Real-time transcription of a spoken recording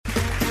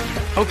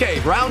Okay,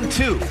 round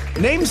 2.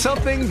 Name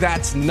something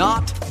that's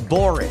not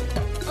boring.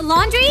 A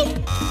laundry?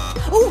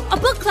 Ooh, a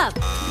book club.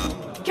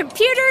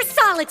 Computer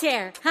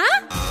solitaire,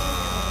 huh?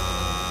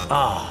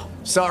 Ah,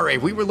 sorry,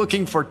 we were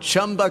looking for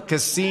Chumba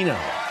Casino.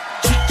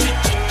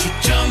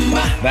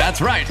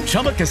 That's right,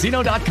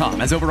 ChumbaCasino.com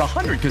has over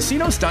 100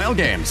 casino-style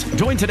games.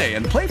 Join today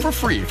and play for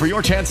free for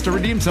your chance to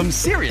redeem some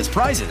serious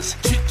prizes.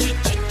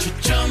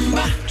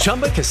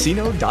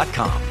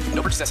 ChumbaCasino.com.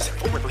 No purchase necessary.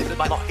 Void where prohibited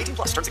by law. 18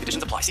 plus. Terms and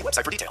conditions apply. See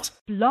website for details.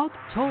 Blog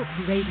Talk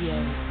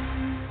Radio.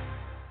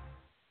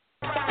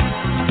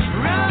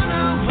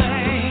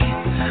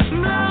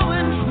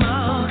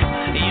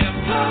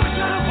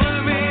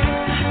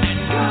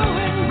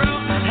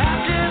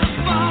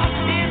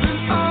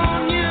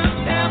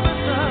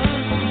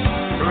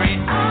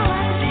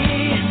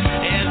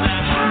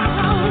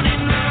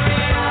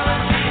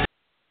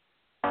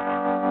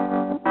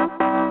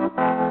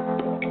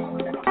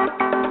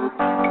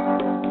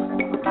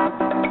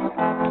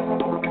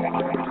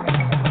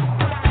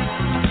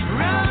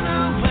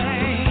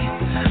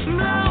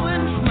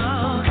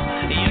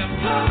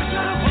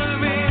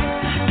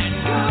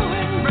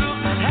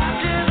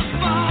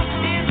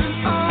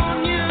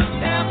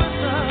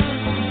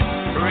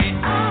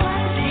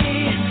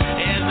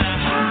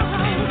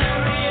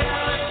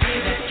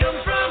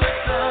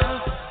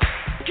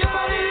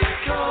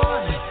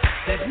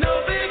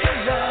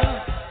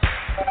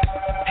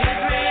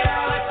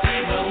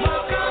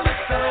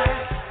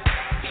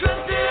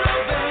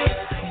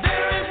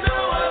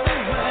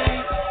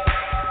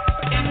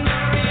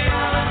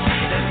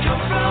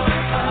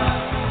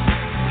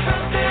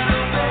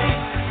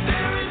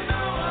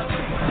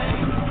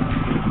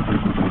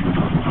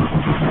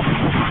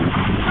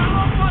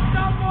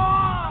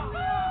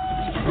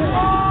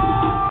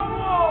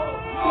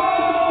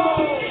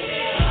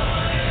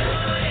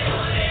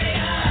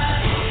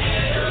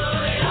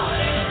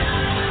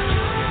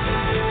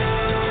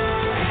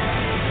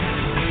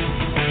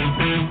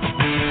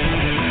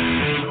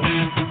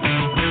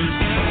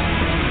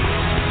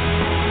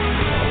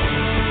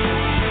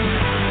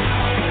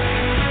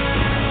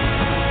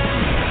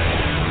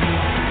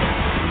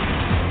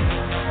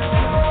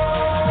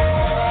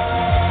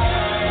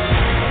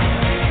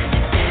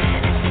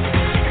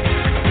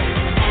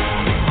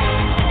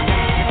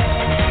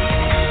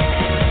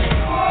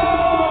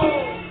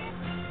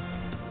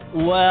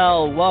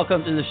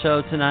 Welcome to the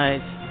show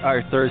tonight,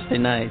 our Thursday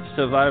night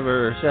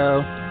Survivor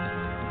show.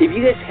 If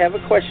you guys have a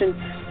question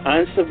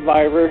on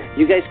Survivor,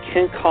 you guys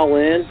can call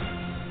in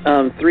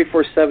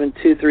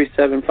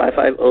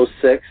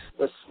 347-237-5506.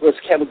 Let's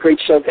have a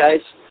great show, guys.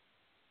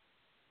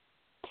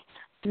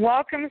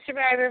 Welcome,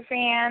 Survivor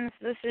fans.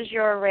 This is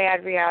your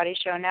Rad Reality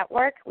Show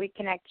Network. We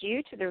connect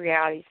you to the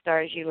reality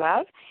stars you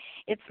love.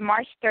 It's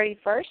March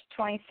 31st,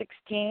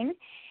 2016,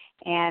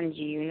 and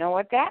you know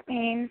what that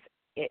means.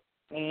 It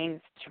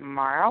means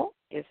tomorrow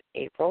is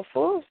April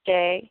Fool's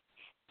Day.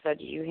 So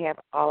do you have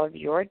all of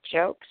your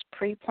jokes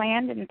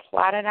pre-planned and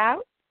plotted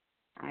out?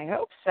 I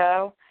hope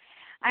so.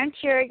 I'm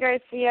Cherry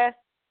Garcia.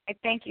 I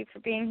thank you for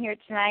being here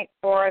tonight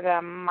for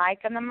the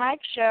Mike on the Mic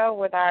show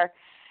with our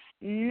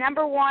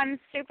number one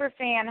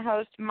superfan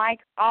host,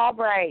 Mike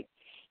Albright.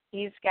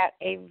 He's got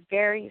a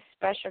very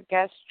special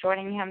guest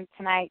joining him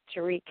tonight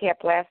to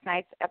recap last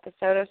night's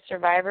episode of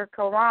Survivor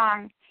Kaoh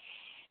Rong.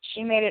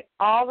 She made it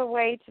all the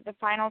way to the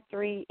final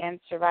 3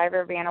 in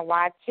Survivor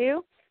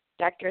Vanuatu.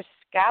 Dr.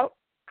 Scout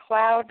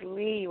Cloud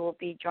Lee will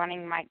be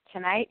joining Mike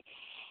tonight.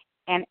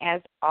 And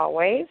as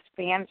always,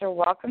 fans are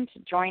welcome to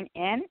join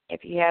in.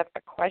 If you have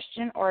a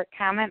question or a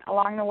comment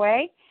along the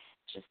way,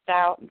 just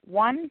dial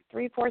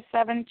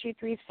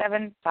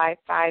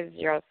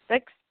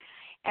 1-347-237-5506.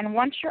 And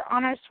once you're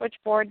on our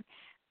switchboard,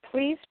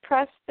 please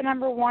press the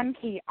number 1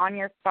 key on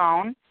your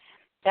phone.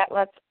 That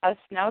lets us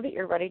know that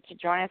you're ready to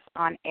join us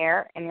on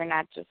air and you're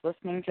not just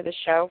listening to the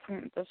show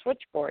from the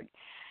switchboard.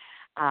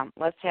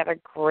 Let's have a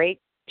great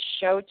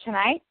show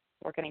tonight.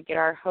 We're going to get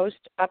our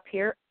host up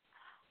here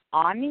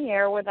on the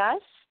air with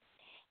us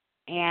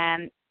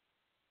and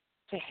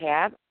to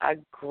have a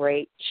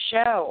great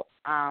show.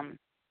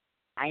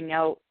 I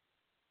know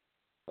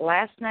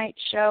last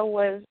night's show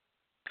was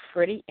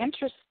pretty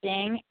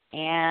interesting,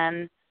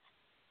 and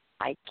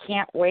I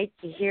can't wait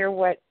to hear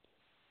what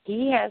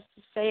he has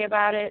to say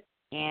about it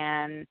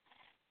and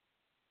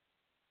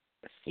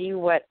see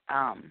what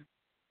our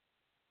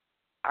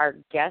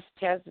guest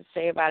has to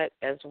say about it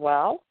as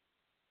well.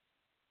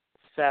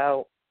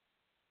 So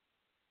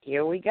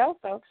here we go,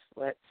 folks.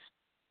 Let's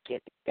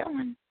get it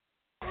going.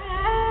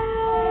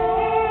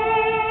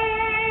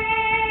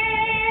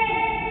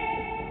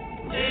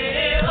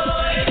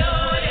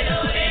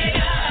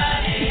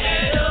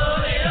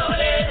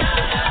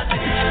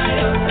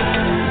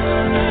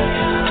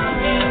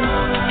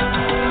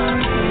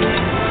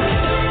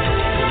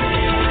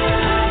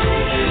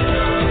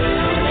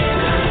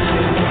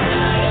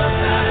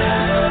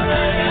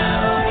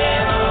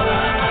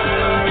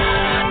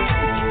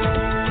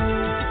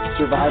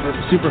 Survivor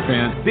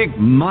superfan, Big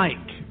Mike.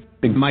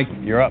 Big Mike,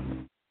 you're up.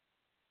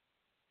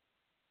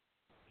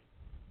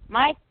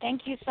 Mike,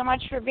 thank you so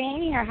much for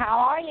being here. How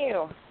are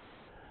you?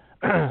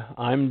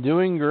 I'm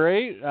doing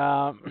great.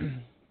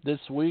 This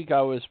week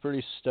I was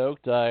pretty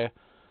stoked. I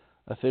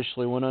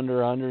officially went under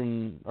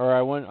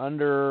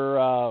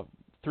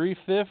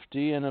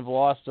 350 and have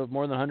lost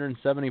more than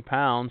 170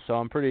 pounds. So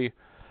I'm pretty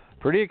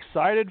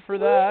excited for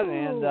that.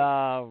 Ooh.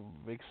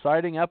 And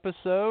exciting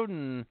episode.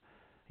 And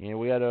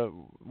we had a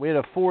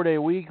 4-day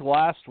week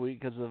last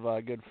week because of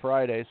Good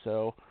Friday.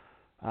 So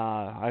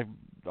I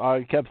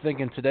kept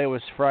thinking today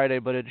was Friday,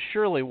 but it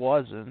surely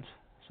wasn't.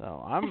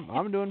 So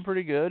I'm doing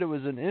pretty good. It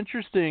was an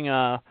interesting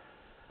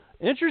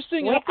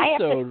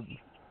episode.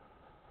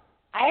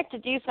 I have to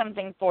do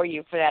something for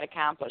you for that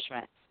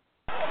accomplishment.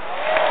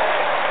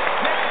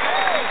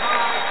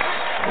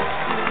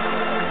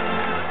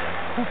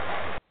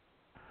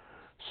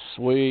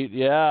 Sweet,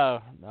 yeah.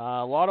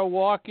 A lot of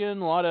walking,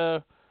 a lot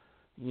of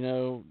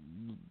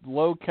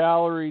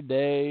low-calorie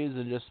days,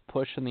 and just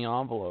pushing the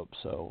envelope.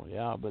 So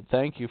yeah, but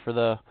thank you for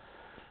the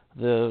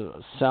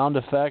sound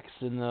effects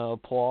and the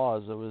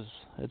applause.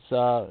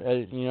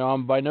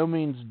 I'm by no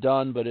means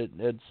done, but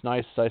it's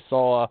nice. I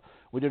saw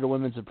we did a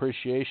women's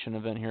appreciation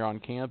event here on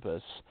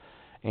campus,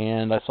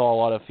 and I saw a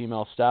lot of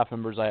female staff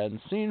members I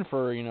hadn't seen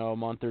for a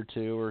month or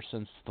two or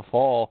since the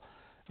fall,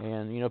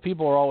 and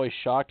people are always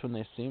shocked when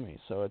they see me.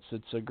 So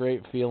it's a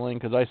great feeling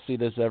because I see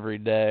this every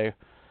day.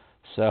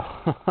 So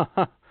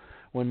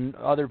when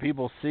other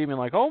people see me,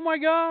 like, oh my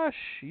gosh,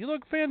 you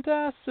look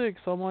fantastic.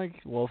 So I'm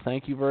like, well,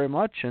 thank you very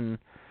much, and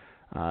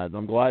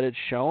I'm glad it's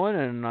showing,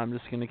 and I'm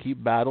just going to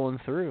keep battling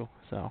through.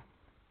 So,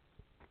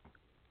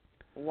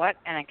 what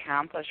an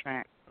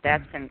accomplishment!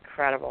 That's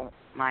incredible,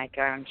 Mike.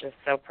 I'm just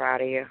so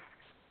proud of you.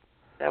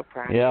 So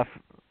proud. Yeah.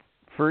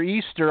 For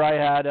Easter, I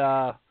had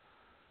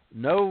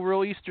no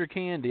real Easter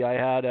candy. I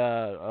had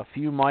a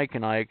few Mike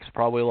and Ikes,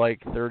 probably like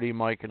 30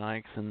 Mike and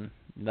Ikes, and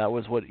that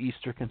was what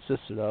Easter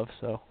consisted of.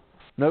 So,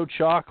 no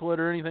chocolate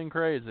or anything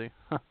crazy.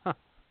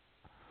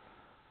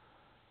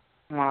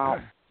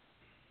 Wow.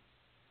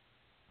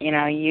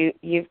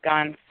 You've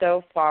gone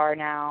so far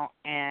now,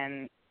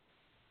 and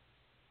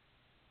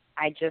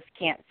I just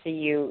can't see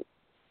you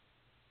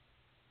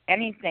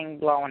anything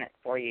blowing it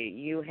for you.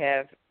 You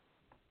have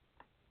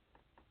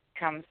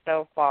come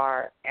so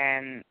far,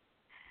 and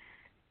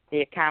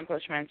the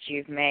accomplishments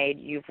you've made.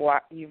 You've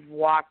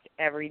walked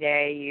every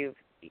day.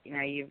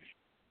 You've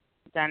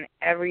done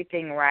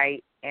everything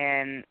right,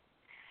 and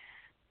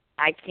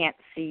I can't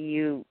see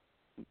you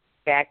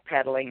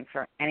backpedaling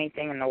for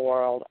anything in the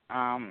world.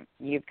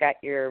 You've got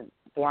your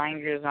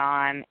blinders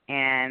on,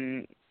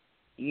 and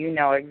you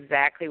know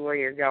exactly where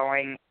you're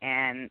going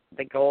and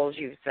the goals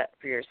you've set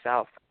for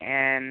yourself.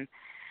 And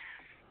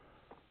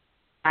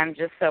I'm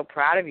just so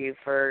proud of you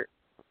for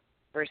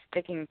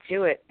sticking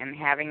to it and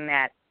having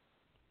that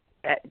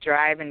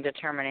drive and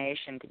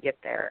determination to get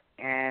there.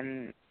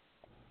 And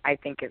I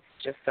think it's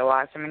just so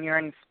awesome. And you're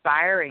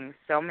inspiring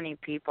so many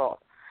people.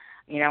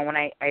 When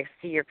I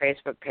see your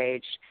Facebook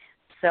page,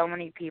 so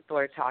many people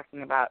are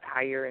talking about how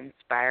you're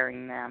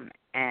inspiring them,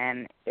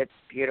 and it's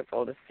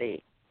beautiful to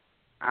see.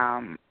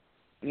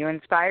 You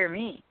inspire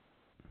me,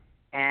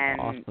 and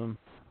awesome.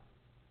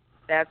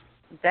 That's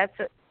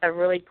a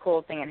really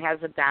cool thing. It has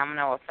a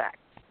domino effect.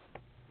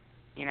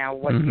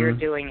 What you're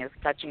doing is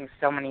touching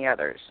so many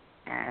others,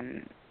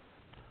 and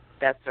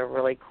that's a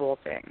really cool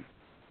thing.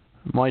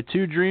 My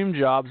 2 dream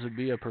jobs would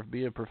be a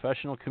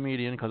professional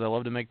comedian because I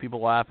love to make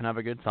people laugh and have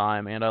a good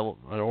time,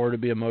 or to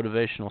be a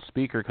motivational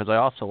speaker because I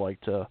also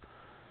like to,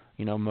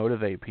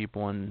 motivate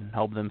people and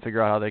help them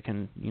figure out how they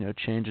can,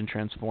 change and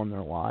transform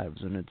their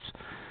lives. And it's,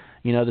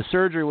 the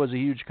surgery was a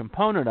huge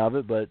component of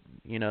it, but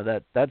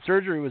that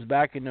surgery was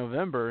back in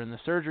November, and the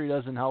surgery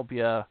doesn't help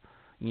you,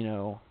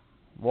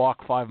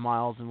 walk 5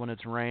 miles and when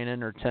it's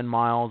raining, or 10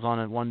 miles on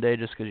it one day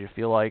just because you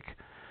feel like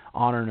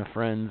honoring a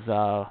friend's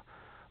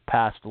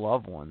past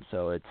loved one.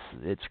 So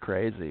it's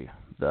crazy,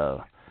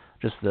 the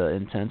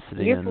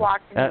intensity. You've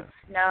walked in the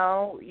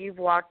snow. You've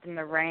walked in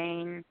the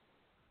rain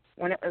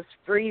when it was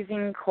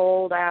freezing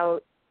cold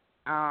out.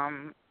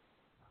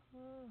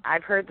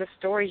 I've heard the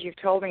stories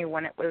you've told me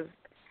when it was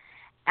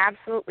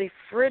absolutely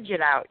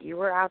frigid out. You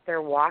were out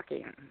there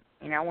walking.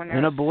 When there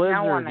in a was blizzard.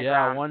 Snow on the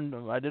ground.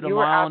 I did a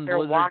mile in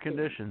blizzard walking.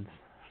 conditions.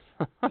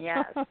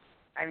 Yes,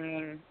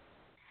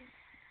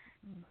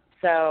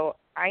 so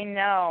I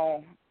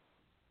know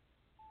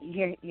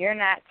you're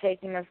not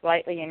taking this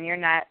lightly, and you're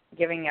not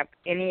giving up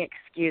any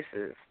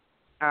excuses.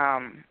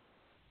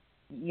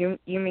 You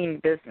mean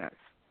business,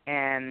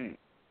 and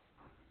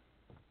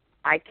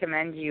I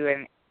commend you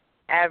in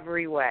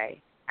every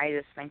way. I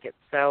just think it's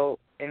so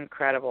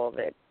incredible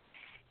that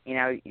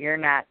you're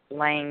not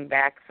laying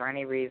back for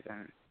any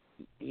reason.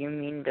 You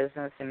mean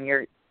business, and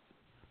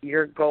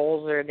your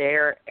goals are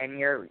there, and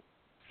you're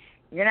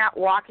not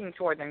walking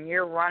toward them.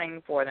 You're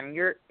running for them.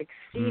 You're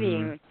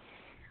exceeding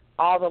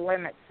all the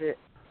limits that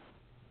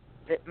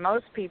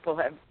most people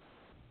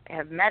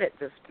have met at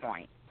this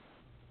point.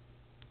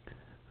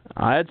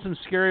 I had some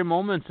scary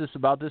moments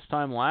about this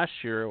time last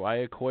year. I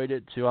equate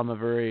it to I'm a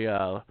very,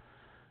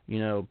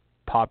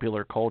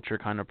 popular culture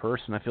kind of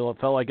person. It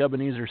felt like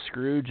Ebenezer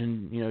Scrooge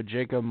and,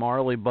 Jacob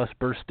Marley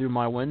burst through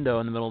my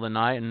window in the middle of the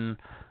night, and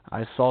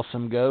I saw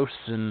some ghosts,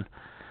 and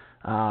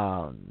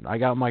I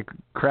got my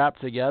crap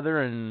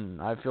together,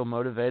 and I feel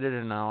motivated,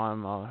 and now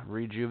I'm a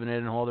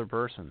rejuvenated whole other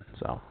person.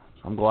 So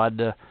I'm glad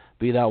to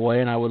be that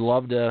way, and I would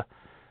love to,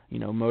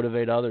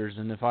 motivate others.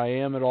 And if I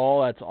am at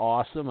all, that's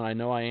awesome, and I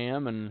know I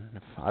am, and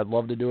I'd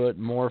love to do it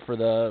more for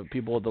the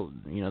people at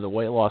the, the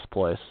weight loss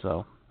place.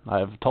 So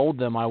I've told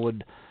them I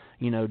would,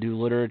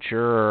 do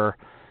literature or,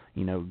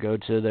 go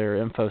to their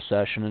info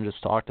session and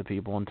just talk to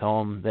people and tell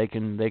them they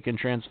can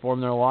transform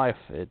their life.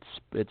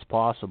 It's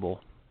possible.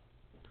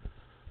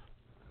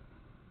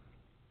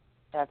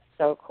 That's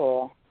so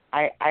cool.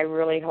 I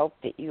really hope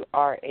that you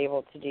are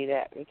able to do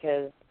that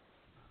because,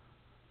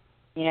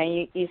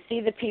 you see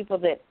the people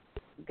that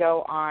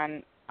go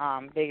on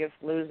Biggest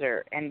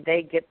Loser, and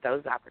they get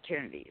those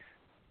opportunities,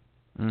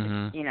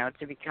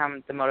 to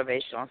become the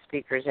motivational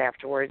speakers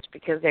afterwards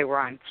because they were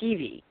on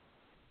TV.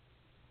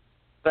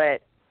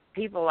 But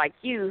people like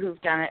you who've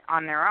done it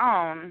on their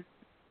own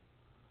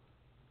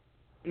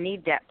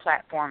need that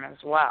platform as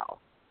well.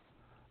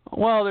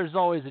 Well, there's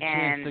always a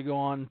chance to go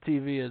on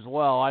TV as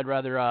well. I'd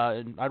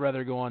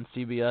rather go on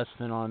CBS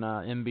than on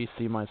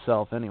NBC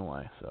myself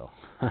anyway. So.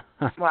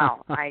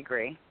 Well, I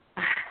agree.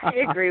 I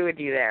agree with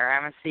you there.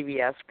 I'm a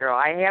CBS girl.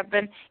 I have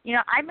been,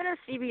 I've been a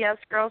CBS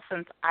girl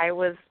since I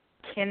was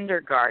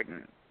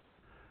kindergarten.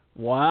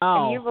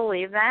 Wow. Can you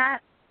believe that?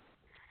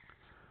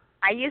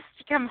 I used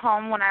to come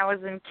home when I was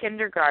in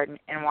kindergarten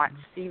and watch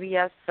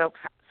CBS soap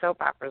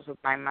operas with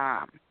my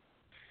mom.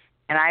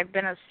 And I've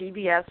been a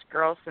CBS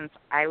girl since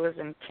I was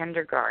in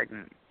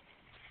kindergarten.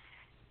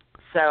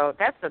 So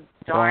that's a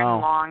darn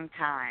long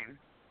time.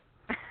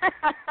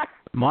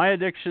 My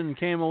addiction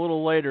came a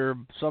little later,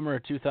 summer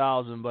of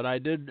 2000, but I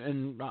did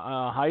in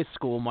high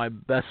school. My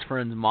best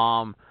friend's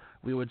mom,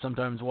 we would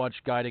sometimes watch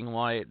Guiding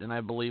Light, and I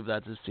believe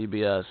that's a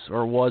CBS,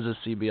 or was a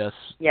CBS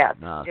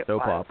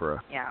soap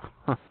opera. Yeah.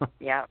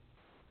 Yep.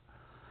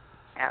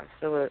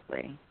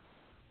 Absolutely.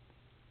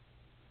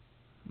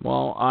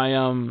 Well, I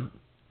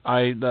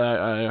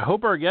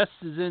hope our guest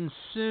is in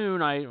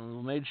soon. I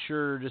made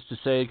sure just to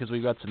say because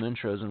we've got some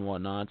intros and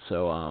whatnot.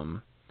 So I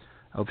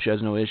hope she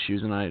has no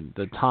issues. And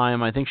the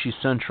time, I think she's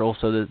Central,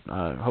 so that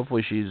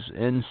hopefully she's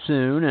in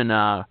soon.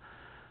 And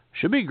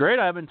should be great.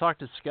 I haven't talked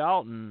to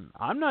Scout, and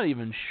I'm not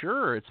even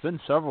sure. It's been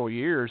several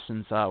years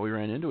since we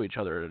ran into each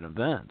other at an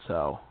event.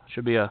 So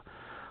should be a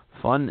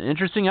fun,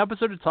 interesting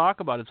episode to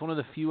talk about. It's one of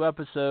the few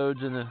episodes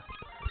in the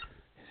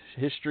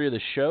history of the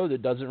show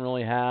that doesn't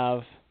really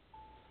have.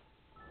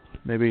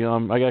 Maybe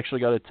I actually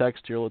got a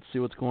text here. Let's see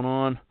what's going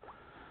on.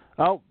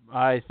 Oh,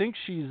 I think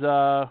she's,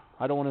 I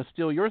don't want to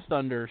steal your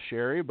thunder,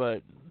 Sherry,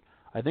 but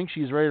I think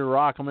she's ready to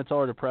rock. I'm going to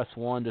tell her to press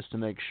 1 just to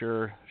make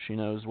sure she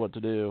knows what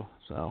to do.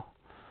 So,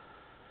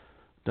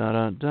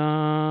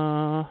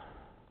 da-da-da.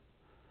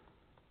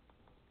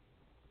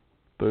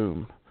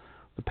 Boom.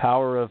 The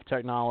power of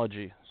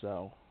technology.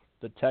 So,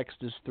 the text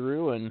is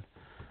through, and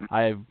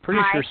I'm pretty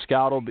sure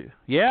Scout will be.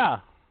 Yeah.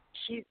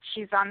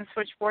 She's on the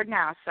switchboard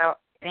now, so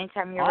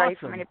anytime you're ready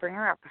for me to bring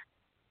her up.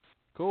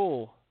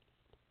 Cool.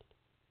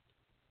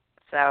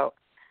 So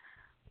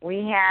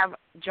we have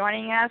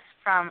joining us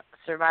from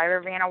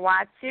Survivor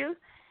Vanuatu,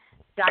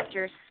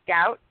 Dr.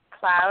 Scout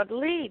Cloud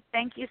Lee.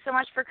 Thank you so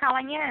much for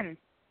calling in.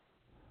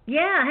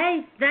 Yeah,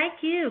 hey, thank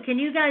you. Can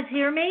you guys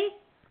hear me?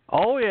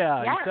 Oh,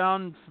 yeah. You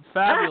sound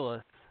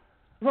fabulous.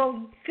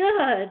 Well,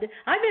 good.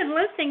 I've been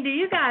listening to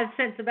you guys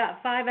since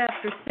about 5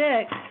 after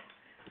 6.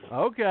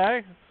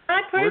 Okay.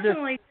 I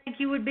personally think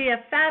you would be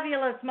a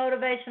fabulous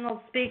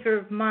motivational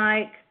speaker,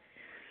 Mike.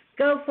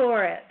 Go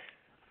for it.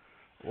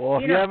 Well,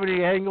 if you have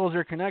any angles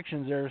or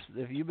connections there,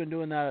 if you've been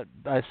doing that,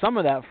 some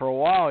of that for a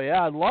while,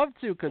 yeah, I'd love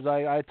to because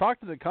I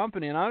talked to the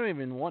company, and I don't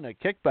even want a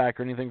kickback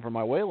or anything for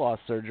my weight loss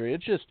surgery.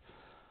 It's just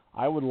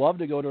I would love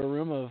to go to a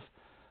room of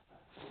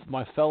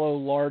my fellow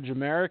large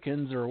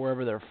Americans or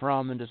wherever they're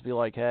from and just be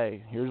like,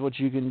 hey, here's what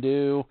you can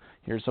do.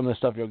 Here's some of the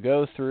stuff you'll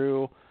go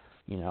through.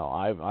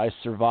 I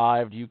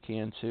survived. You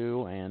can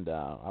too, and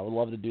I would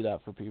love to do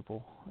that for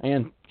people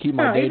and keep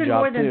my day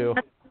job too.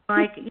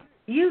 Mike,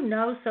 you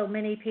know so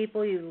many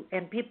people,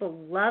 and people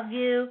love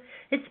you.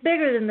 It's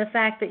bigger than the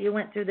fact that you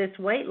went through this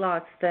weight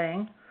loss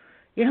thing.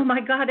 My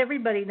God,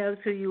 everybody knows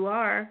who you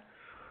are.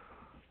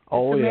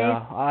 Oh,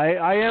 yeah.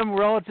 I am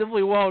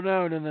relatively well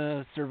known in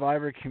the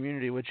Survivor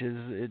community, which is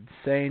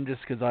insane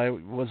just because I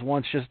was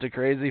once just a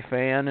crazy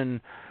fan,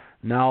 and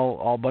now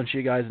a bunch of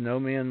you guys know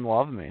me and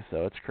love me,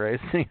 so it's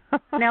crazy.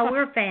 Now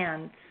we're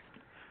fans.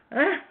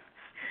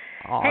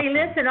 Awesome. Hey,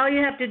 listen, all you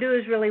have to do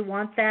is really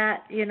want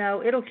that.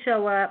 It'll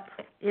show up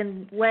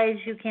in ways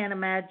you can't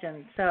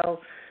imagine. So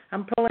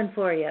I'm pulling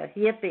for you.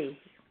 Yippee.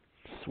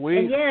 Sweet.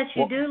 And yes,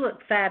 you do look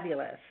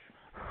fabulous.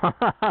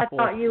 I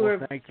thought you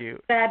were thank you.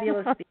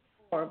 fabulous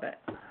before, but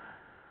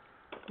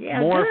yeah,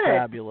 more good.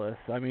 fabulous.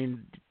 I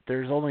mean,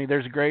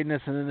 there's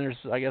greatness and then there's,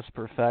 I guess,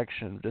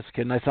 perfection. Just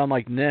kidding. I sound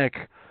like Nick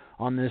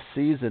on this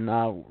season.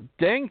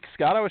 Dang,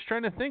 Scott, I was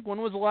trying to think,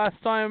 when was the last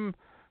time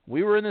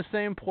we were in the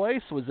same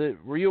place.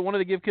 Were you at one of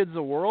the Give Kids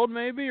the World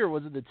maybe, or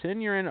was it the 10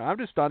 you're in? I'm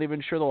just not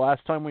even sure the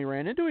last time we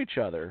ran into each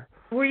other.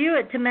 Were you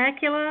at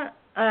Temecula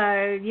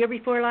year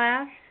before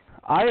last?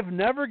 I have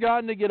never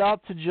gotten to get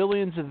out to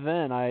Jillian's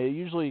event. I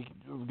usually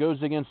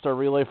goes against our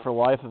Relay for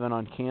Life event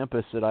on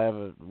campus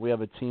that we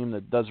have a team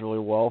that does really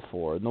well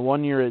for. And the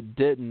one year it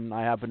didn't,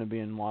 I happened to be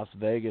in Las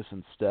Vegas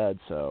instead.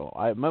 So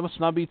it must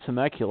not be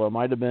Temecula. It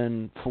might have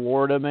been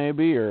Florida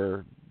maybe,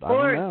 or I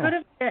don't know. It could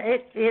have.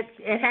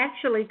 It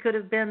actually could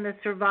have been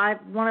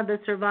one of the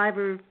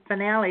Survivor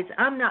finales.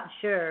 I'm not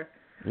sure.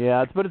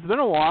 Yeah, but it's been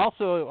a while,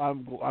 so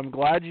I'm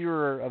glad you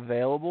were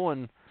available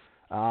and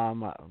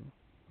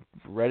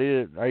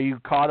ready to. Are you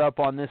caught up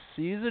on this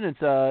season?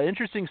 It's an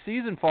interesting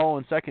season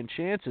following Second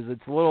Chances.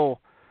 It's a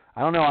little,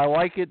 I don't know, I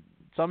like it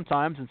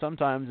sometimes, and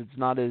sometimes it's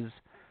not as,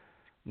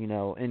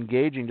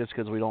 engaging just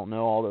because we don't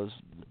know all those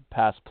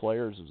past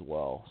players as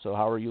well. So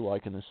how are you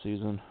liking this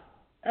season?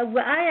 I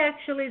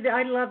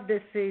love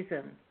this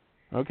season.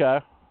 Okay.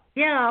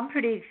 Yeah, I'm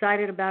pretty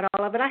excited about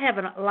all of it. I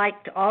haven't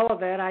liked all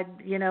of it.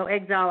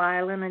 Exile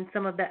Island and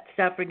some of that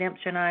stuff,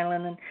 Redemption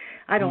Island, and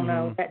I don't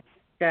know that.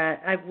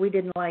 We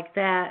didn't like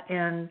that,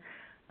 and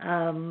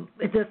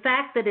the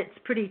fact that it's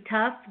pretty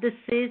tough this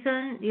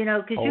season,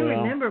 because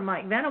remember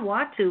Mike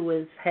Vanuatu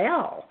was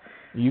hell.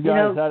 You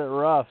guys had it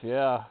rough,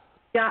 yeah.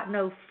 Got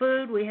no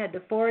food. We had to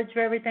forage for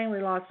everything. We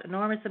lost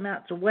enormous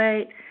amounts of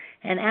weight,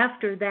 and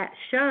after that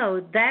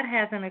show, that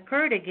hasn't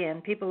occurred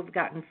again. People have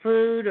gotten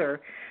food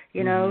or,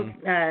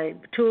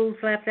 tools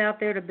left out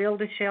there to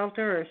build a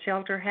shelter or a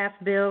shelter half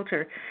built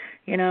or.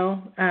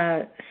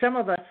 Some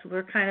of us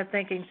were kind of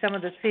thinking some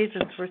of the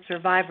seasons were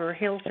Survivor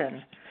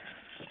Hilton.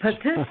 But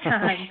this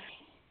time,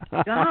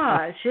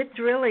 gosh, it's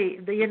really,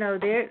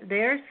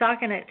 they're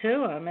sucking it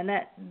to them. And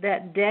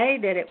that day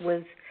that it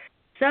was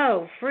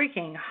so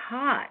freaking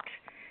hot.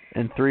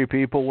 And 3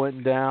 people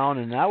went down,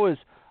 and I was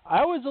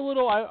a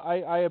little,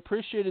 I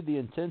appreciated the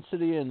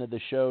intensity and that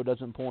the show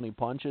doesn't pull any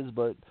punches,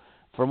 but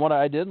from what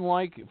I didn't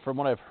like, from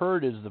what I've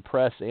heard, is the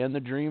press and the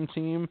Dream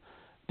Team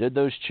did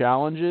those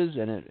challenges,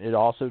 and it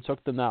also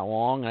took them that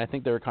long. And I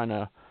think they were kind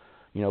of,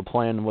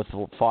 playing with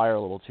fire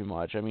a little too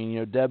much. I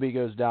mean, Debbie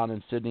goes down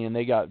in Sydney, and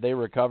they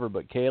recovered,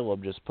 but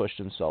Caleb just pushed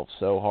himself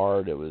so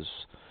hard. It was,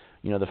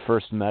 the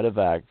first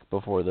medevac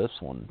before this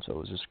one, so it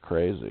was just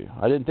crazy.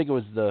 I didn't think it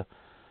was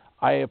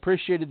I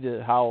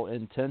appreciated how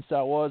intense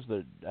that was,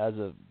 but as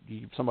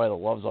somebody that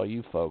loves all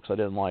you folks, I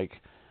didn't like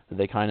that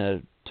they kind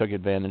of took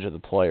advantage of the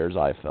players,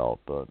 I felt,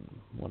 but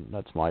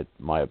that's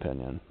my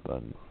opinion.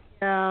 But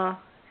yeah.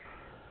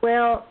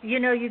 Well,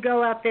 you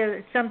go out there,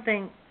 it's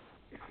something,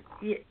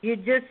 you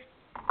just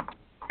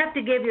have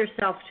to give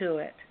yourself to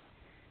it.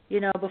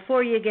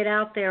 Before you get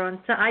out there,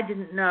 I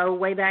didn't know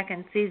way back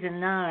in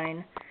season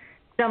 9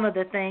 some of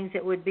the things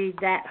that would be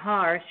that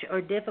harsh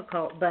or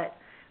difficult, but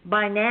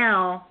by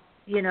now,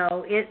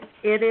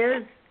 it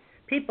is,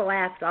 people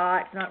ask,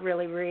 it's not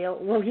really real.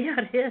 Well, yeah,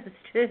 it is,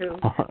 too.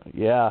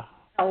 Yeah.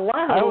 Hello.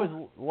 I always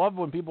love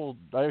when people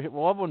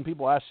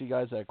ask you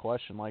guys that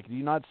question. Like, do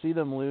you not see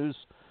them lose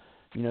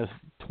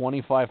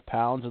 25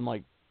 pounds in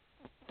like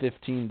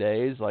 15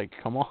 days? Like,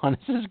 come on,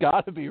 this has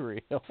got to be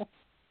real.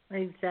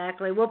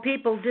 Exactly. Well,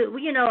 people do.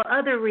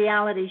 Other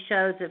reality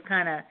shows have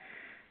kind of,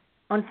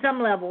 on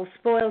some level,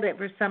 spoiled it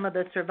for some of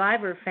the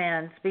Survivor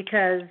fans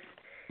because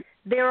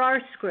there are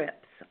scripts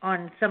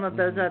on some of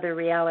those other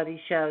reality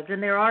shows,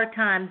 and there are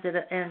times that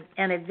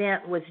an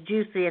event was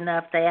juicy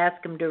enough they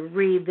ask them to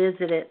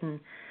revisit it, and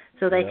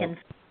so they can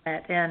see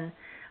that. And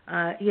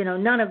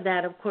none of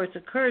that, of course,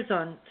 occurs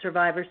on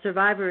Survivor.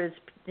 Survivor is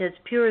as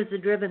pure as the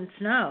driven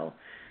snow.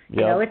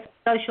 Yep. It's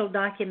a social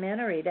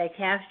documentary. They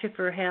cast you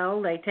for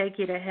hell. They take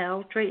you to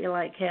hell, treat you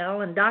like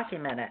hell, and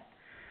document it.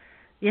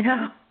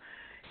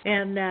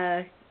 And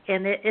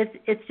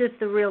it's just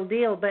the real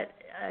deal. But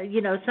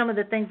some of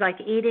the things like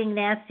eating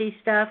nasty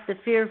stuff, the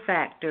Fear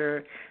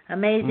Factor,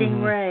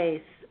 Amazing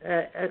Race,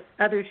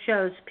 other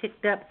shows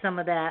picked up some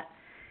of that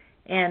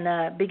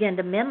and began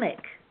to mimic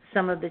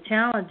some of the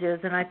challenges,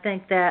 and I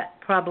think that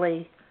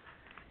probably,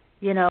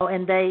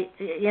 and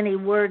any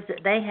words that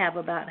they have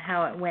about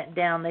how it went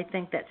down, they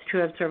think that's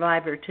true of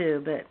Survivor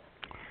too, but,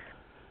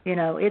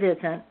 it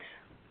isn't.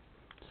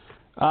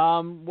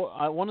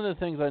 One of the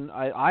things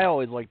I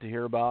always like to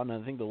hear about, and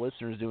I think the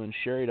listeners do and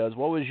Sherry does,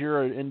 what was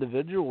your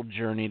individual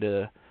journey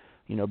to,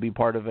 be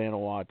part of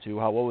Vanuatu?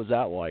 What was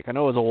that like? I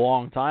know it was a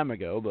long time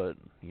ago, but,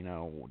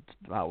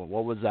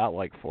 what was that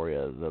like for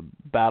you, the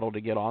battle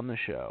to get on the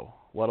show,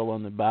 let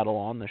alone the battle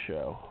on the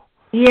show?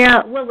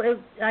 Yeah, well,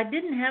 I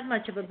didn't have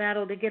much of a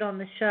battle to get on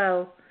the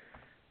show.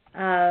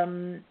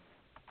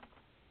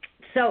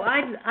 So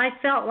I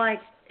felt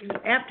like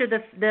after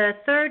the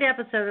third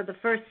episode of the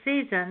first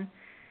season,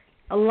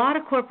 a lot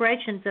of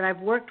corporations that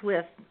I've worked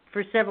with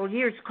for several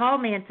years called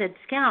me and said,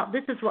 Scout,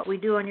 this is what we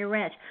do on your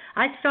ranch.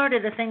 I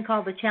started a thing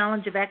called the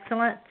Challenge of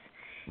Excellence,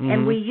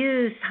 and we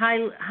used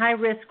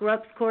high-risk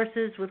ropes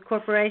courses with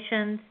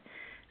corporations.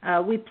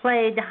 We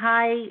played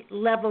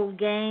high-level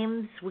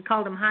games. We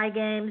called them high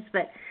games,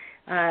 but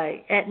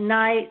at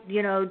night,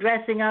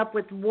 dressing up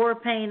with war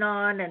paint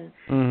on and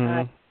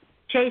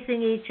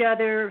chasing each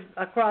other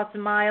across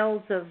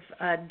miles of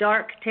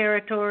dark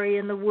territory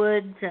in the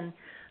woods, and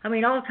I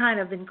mean all kind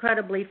of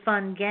incredibly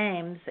fun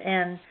games,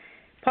 and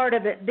part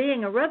of it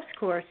being a ropes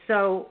course.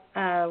 So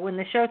when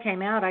the show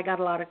came out, I got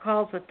a lot of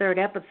calls with third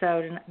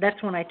episode, and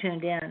that's when I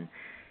tuned in.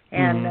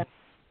 And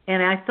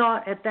and I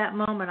thought at that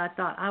moment,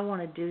 I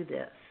want to do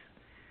this.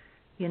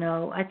 You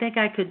know, I think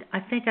I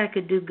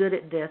could do good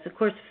at this. Of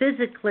course,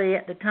 physically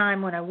at the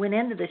time when I went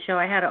into the show,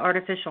 I had an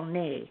artificial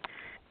knee.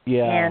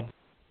 Yeah.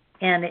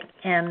 And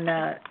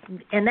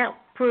that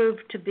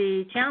proved to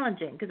be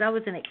challenging because I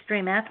was an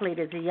extreme athlete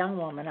as a young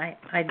woman.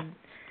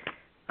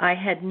 I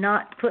had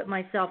not put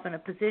myself in a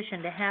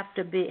position to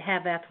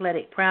have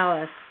athletic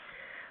prowess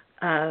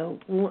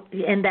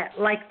and that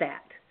like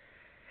that.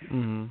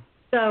 Mm-hmm.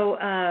 So,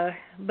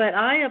 but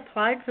I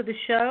applied for the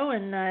show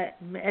and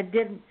I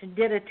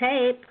did a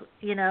tape.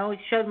 You know,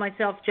 showed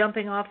myself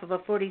jumping off of a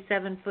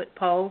 47-foot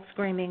pole,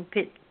 screaming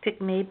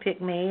 "Pick me,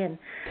 pick me!" And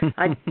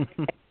I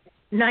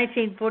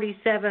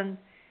 1947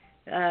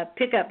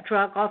 pickup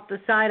truck off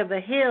the side of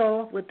a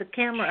hill with the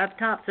camera up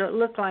top, so it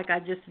looked like I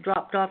just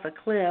dropped off a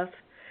cliff.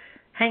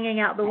 Hanging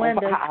out the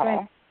window,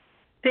 wow.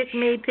 Pick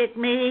me, pick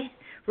me.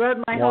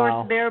 Rode my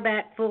horse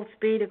bareback full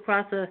speed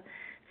across a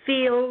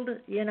field,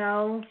 you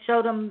know,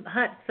 showed them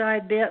huts I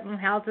built and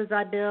houses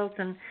I built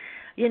and,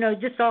 you know,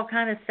 just all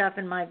kind of stuff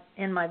in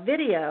my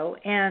video.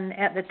 And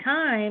at the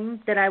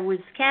time that I was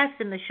cast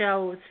in the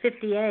show, it was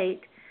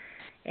 58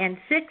 and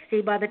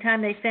 60 by the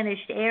time they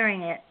finished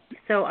airing it.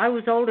 So I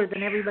was older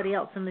than everybody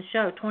else in the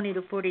show, 20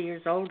 to 40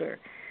 years older.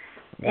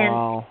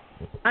 Wow.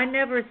 And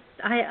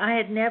I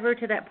had never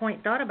to that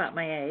point thought about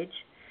my age,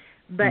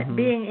 but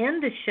being in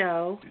the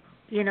show,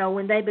 you know,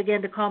 when they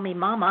began to call me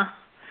Mama,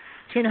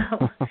 you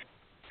know,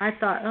 I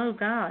thought, oh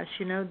gosh,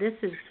 you know, this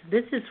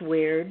is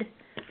weird.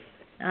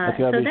 That's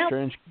gotta be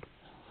strange.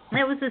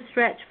 That was a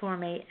stretch for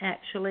me,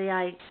 actually.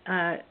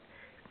 There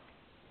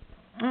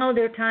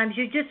are times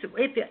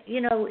if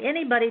you know,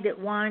 anybody that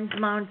whines,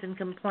 moans, and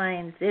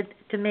complains,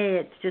 to me,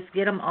 it's just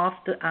get them off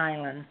the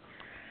island.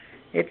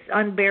 It's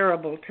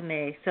unbearable to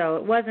me. So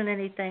it wasn't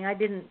anything. I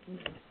didn't,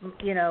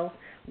 you know,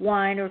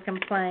 whine or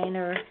complain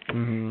or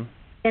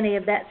any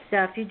of that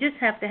stuff. You just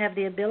have to have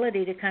the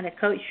ability to kind of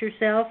coach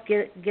yourself,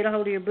 get a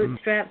hold of your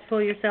bootstraps,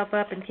 pull yourself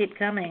up, and keep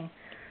coming.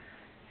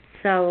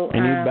 So.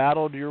 And you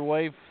battled your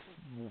way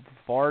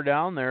far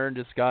down there and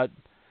just got,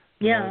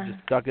 you know,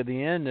 just stuck at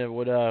the end. It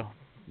would,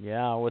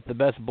 with the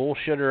best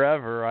bullshitter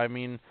ever. I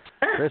mean,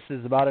 Chris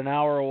is about an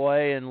hour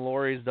away, and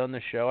Lori's done the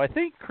show. I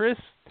think Chris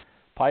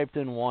piped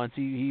in once.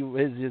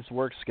 His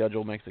work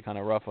schedule makes it kind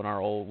of rough when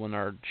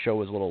our show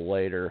was a little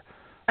later.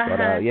 But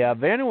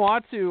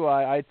Vanuatu,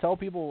 I tell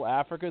people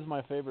Africa's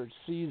my favorite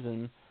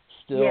season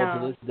still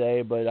to this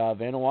day, but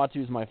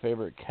Vanuatu is my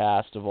favorite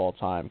cast of all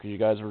time because you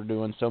guys were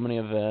doing so many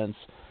events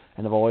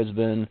and have always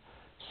been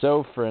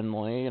so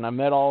friendly. And I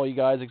met all you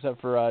guys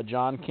except for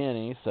John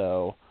Kenny,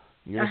 so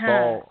you're just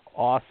all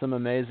awesome,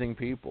 amazing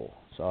people.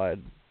 So I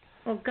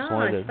just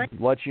wanted to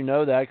let you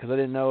know that because I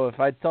didn't know if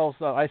I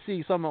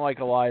see someone like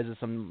Eliza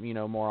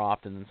more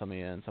often than some of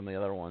the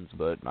other ones,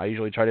 but I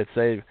usually try to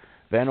say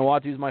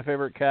Vanuatu is my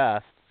favorite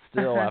cast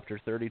still after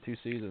 32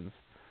 seasons.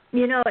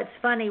 You know, it's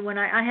funny when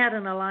I had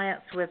an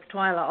alliance with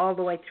Twyla all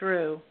the way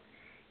through,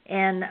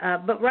 and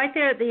but right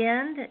there at the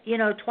end, you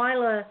know,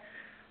 Twyla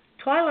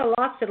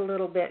lost it a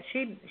little bit.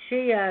 She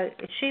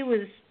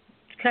was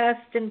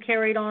cussed and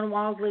carried on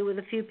wildly with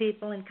a few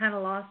people and kind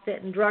of lost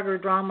it and drug her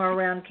drama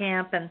around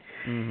camp and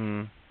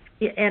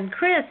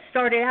Chris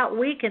started out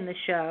weak in the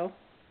show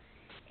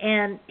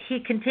and he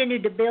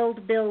continued to build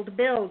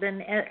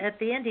and at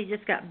the end he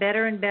just got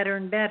better and better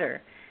and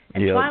better.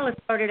 And Twyla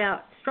started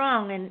out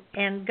strong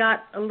and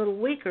got a little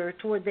weaker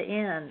toward the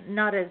end,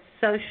 not as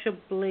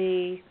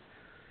sociably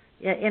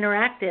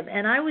interactive.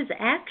 And I was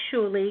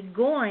actually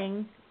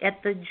going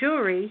at the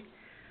jury,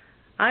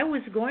 I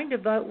was going to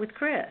vote with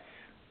Chris.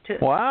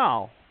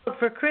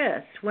 For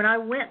Chris. When I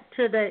went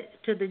to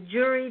the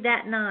jury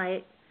that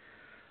night,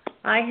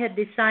 I had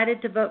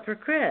decided to vote for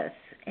Chris.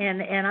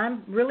 And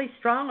I'm really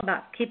strong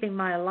about keeping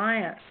my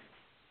alliance.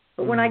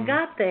 But when I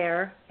got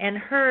there and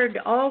heard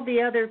all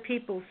the other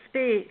people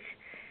speak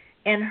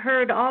and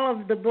heard all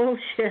of the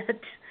bullshit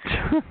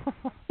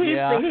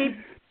he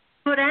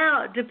put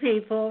out to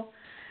people,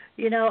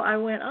 you know, I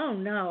went, oh,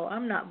 no,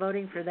 I'm not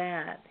voting for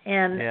that.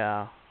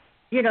 And,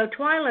 you know,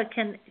 Twyla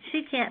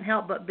can't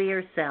help but be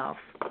herself,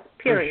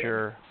 period. For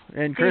sure.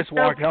 And Chris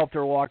helped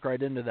her walk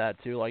right into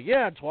that, too. Like,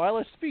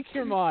 Twyla, speak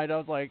your mind. I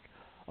was like,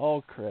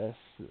 oh, Chris.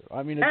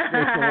 I mean, it's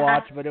great to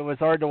watch, but it was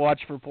hard to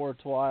watch for poor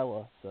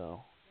Twyla,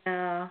 so.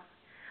 Yeah.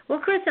 Well,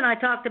 Chris and I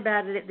talked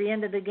about it at the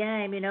end of the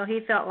game. You know, he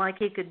felt like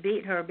he could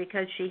beat her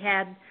because she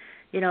had,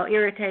 you know,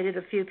 irritated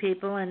a few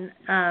people. And,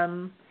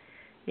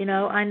 you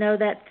know, I know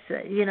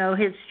that's, you know,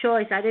 his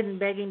choice. I didn't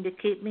beg him to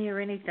keep me or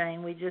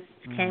anything. We just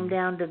came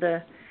down to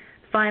the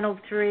final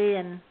three,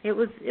 and it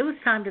was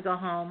time to go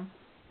home.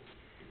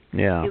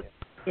 Yeah.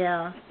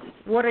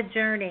 What a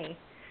journey.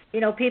 You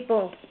know,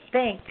 people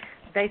think,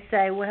 they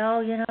say,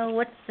 well, you know,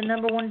 what's the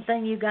number one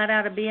thing you got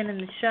out of being in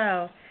the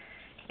show?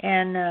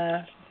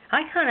 And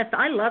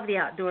I love the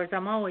outdoors.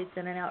 I'm always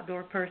been an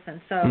outdoor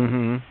person, so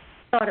Mm-hmm.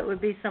 I thought it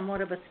would be somewhat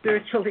of a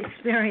spiritual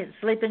experience,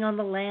 sleeping on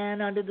the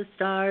land under the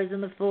stars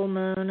and the full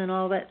moon and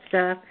all that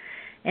stuff.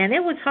 And it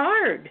was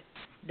hard.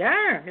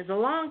 Darn, it was a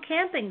long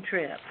camping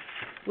trip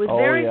with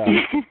very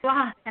few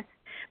flies.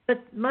 But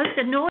most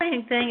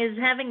annoying thing is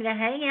having to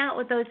hang out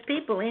with those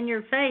people in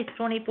your face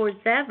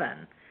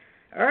 24/7.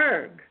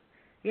 Erg.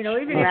 You know,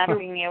 even not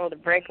being able to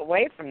break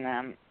away from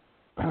them.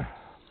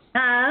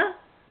 Huh?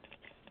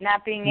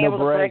 Not being able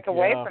to break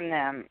away from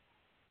them.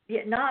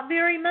 Yeah, not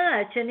very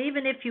much. And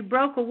even if you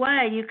broke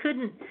away, you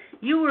couldn't.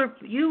 You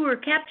were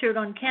captured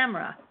on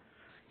camera.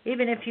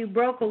 Even if you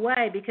broke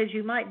away, because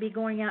you might be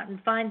going out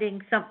and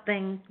finding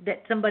something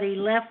that somebody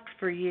left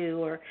for you,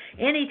 or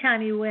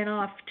anytime you went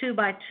off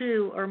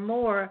 2x2 or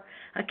more,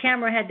 a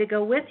camera had to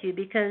go with you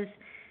because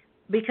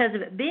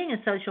of it being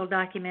a social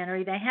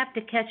documentary. They have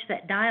to catch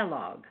that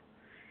dialogue.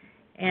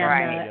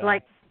 And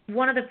like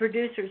one of the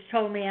producers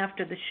told me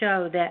after the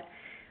show that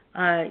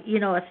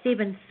a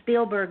Steven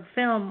Spielberg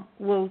film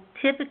will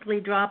typically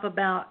drop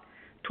about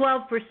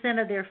 12%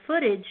 of their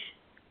footage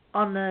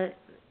on the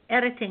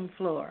editing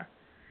floor.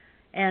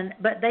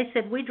 But they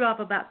said we drop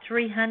about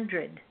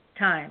 300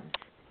 times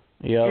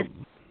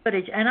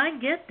footage, and I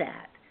get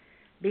that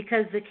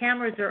because the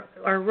cameras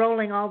are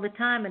rolling all the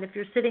time, and if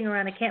you're sitting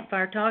around a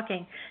campfire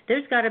talking,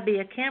 there's got to be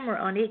a camera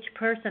on each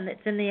person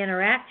that's in the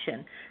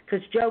interaction,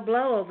 because Joe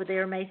Blow over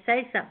there may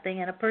say something,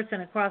 and a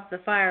person across the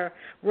fire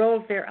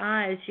rolls their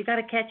eyes. You got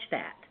to catch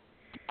that.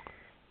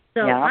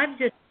 So I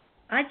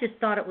just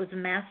thought it was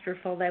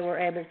masterful they were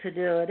able to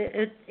do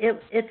it.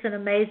 It's an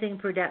amazing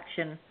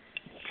production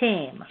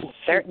team.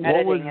 Their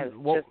editing is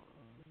just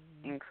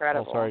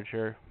incredible. Oh, sorry,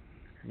 Chair.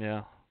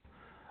 Yeah.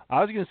 I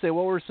was going to say,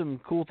 what were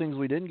some cool things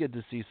we didn't get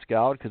to see,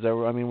 Scout? Because,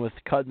 I mean, with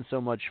cutting so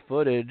much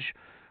footage,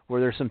 were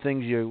there some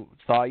things you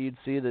thought you'd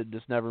see that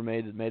just never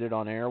made it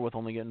on air with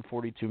only getting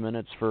 42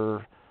 minutes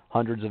for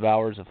hundreds of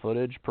hours of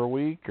footage per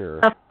week?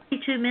 Or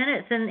 42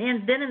 minutes, and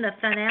then in the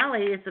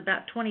finale, it's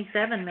about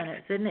 27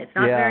 minutes, isn't it? It's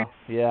not very...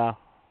 Yeah.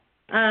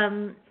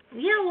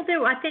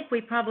 Well, I think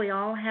we probably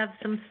all have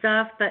some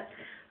stuff, but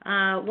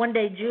one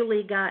day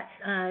Julie got,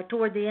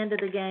 toward the end of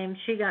the game,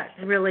 she got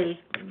really,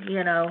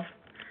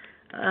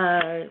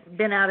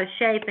 been out of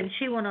shape, and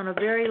she went on a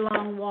very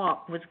long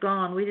walk, was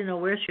gone. We didn't know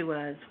where she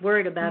was,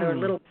 worried about her a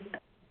little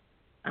bit.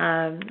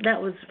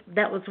 That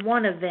was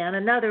one event.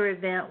 Another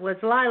event was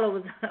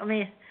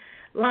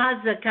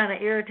Liza kind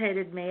of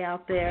irritated me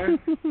out there.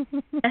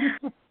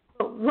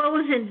 What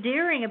was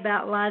endearing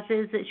about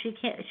Liza is that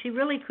she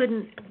really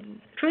couldn't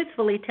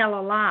truthfully tell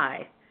a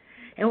lie.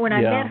 And when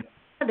I met her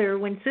mother,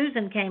 when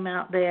Susan came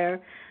out there,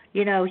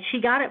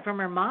 she got it from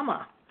her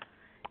mama.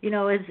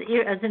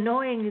 As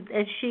annoying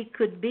as she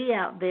could be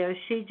out there,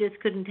 she just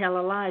couldn't tell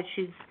a lie.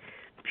 She's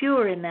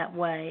pure in that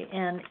way,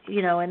 and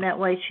in that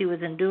way she was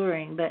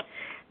enduring. But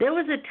there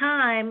was a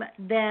time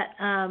that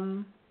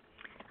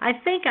I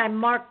think I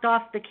marked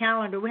off the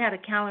calendar. We had a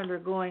calendar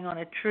going on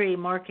a tree,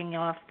 marking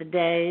off the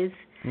days.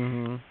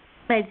 Mm-hmm.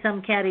 Made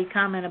some catty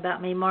comment about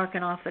me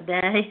marking off a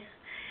day.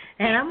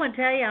 And I'm going to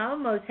tell you, I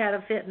almost had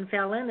a fit and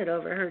fell in it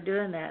over her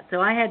doing that. So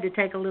I had to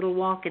take a little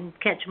walk and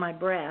catch my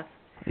breath.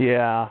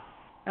 Yeah.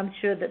 I'm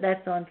sure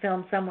that's on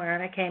film somewhere,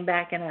 and I came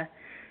back in a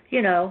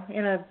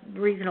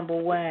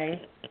reasonable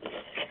way.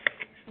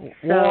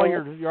 Well,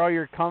 all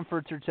your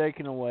comforts are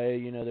taken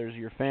away. There's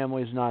your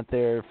family's not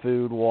there,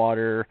 food,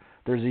 water.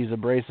 There's these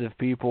abrasive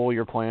people.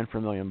 You're playing for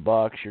 $1 million.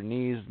 Your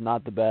knee's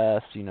not the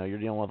best. You're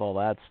dealing with all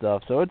that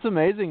stuff. So it's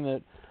amazing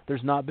that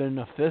there's not been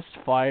a fist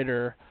fight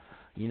or,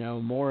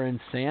 more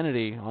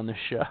insanity on the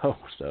show.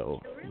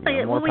 So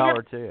really, more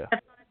power to you. A $5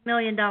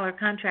 million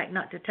contract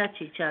not to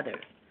touch each other.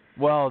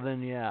 Well,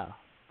 then, yeah.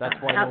 That's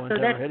why no one's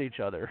ever hit each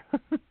other.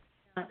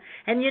 And,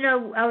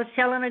 I was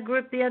telling a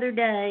group the other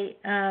day,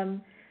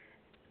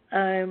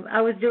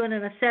 I was doing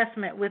an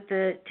assessment with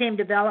the team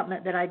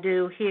development that I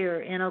do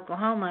here in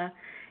Oklahoma,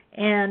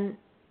 and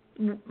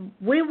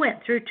we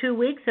went through 2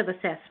 weeks of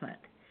assessment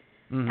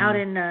out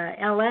in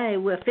L.A.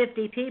 with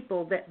 50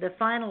 people, the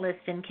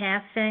finalists in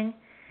casting.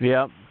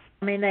 Yep.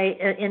 I mean, they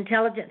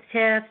intelligence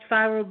test,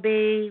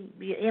 FIRO-B,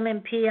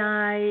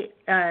 MMPI,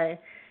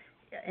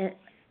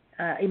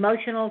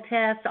 emotional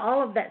test,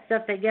 all of that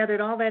stuff. They gathered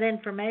all that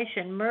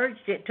information,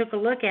 merged it, took a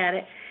look at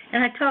it,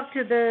 and I talked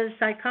to the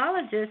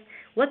psychologist.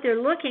 What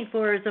they're looking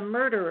for is a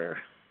murderer.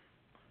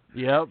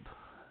 Yep.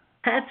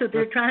 That's what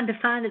they're trying to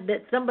find,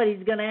 that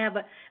somebody's going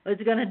to is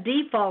going to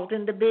default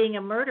into being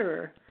a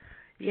murderer,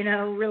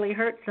 really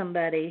hurt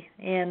somebody.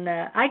 And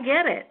I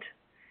get it.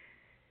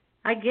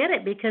 I get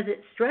it because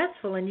it's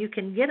stressful and you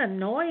can get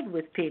annoyed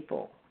with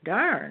people.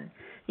 Darn.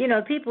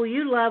 People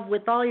you love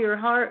with all your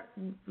heart,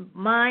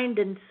 mind,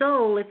 and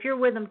soul, if you're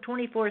with them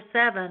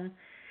 24/7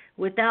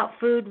 without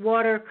food,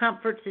 water,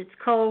 comforts, it's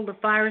cold, the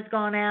fire's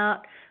gone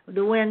out,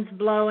 the wind's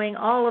blowing,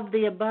 all of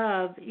the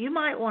above, you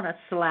might want to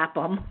slap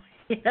them,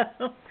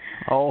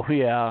 Oh,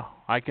 yeah.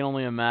 I can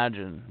only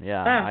imagine.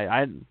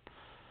 Yeah.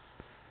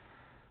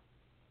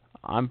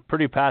 I'm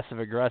pretty passive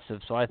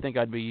aggressive, so I think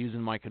I'd be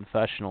using my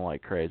confessional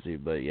like crazy.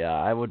 But yeah,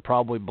 I would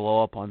probably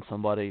blow up on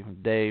somebody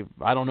day.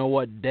 I don't know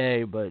what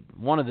day, but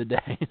one of the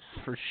days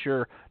for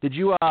sure. Did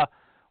you have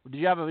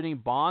any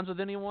bonds with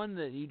anyone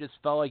that you just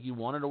felt like you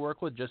wanted to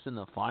work with just in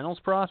the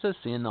finals process,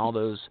 seeing all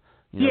those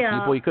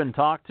people you couldn't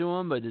talk to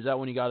them? But is that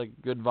when you got a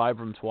good vibe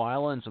from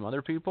Twyla and some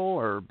other people,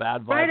 or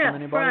bad vibe from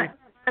anybody? Right up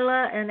front,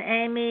 Twyla and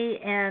Amy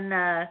and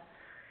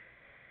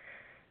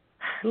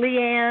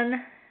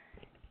Leanne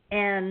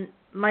and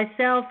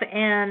myself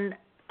and,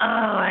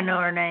 I know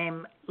her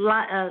name,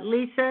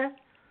 Lisa.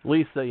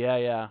 Lisa,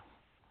 yeah.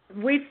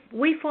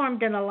 We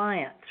formed an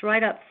alliance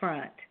right up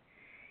front.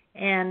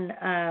 And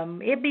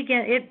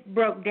it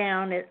broke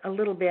down a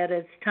little bit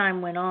as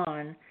time went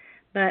on.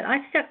 But I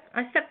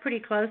stuck pretty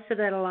close to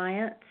that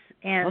alliance.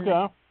 And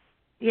okay.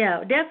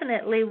 Yeah,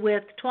 definitely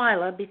with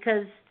Twyla,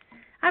 because,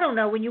 I don't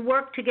know, when you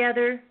work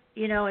together,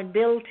 and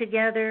build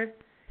together,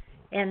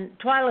 and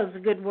Twyla's a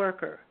good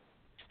worker.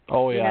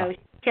 Oh, yeah. She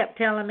kept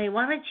telling me,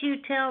 why don't you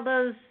tell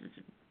those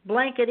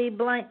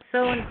blankety-blank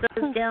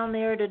so-and-sos down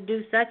there to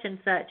do such and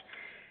such.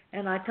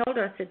 And I told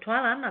her, I said,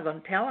 Twyla, I'm not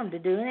going to tell them to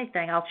do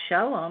anything. I'll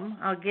show them.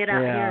 I'll get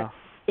out here and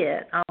see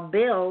it. I'll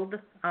build.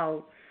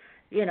 I'll,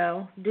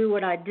 do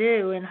what I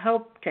do and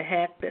hope to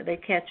heck that they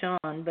catch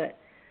on. But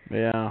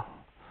yeah.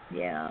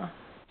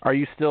 Are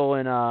you still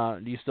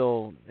do you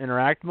still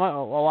interact a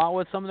lot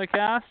with some of the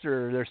cast,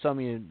 or there's some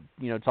you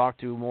talk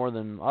to more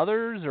than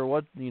others, or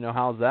what?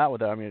 How's that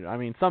with that? I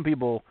mean, some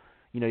people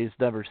you just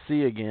never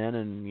see again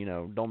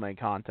and don't make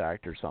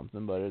contact or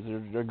something. But is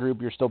there a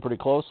group you're still pretty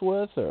close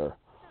with, or?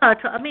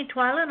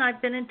 Twyla and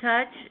I've been in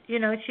touch.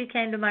 She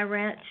came to my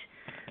ranch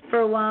for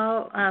a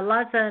while.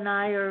 Liza and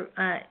I are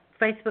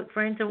Facebook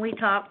friends, and we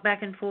talk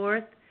back and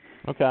forth.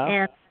 Okay.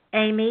 And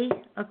Amy,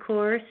 of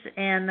course,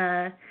 and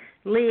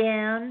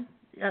Leanne.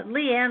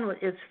 Leanne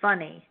is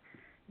funny.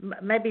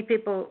 Maybe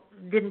people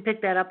didn't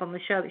pick that up on the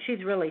show, but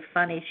she's really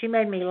funny. She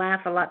made me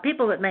laugh a lot.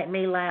 People that make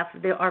me laugh,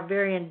 they are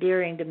very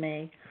endearing to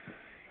me.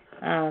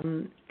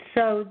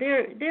 So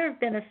there have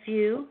been a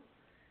few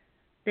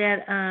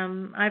that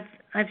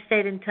I've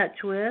stayed in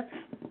touch with.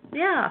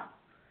 Yeah.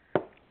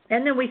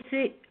 And then we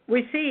see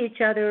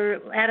each other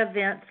at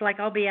events, like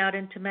I'll be out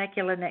in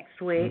Temecula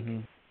next week.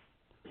 Mm-hmm.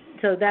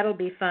 So that'll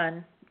be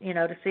fun,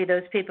 to see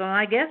those people. And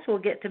I guess we'll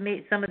get to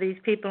meet some of these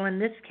people in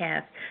this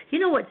cast. You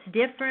know what's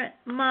different,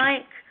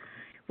 Mike?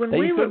 When they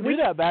used to do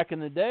that back in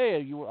the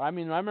day. I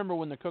remember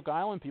when the Cook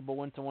Island people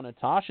went to one of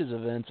Tasha's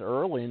events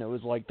early, and it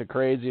was like the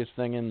craziest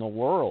thing in the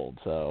world.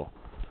 So,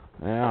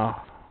 yeah.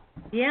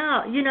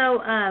 Yeah,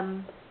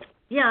 I'm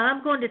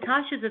going to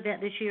Tasha's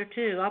event this year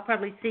too. I'll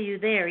probably see you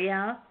there.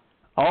 Yeah.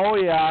 Oh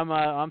yeah,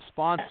 I'm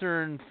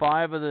sponsoring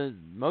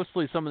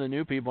mostly some of the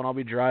new people, and I'll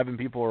be driving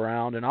people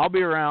around, and I'll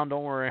be around.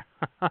 Don't worry.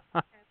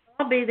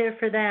 I'll be there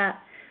for that.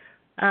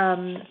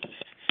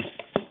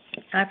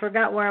 I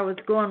forgot where I was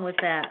going with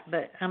that,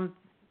 but I'm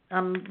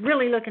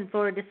really looking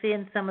forward to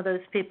seeing some of those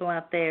people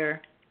out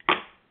there.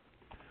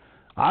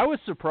 I was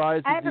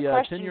surprised at the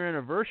 10-year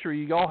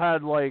anniversary. You all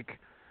had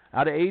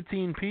out of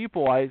 18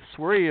 people, I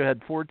swear you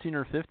had 14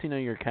 or 15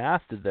 of your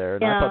casted there,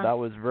 and I thought that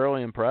was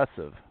really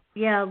impressive.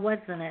 Yeah,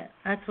 wasn't it?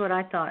 That's what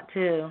I thought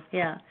too.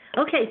 Yeah.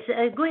 Okay, so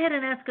go ahead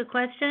and ask a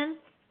question.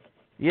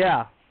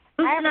 Yeah.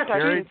 I have a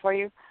question for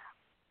you.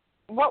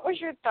 What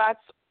was your thoughts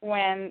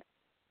when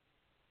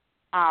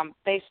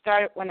they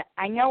started?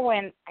 I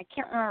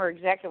can't remember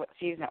exactly what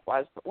season it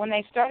was, but when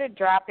they started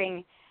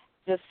dropping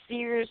the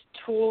Sears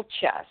tool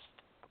chest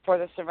for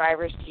the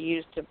survivors to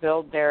use to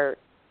build their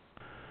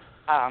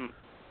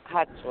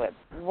huts with.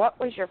 What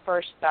was your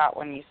first thought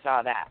when you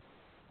saw that?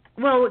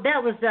 Well,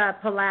 that was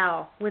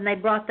Palau. When they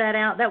brought that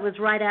out, that was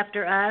right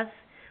after us.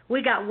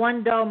 We got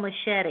one dull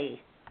machete,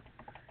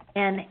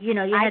 and you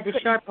had to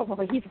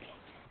sharpen.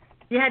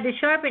 You had to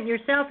sharpen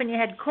yourself, and you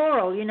had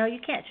coral. You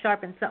can't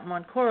sharpen something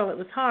on coral. It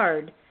was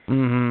hard.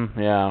 Mhm.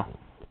 Yeah.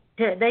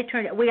 They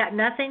turned. We got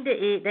nothing to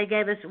eat. They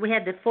gave us. We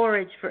had to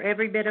forage for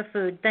every bit of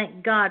food.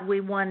 Thank God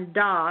we won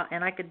Da,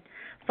 and I could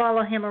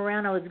follow him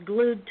around. I was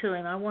glued to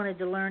him. I wanted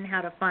to learn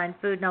how to find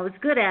food, and I was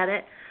good at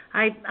it.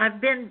 I've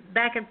been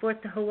back and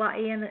forth to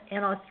Hawaii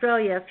and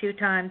Australia a few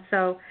times,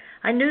 so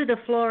I knew the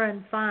flora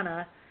and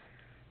fauna,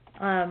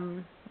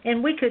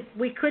 and we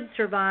could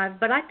survive.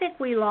 But I think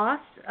we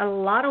lost a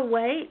lot of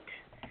weight,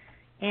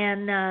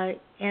 and I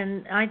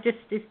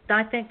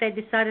think they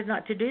decided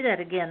not to do that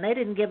again. They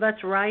didn't give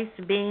us rice,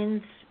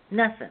 beans,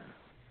 nothing.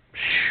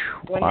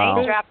 When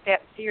they dropped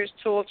that Sears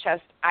tool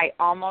chest, I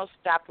almost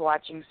stopped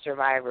watching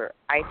Survivor.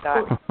 I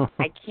thought,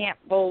 I can't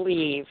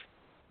believe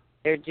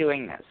they're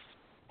doing this.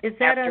 Is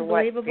that After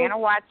unbelievable? What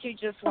Vanuatu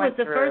just went through. It was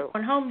the first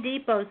one. Home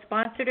Depot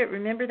sponsored it.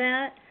 Remember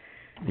that?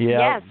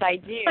 Yeah. Yes, I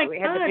do. Oh we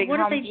had the big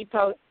Home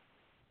Depot.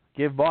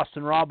 Give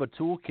Boston Rob a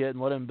toolkit and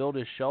let him build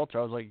his shelter.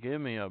 I was like, give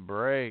me a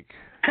break.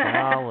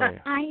 Golly.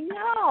 I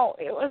know.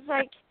 It was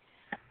like,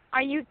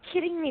 are you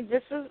kidding me?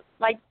 This is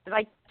like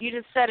you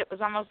just said. It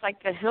was almost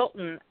like the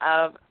Hilton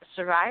of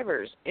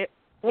Survivors. That's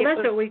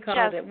what we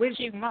called it.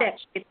 Too much.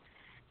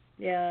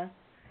 Yeah.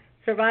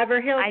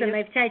 Survivor Hilton.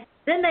 They've changed.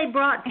 Then they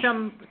brought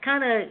some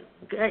kind of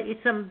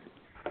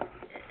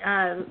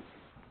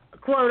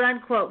quote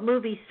unquote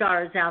movie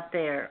stars out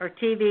there or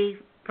TV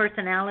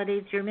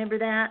personalities. Do you remember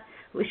that?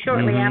 It was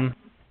shortly after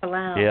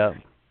allowed. Yeah.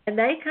 And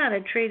they kind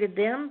of treated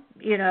them,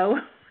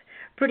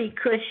 pretty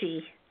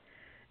cushy.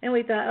 And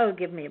we thought, oh,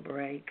 give me a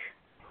break.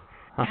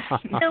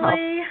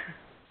 Really?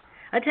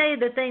 I tell you,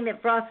 the thing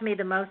that frosts me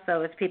the most,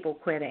 though, is people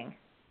quitting.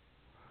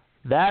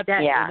 And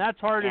that's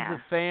hard as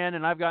a fan,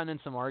 and I've gotten in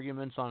some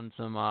arguments on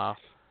some,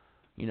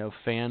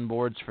 fan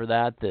boards for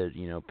that.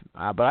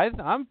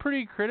 But I'm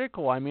pretty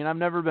critical. I mean, I've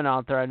never been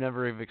out there. I've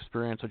never even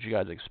experienced what you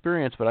guys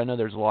experienced, but I know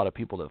there's a lot of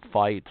people that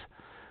fight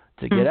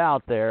to get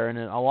out there, and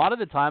a lot of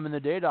the time in the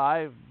data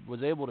I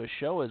was able to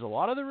show is a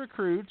lot of the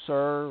recruits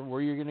are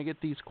where you're going to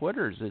get these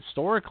quitters.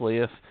 Historically,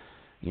 if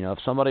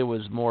somebody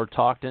was more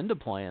talked into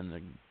playing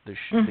the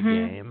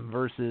game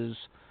versus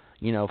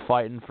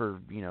fighting for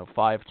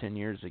 5-10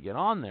 years to get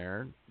on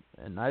there,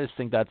 and I just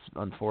think that's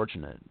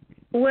unfortunate.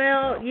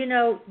 Well,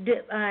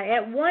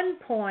 at one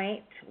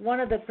point, one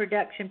of the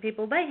production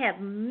people, they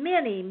have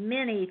many,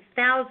 many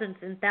thousands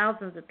and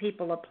thousands of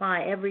people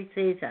apply every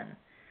season.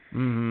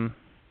 Mm-hmm.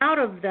 Out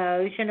of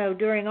those,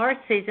 during our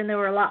season, there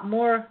were a lot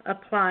more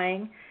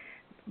applying,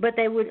 but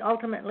they would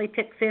ultimately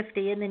pick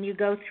 50, and then you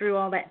go through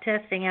all that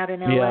testing out in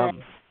LA,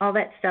 all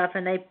that stuff,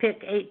 and they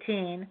pick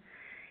 18.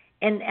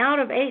 And out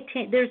of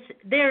 18,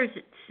 there's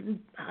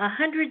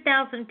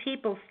 100,000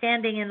 people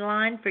standing in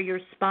line for your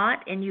spot,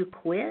 and you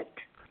quit?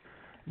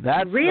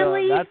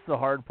 Really? That's the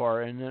hard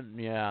part. And then,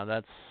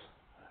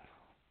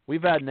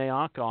 we've had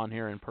Nayanka on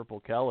here in Purple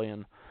Kelly,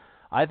 and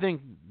I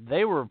think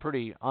they were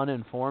pretty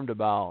uninformed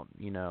about,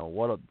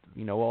 what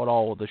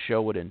all the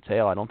show would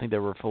entail. I don't think they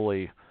were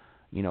fully,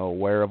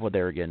 aware of what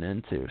they were getting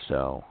into.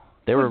 So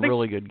they were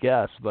really good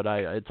guests, but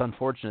it's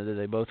unfortunate that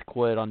they both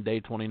quit on day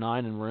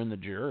 29 and were in the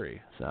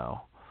jury. So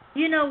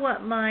you know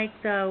what, Mike?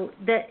 Though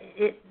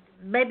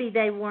maybe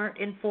they weren't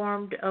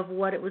informed of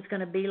what it was going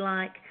to be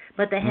like,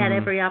 but they had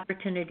every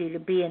opportunity to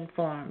be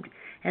informed.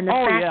 And the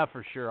fact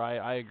for sure,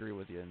 I agree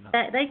with you.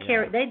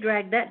 They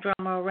dragged that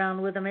drama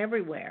around with them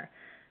everywhere.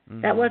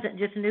 Mm-hmm. That wasn't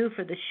just new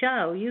for the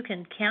show. You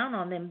can count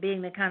on them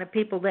being the kind of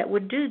people that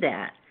would do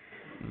that.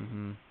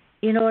 Mm-hmm.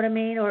 You know what I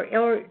mean? Or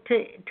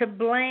to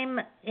blame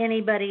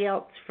anybody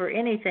else for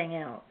anything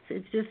else.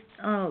 It's just,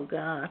 oh,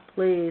 God,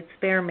 please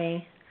spare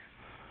me.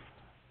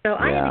 So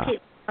I need to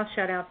keep my mouth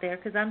shut out there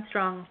because I'm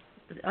strong.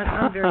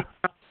 I'm very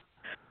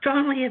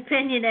strongly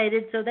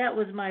opinionated, so that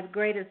was my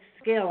greatest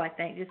skill, I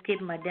think, just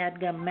keeping my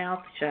dadgum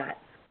mouth shut.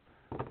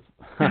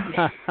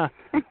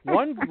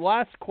 One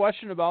last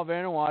question about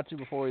Vanuatu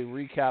before we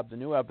recap the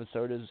new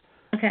episode is,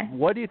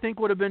 what do you think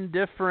would have been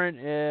different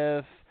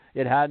if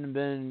it hadn't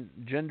been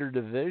gender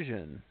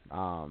division?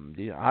 How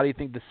do you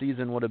think the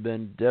season would have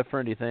been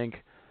different? Do you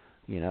think,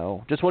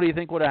 just what do you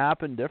think would have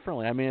happened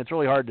differently? I mean, it's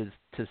really hard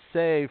to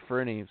say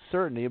for any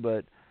certainty,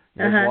 but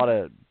there's a lot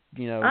of,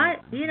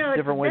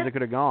 different ways it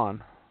could have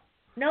gone.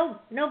 No,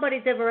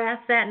 nobody's ever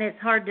asked that, and it's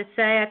hard to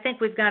say. I think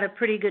we've got a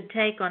pretty good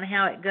take on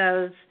how it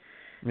goes.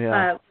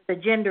 The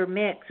gender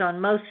mix on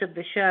most of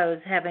the shows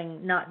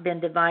having not been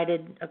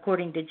divided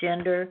according to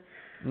gender.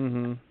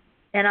 Mm-hmm.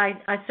 And I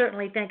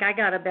certainly think I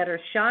got a better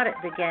shot at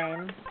the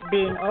game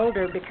being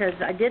older because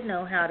I did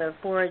know how to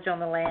forage on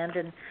the land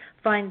and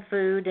find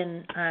food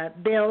and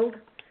build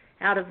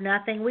out of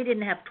nothing. We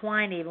didn't have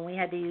twine even. We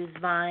had to use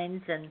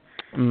vines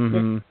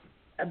and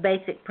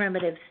basic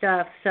primitive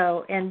stuff.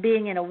 So, and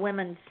being in a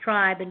women's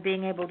tribe and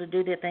being able to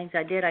do the things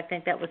I did, I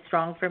think that was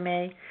strong for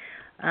me.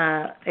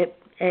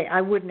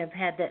 I wouldn't have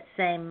had that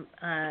same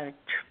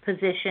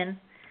position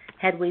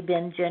had we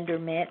been gender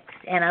mixed.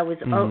 And I was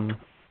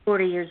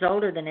 40 years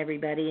older than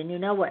everybody, and you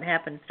know what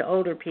happens to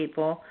older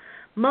people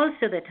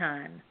most of the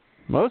time.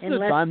 Most of the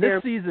time.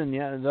 This season,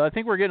 I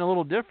think we're getting a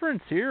little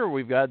difference here.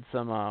 We've got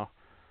some,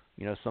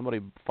 somebody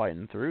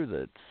fighting through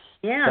that's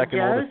second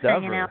oldest ever.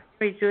 Hanging out.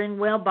 He's doing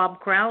well. Bob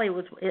Crowley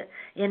was,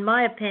 in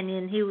my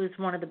opinion, he was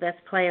one of the best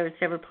players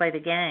to ever play the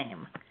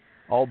game.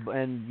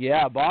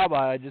 Bob,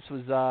 I just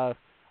was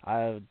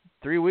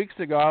 3 weeks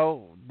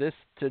ago.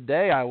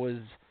 Today I was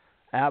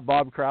at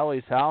Bob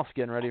Crowley's house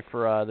getting ready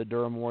for the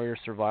Durham Warrior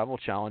Survival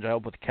Challenge. I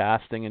help with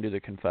casting and do the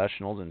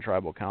confessionals and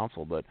tribal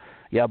council. But,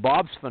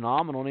 Bob's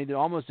phenomenal, and he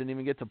almost didn't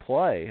even get to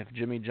play. If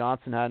Jimmy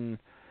Johnson hadn't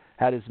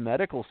had his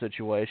medical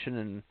situation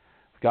and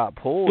got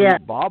pulled,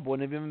 Bob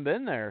wouldn't have even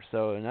been there.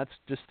 So, and that's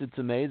just, it's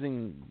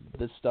amazing,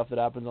 this stuff that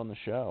happens on the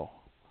show.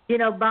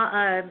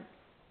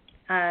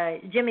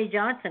 Jimmy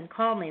Johnson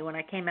called me when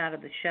I came out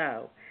of the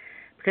show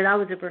because I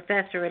was a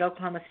professor at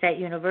Oklahoma State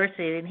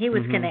University, and he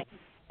was connected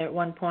at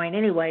one point.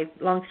 Anyway,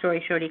 long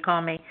story short, he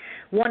called me,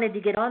 wanted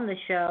to get on the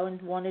show and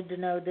wanted to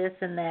know this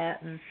and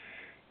that, and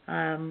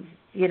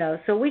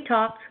so we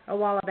talked a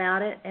while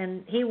about it,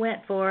 and he went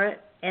for it,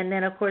 and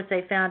then of course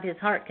they found his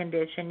heart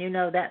condition. You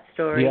know that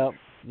story.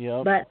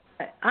 Yep. But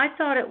I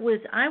thought it was,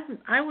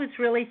 I was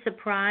really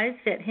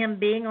surprised at him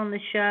being on the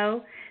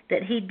show,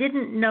 that he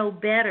didn't know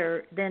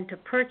better than to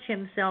perch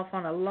himself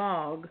on a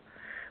log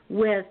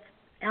with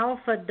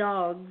alpha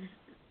dogs,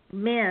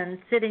 men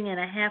sitting in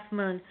a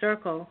half-moon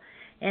circle,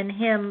 and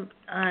him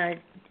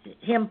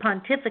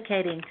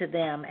pontificating to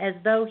them as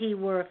though he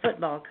were a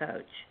football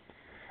coach.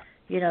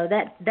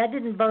 That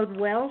didn't bode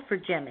well for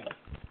Jimmy.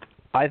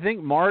 I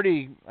think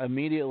Marty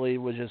immediately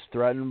was just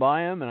threatened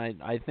by him,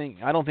 and I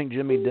don't think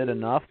Jimmy did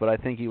enough, but I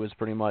think he was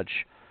pretty much,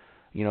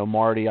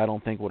 Marty I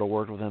don't think would have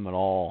worked with him at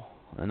all.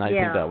 And I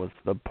think that was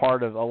the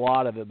part of a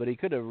lot of it, but he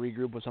could have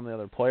regrouped with some of the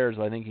other players.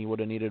 I think he would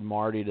have needed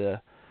Marty to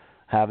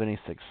have any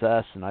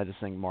success, and I just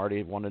think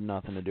Marty wanted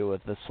nothing to do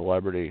with this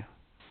celebrity.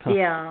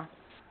 Yeah.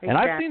 Exactly. And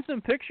I've seen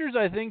some pictures,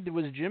 I think,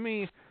 was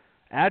Jimmy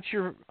at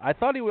your, I've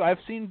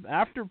seen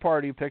after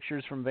party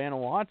pictures from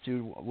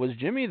Vanuatu. Was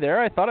Jimmy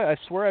there? I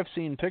swear I've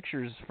seen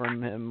pictures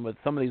from him with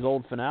some of these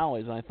old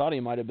finales, and I thought he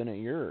might have been at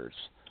yours.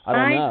 I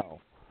don't know.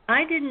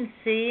 I didn't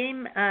see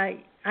him.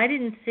 I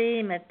didn't see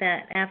him at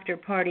that after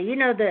party.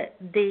 The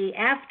big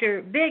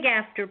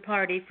after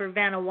party for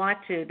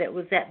Vanuatu that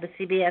was at the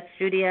CBS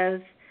studios.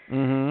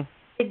 Mhm.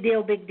 Big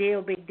deal.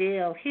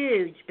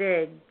 Huge,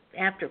 big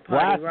after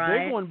party,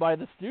 right? Big one by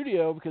the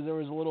studio because there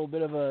was a little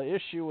bit of a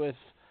issue with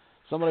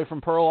somebody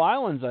from Pearl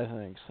Islands, I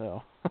think.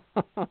 So.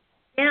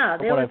 Yeah,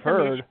 that's what I've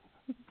heard.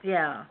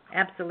 Yeah,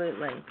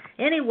 absolutely.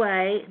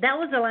 Anyway, that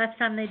was the last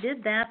time they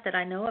did that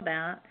I know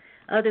about,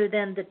 other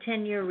than the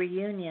 10-year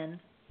reunion.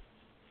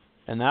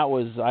 And that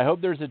was, I hope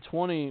there's a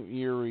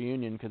 20-year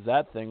reunion because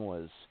that thing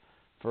was,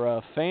 for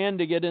a fan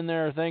to get in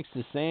there thanks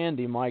to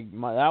Sandy, that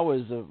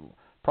was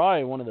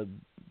probably one of the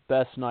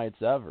best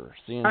nights ever.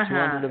 Seeing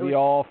 200 of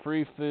y'all,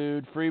 free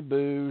food, free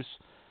booze.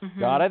 Mm-hmm.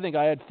 God, I think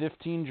I had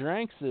 15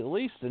 drinks at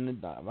least,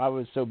 and I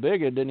was so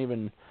big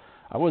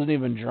I wasn't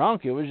even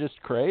drunk. It was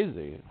just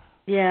crazy.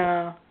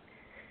 Yeah.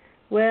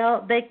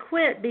 Well, they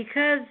quit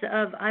because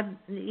of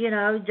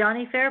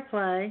Johnny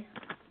Fairplay.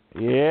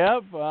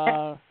 Yep.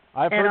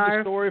 I've heard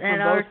the story from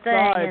both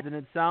sides, and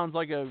it sounds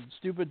like a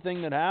stupid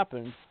thing that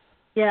happened.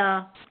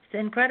 Yeah, it's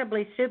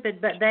incredibly stupid,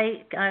 but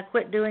they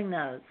quit doing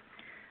those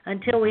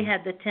until we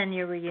had the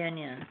 10-year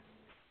reunion.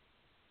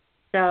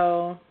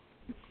 So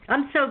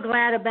I'm so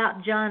glad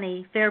about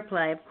Johnny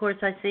Fairplay. Of course,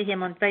 I see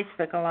him on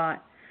Facebook a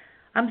lot.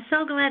 I'm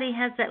so glad he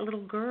has that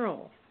little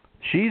girl.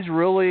 She's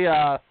really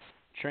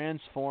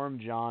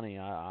transformed Johnny.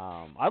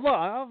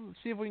 I'll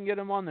see if we can get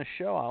him on the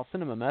show. I'll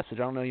send him a message. I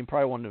don't know. You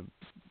probably wanted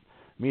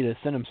me to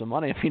send him some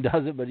money if he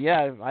does it, but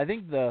yeah, I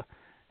think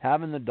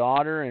having the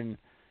daughter and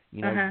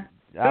having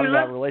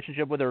that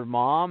relationship with her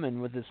mom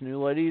and with this new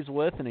lady he's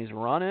with, and he's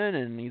running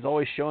and he's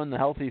always showing the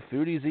healthy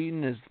food he's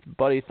eating. His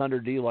buddy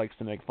Thunder D likes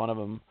to make fun of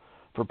him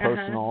for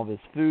posting all of his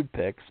food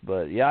pics,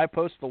 but yeah, I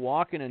post the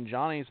walking and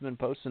Johnny's been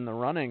posting the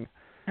running.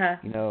 #run.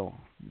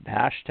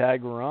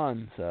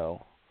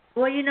 So.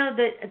 Well,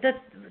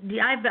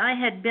 I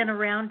had been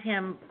around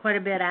him quite a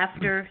bit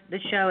after the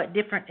show at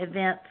different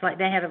events. Like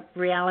they had a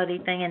reality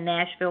thing in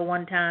Nashville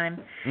one time.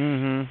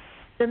 Mm-hmm.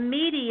 The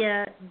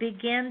media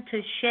began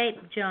to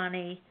shape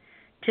Johnny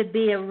to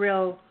be a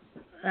real,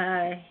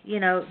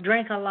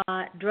 drink a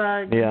lot,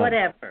 drug,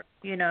 whatever.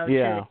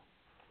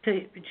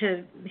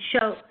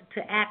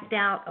 To act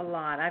out a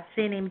lot. I've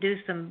seen him do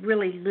some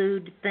really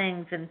lewd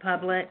things in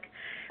public.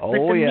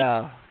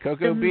 Oh,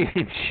 Cocoa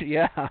Beach,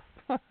 yeah.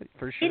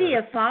 For sure.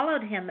 Media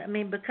followed him. I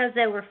mean, because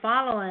they were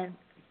following,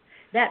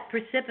 that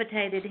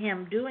precipitated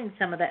him doing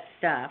some of that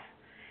stuff.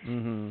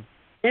 Mm-hmm.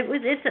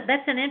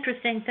 That's an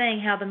interesting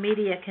thing how the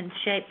media can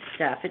shape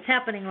stuff. It's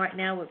happening right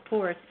now. Of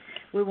course,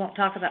 we won't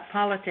talk about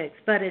politics,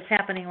 but it's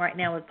happening right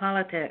now with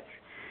politics.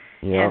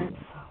 Yeah. And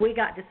we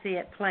got to see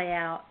it play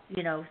out,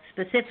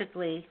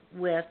 specifically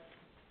with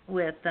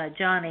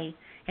Johnny,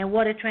 and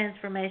what a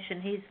transformation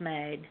he's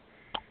made.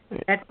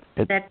 I've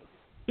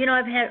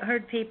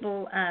heard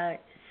people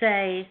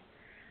say,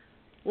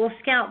 well,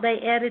 Scout, they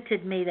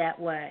edited me that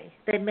way.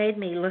 They made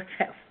me look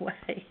that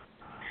way.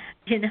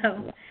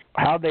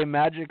 How they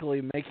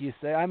magically make you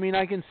say, I mean,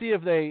 I can see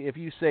if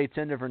you say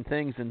 10 different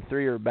things and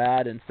 3 are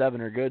bad and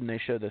 7 are good, and they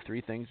show the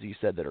 3 things you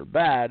said that are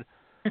bad,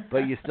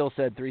 but you still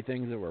said 3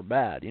 things that were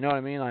bad. You know what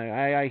I mean?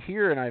 I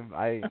hear and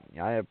I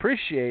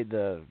appreciate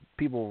the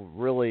people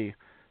really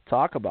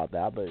talk about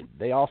that, but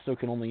they also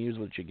can only use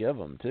what you give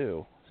them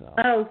too. So.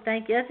 Oh,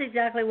 thank you. That's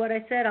exactly what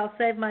I said. I'll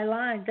save my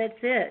lines. That's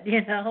it.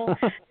 Yeah.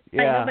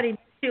 Nobody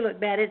makes you look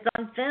bad. It's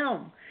on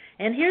film.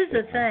 And here's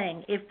the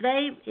thing: if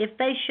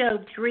they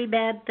showed 3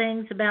 bad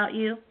things about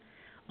you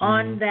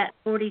on that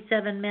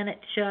 47-minute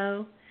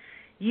show,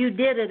 you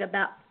did it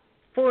about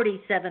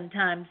 47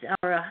 times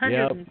or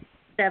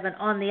 107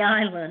 on the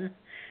island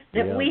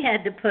that we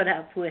had to put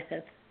up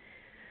with.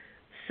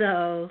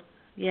 So,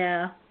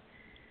 yeah,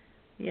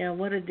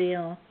 what a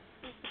deal.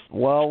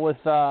 Well, with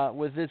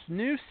this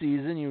new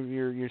season,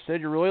 you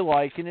said you're really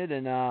liking it,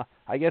 and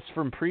I guess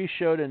from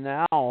pre-show to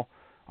now,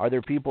 are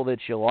there people that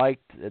you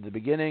liked at the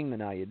beginning and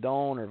now you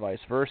don't, or vice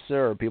versa,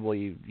 or people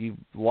you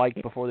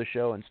liked before the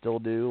show and still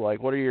do?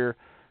 Like, what are your,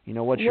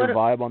 what's your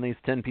vibe on these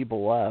 10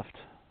 people left?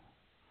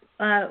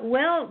 I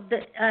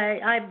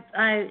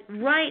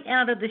right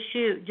out of the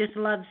chute just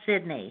love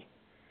Sydney.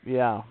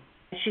 Yeah.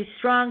 She's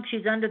strong.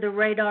 She's under the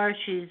radar.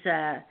 She's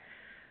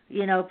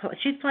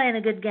she's playing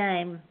a good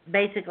game,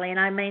 basically, and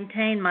I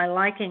maintain my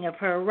liking of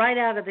her. Right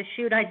out of the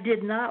chute, I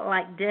did not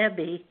like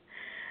Debbie.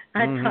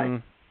 I thought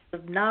she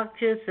was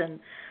obnoxious, and,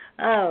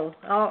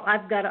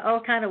 I've got all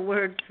kind of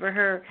words for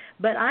her.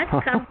 But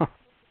I've come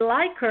to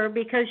like her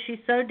because she's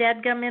so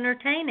dadgum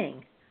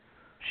entertaining.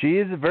 She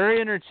is very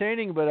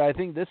entertaining, but I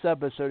think this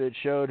episode it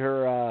showed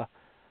her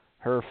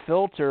her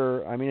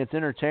filter. I mean, it's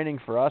entertaining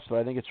for us, but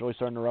I think it's really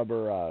starting to rub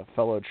her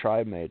fellow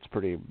tribe mates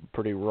pretty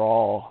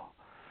raw.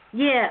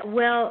 Yeah,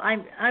 well,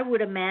 I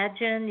would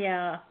imagine,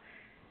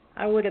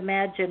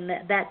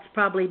 that's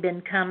probably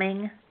been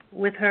coming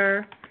with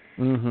her.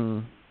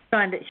 Mhm.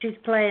 She's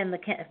playing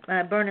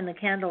burning the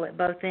candle at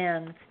both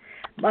ends.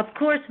 Of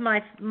course,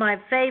 my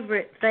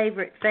favorite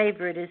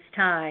is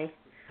Ty.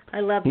 I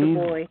love the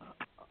boy.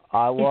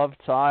 I love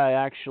Ty.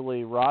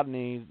 Actually,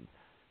 Rodney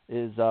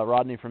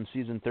from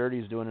season 30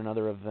 is doing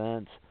another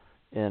event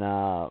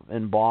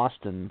in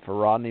Boston for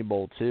Rodney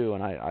Bowl too,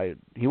 and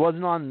he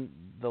wasn't on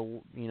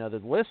the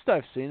list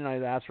I've seen, and I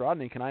asked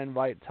Rodney, can I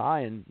invite Ty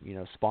and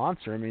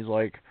sponsor him? He's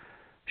like,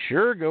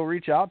 sure, go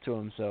reach out to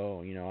him.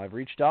 So I've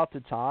reached out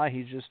to Ty.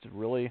 He's just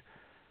really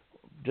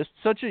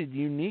such a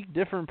unique,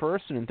 different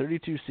person in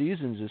 32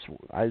 seasons.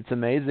 It's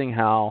amazing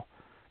how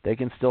they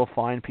can still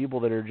find people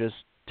that are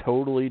just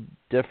totally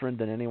different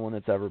than anyone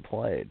that's ever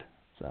played.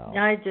 So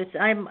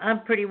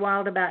I'm pretty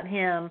wild about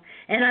him,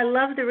 and I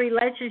love the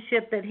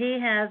relationship that he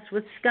has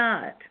with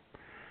Scott.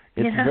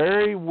 It's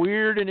very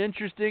weird and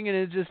interesting, and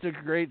it's just a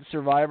great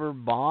Survivor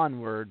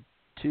bond where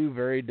two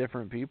very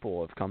different people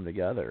have come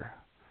together.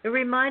 It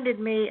reminded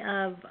me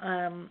of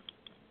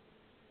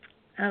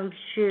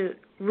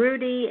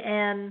Rudy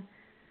and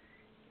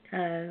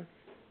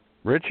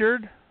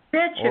Richard.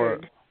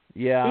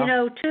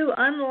 Yeah. Two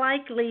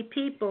unlikely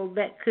people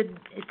that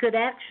could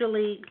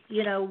actually,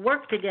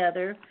 work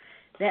together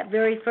that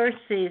very first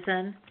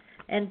season.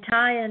 And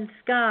Ty and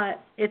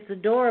Scott, it's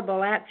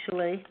adorable,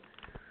 actually.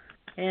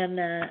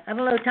 And I don't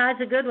know, Ty's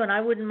a good one.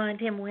 I wouldn't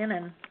mind him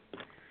winning.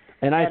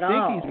 And I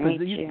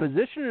think he's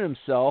positioning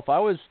himself. I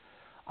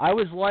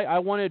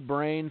wanted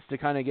Brains to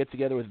kind of get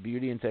together with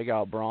Beauty and take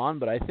out Braun,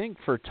 but I think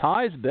for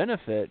Ty's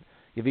benefit,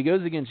 if he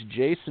goes against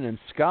Jason and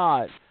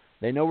Scott,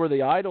 they know where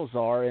the idols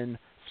are, and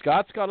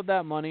Scott's got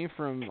that money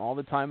from all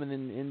the time in the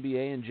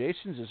NBA, and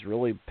Jason's just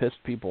really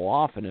pissed people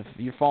off. And if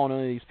you're following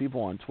any of these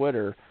people on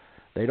Twitter,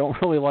 they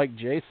don't really like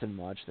Jason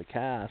much, the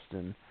cast.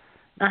 And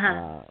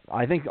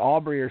I think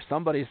Aubrey or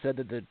somebody said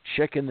that the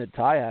chicken that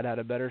Ty had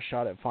a better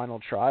shot at Final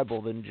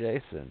Tribal than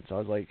Jason. So I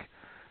was like,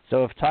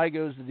 so if Ty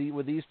goes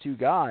with these two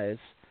guys,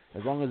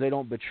 as long as they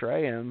don't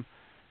betray him,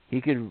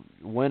 he could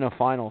win a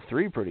Final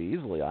Three pretty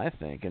easily, I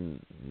think,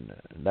 and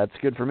that's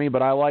good for me.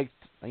 But I like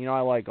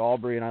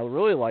Aubrey, and I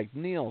really liked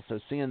Neil, so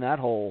seeing that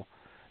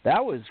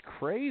was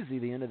crazy,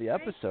 the end of the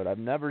episode. I've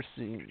never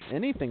seen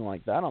anything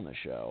like that on the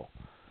show.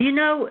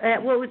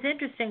 What was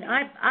interesting,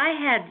 I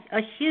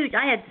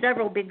had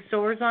several big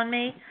sores on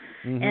me,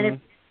 and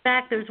in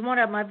fact, there's one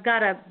of them,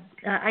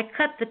 I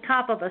cut the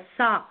top of a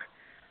sock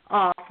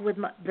off with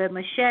the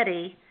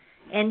machete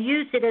and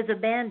used it as a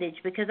bandage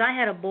because I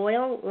had a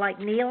boil like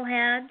Neil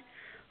had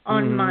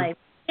on my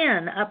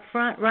pin up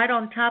front, right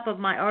on top of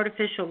my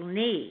artificial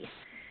knee.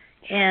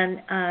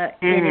 And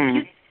if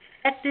you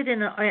infect it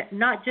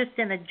not just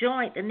in a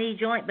joint, a knee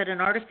joint, but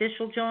an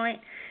artificial joint,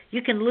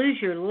 you can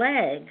lose your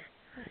leg.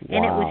 Wow.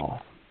 And it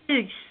was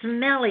huge,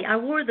 smelly. I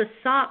wore the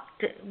sock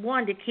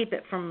to keep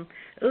it from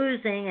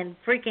oozing and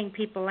freaking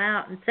people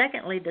out, and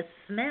secondly, the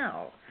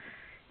smell,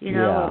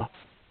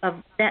 of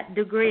that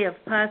degree of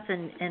pus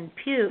and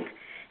puke.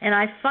 And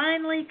I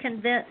finally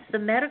convinced the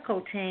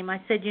medical team.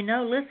 I said,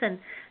 listen,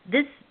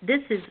 this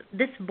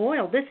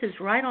boil. This is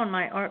right on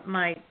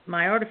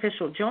my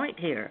artificial joint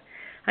here.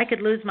 I could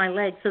lose my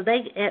leg. So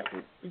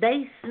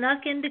they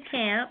snuck into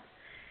camp,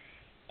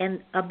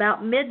 and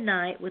about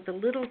midnight with a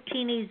little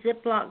teeny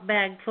Ziploc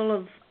bag full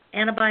of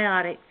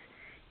antibiotics,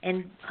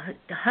 and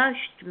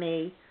hushed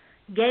me,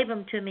 gave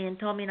them to me, and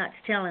told me not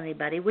to tell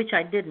anybody, which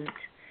I didn't.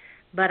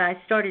 But I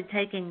started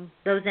taking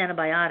those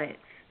antibiotics.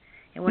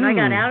 And when I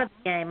got out of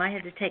the game, I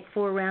had to take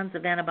 4 rounds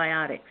of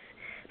antibiotics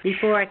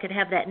before I could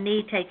have that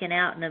knee taken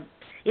out. And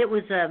it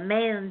was a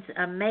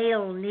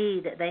male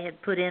knee that they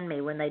had put in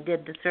me when they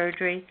did the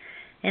surgery,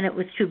 and it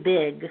was too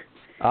big.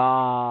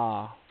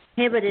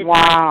 Inhibited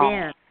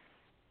then.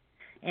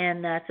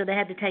 And so they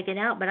had to take it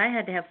out, but I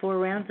had to have 4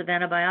 rounds of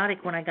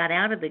antibiotic when I got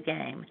out of the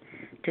game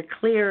to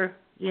clear,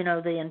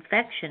 the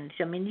infections.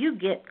 I mean, you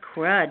get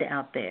crud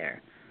out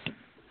there.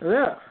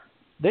 Ugh.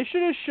 They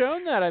should have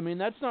shown that. I mean,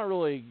 that's not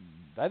really...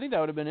 I think that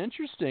would have been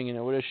interesting, and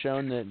it would have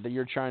shown that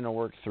you're trying to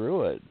work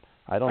through it.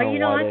 I don't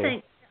know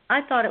why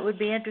I thought it would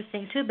be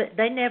interesting, too, but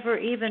they never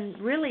even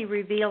really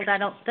revealed, I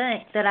don't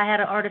think, that I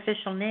had an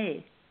artificial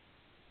knee.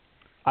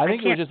 I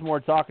think it was just more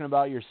talking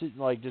about your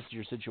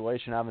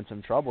situation, having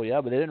some trouble,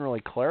 but they didn't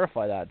really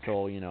clarify that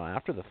until,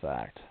 after the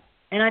fact.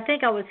 And I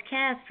think I was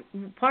cast,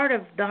 part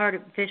of the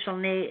artificial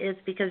knee is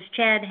because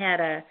Chad had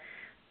a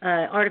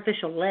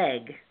artificial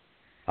leg.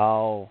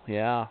 Oh,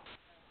 yeah.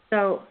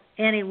 So...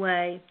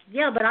 anyway,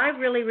 yeah, but I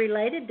really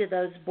related to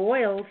those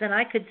boils, and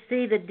I could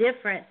see the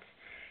difference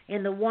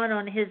in the one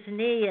on his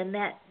knee and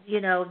that,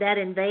 that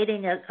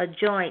invading a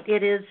joint.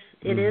 It is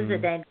a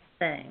dangerous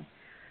thing.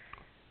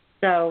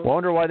 So, I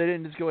wonder why they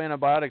didn't just go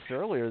antibiotics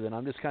earlier then.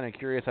 I'm just kind of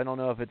curious. I don't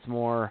know if it's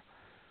more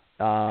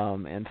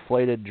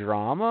inflated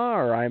drama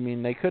or,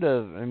 they could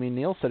have,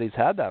 Neil said he's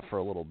had that for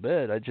a little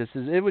bit.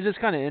 It was just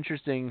kind of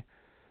interesting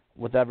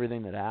with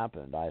everything that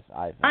happened. I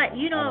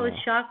was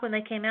shocked when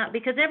they came out,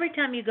 because every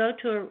time you go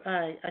to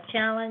a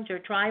challenge or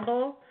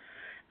tribal,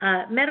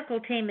 medical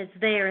team is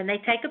there and they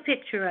take a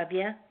picture of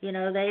you.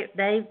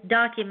 They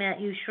document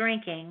you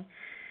shrinking,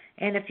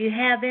 and if you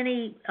have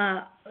any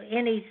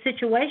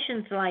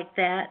situations like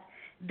that,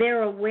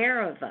 they're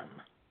aware of them.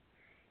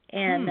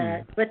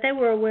 And but they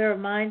were aware of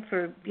mine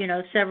for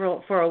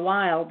for a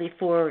while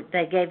before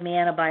they gave me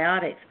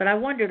antibiotics. But I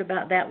wondered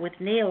about that with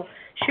Neil.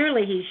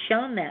 Surely he's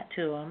shown that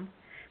to him.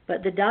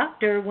 But the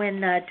doctor,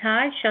 when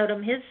Ty showed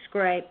him his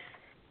scrapes,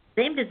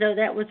 seemed as though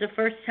that was the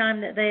first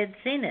time that they had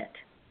seen it.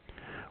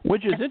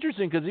 Which is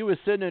interesting, because he was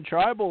sitting in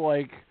tribal,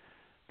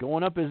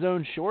 going up his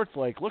own shorts,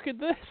 look at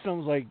this. I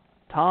was like,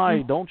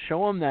 Ty, don't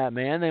show him that,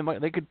 man.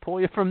 They could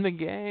pull you from the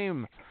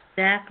game.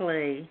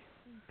 Exactly.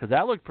 Because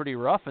that looked pretty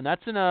rough, and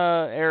that's in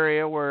a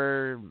area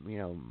where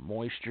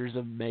moisture's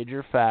a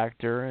major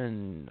factor,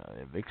 and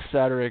et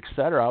cetera, et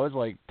cetera. I was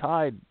like,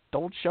 Ty,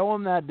 don't show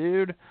him that,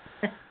 dude.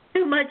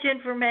 Too much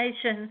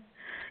information.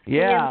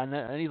 Yeah,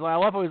 and he's like, I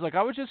love how he's like,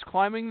 I was just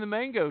climbing the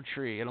mango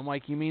tree, and I'm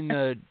like, you mean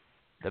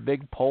the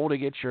big pole to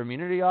get your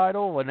immunity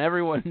idol? When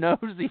everyone knows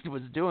he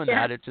was doing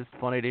that, it's just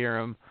funny to hear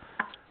him.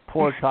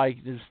 Poor Ty,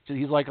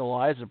 he's like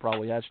Eliza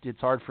probably. It's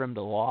hard for him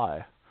to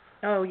lie.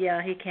 Oh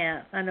yeah, he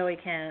can't. I know he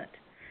can't.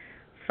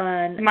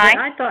 Fun. Mike?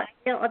 I thought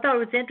it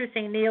was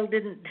interesting. Neil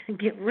didn't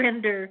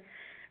render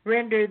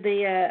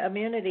the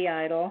immunity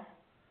idol.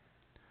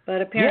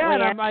 But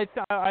apparently,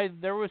 I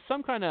there was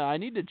some kind of. I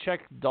need to check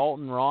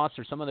Dalton Ross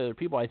or some of the other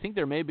people. I think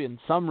there may be in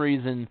some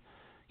reason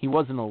he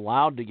wasn't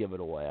allowed to give it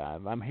away.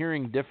 I'm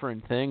hearing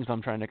different things.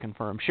 I'm trying to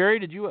confirm. Sherry,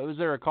 was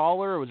there a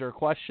caller or was there a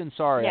question?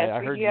 Sorry, yes, I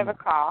heard you have a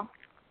call.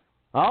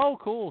 Oh,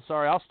 cool.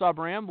 Sorry, I'll stop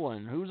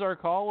rambling. Who's our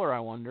caller? I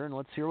wonder, and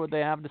let's hear what they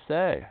have to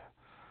say.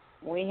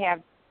 We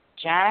have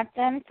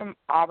Jonathan from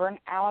Auburn,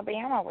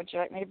 Alabama. Would you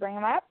like me to bring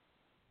him up?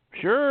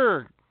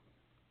 Sure.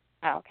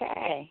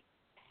 Okay.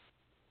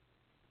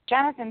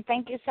 Jonathan,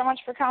 thank you so much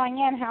for calling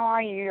in. How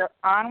are you? You're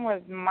on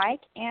with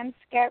Mike and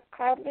Scout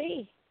Cloud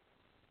Lee.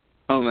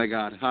 Oh, my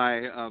God.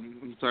 Hi.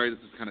 I'm sorry, this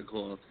is kind of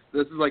cool.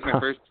 This is, my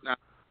first time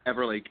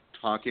ever,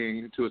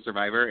 talking to a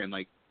survivor and,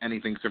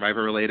 anything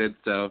survivor-related.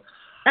 So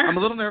I'm a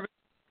little nervous,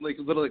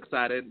 a little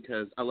excited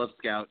because I love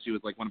Scout. She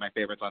was, one of my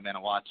favorites on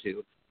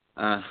Vanuatu.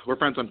 We're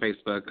friends on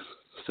Facebook.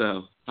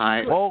 So,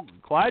 hi. Well,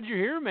 glad you're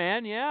here,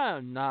 man. Yeah,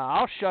 and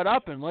I'll shut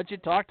up and let you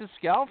talk to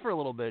Scout for a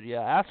little bit.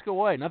 Yeah, ask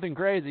away. Nothing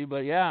crazy,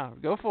 but yeah,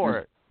 go for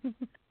it.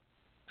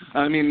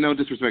 No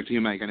disrespect to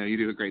you, Mike. I know you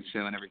do a great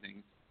show and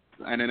everything.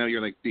 And I know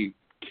you're the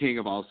king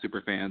of all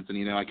super fans,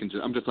 and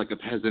I'm just like a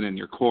peasant in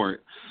your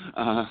court.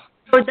 All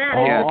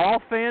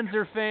fans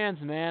are fans,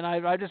 man.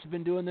 I've just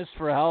been doing this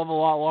for a hell of a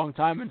long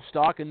time and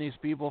stalking these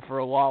people for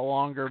a lot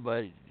longer,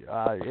 but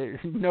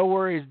no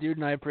worries, dude,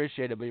 and I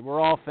appreciate it. But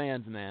we're all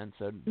fans, man.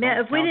 So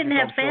if we didn't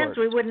have fans,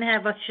 we wouldn't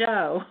have a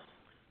show.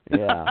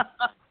 Yeah.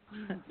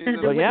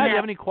 But yeah, do you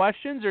have any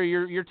questions? Or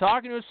you're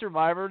talking to a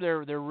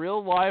survivor. They're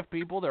real live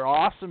people. They're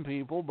awesome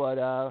people. But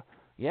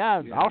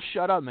yeah, I'll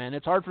shut up, man.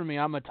 It's hard for me.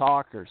 I'm a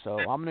talker, so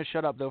I'm gonna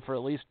shut up though for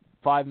at least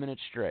 5 minutes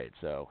straight.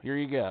 So here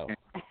you go.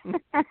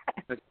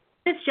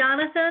 This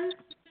Jonathan?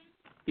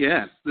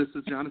 Yes, this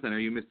is Jonathan. Are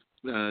you Miss?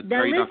 Now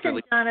listen,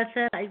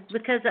 Jonathan,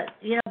 because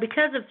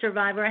of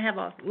Survivor, I have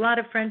a lot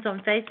of friends on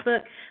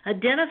Facebook.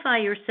 Identify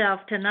yourself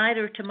tonight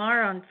or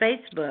tomorrow on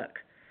Facebook,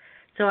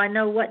 so I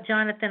know what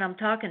Jonathan I'm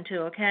talking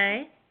to.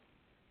 Okay?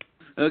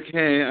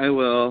 Okay, I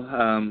will.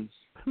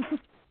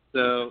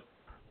 So,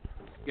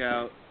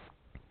 Scout,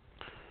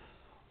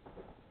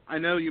 I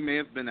know you may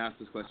have been asked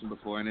this question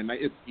before, and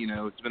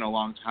it's been a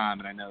long time,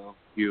 and I know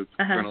you've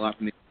learned a lot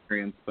from the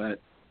experience,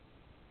 but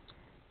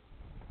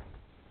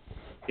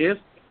if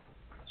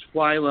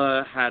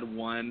Twyla had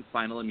one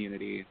final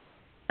immunity,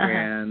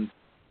 and,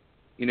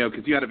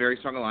 because you had a very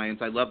strong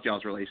alliance, I loved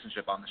y'all's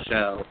relationship on the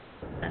show,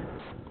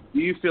 do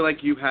you feel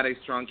like you had a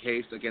strong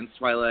case against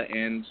Twyla,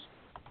 and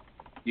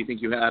do you think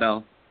you had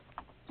a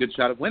good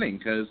shot of winning?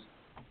 Because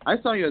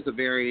I saw you as a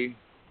very,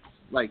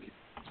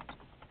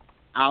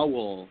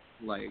 owl,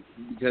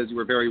 because you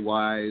were very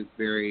wise,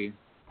 very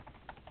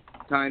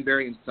kind,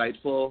 very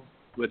insightful,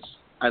 which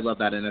I love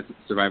that in a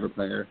Survivor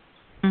player.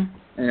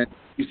 Mm-hmm. And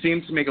you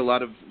seem to make a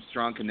lot of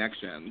strong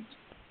connections.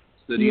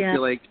 So do you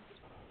feel like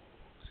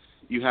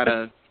you had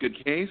a good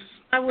case?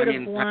 I would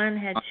have won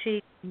had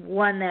she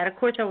won that. Of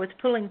course, I was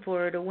pulling for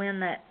her to win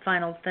that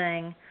final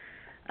thing.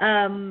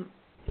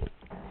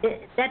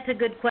 That's a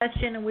good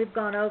question, and we've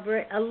gone over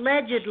it.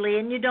 Allegedly,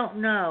 and you don't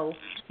know.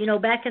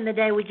 Back in the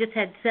day, we just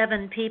had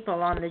 7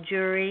 people on the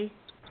jury,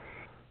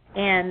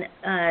 and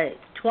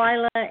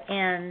Twyla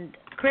and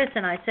Chris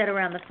and I sat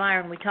around the fire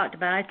and we talked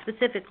about it. I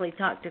specifically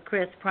talked to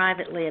Chris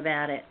privately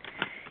about it.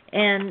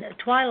 And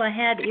Twyla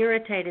had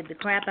irritated the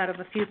crap out of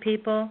a few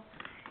people.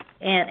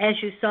 And as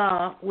you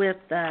saw with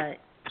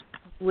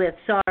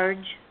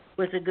Sarge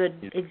was a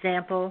good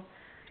example.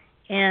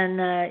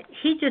 And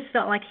he just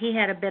felt like he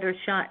had a better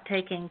shot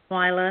taking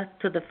Twyla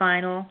to the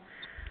final.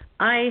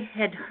 I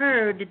had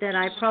heard that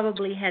I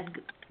probably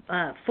had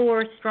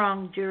 4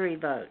 strong jury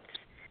votes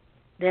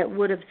that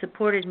would have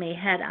supported me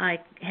had I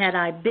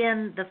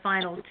been the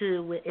final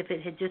 2 if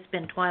it had just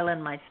been Twyla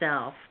and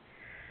myself.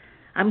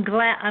 I'm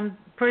glad. I'm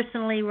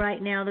personally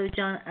right now, though,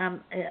 John.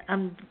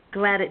 I'm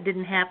glad it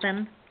didn't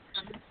happen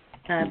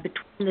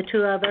between the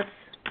 2 of us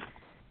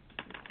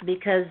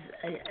because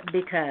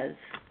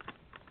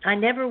I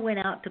never went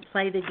out to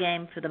play the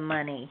game for the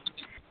money.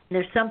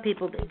 There's some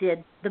people that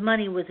did. The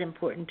money was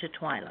important to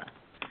Twyla.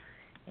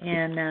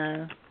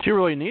 And she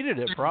really needed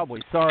it,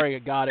 probably. Sorry,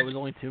 God, it was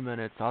only 2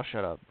 minutes. I'll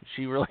shut up.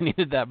 She really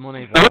needed that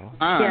money, though.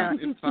 Yeah.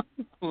 It's fine.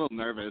 I'm a little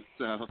nervous,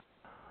 so.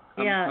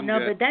 I'm no,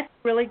 good. but that's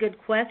a really good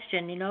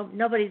question. You know,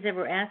 nobody's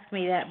ever asked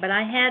me that. But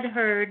I had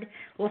heard,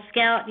 well,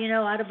 Scout, you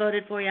know, I'd have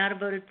voted for you, I'd have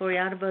voted for you,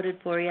 I'd have voted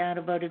for you, I'd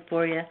have voted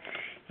for you.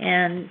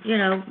 And, you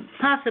know,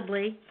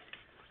 possibly,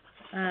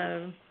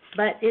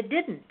 but it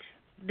didn't.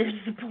 There's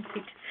the point.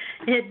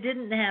 It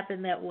didn't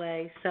happen that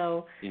way.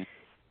 So,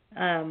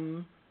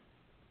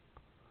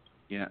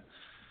 yeah.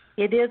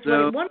 It is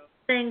so, one of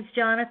the things,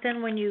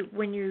 Jonathan, when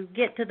you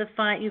get to the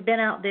fight, you've been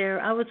out there.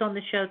 I was on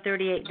the show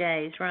 38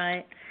 days,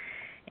 right?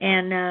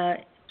 And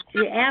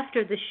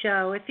after the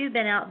show, if you've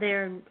been out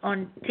there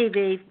on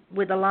TV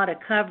with a lot of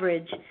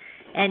coverage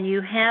and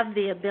you have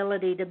the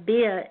ability to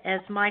be, as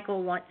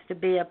Michael wants to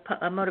be, a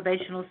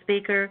motivational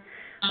speaker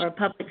or a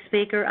public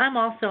speaker. I'm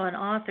also an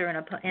author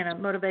and a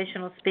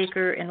motivational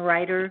speaker and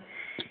writer.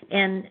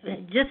 And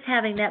just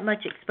having that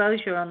much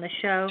exposure on the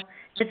show,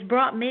 it's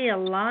brought me a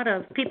lot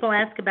of, people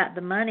ask about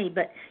the money,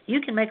 but you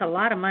can make a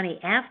lot of money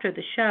after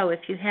the show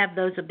if you have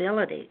those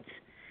abilities.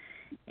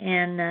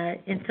 And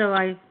so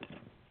I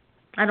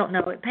don't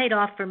know. It paid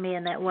off for me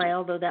in that way,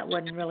 although that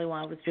wasn't really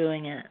why I was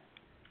doing it.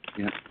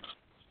 Yeah.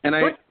 And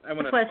I want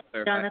to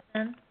clarify,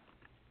 Jonathan?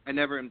 I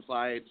never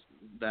implied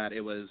that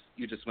it was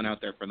you just went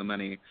out there for the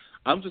money.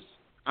 I'm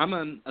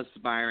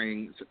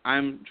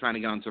trying to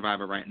get on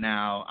Survivor right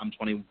now. I'm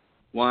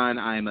 21.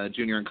 I'm a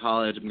junior in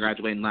college. I'm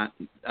graduating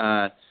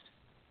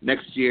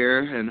next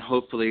year, and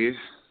hopefully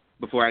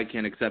before I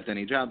can accept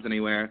any jobs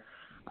anywhere,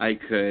 I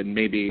could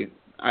maybe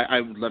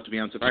I would love to be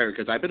on Survivor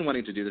because I've been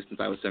wanting to do this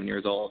since I was 7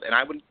 years old. And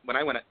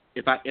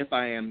if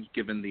I am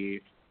given the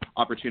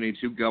opportunity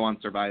to go on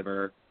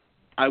Survivor,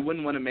 I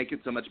wouldn't want to make it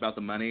so much about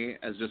the money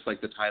as just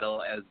like the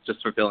title, as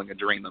just fulfilling a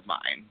dream of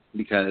mine,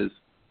 because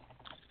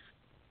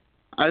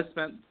I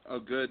spent a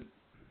good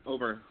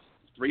over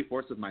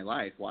 3/4 of my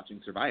life watching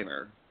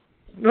Survivor.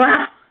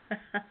 Wow.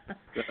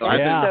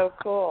 So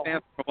cool.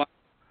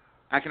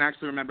 I can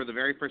actually remember the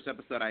very first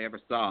episode I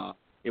ever saw.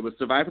 It was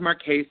Survivor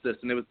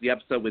Marquesas, and it was the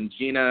episode when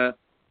Gina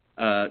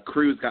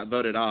Cruz got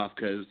voted off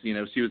because, you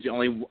know, she was the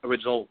only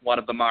original one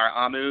of the Mara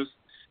Amus,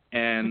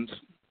 and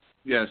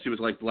yeah, she was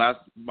like the last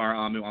Mara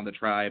Amu on the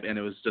tribe, and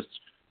it was just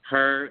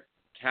her,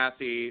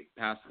 Kathy,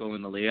 Pascal,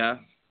 and Aaliyah,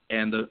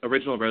 and the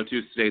original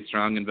Rotu stayed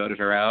strong and voted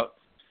her out.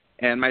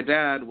 And my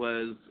dad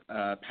was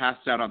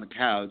passed out on the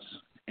couch,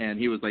 and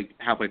he was like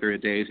halfway through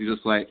the days. He was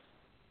just like,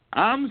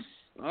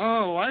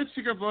 why did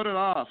she get voted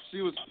off?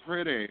 She was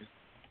pretty.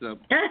 So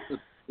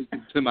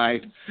to my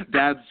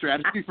dad's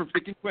strategy for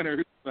picking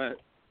winners,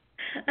 but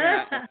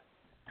yeah,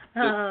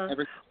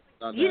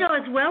 you know,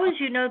 as well as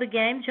you know the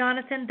game,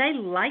 Jonathan, they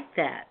like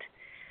that.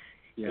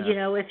 Yeah. You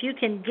know, if you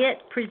can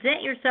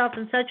present yourself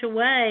in such a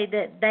way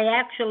that they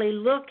actually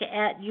look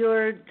at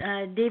your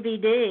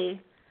DVD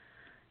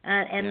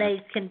and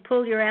they can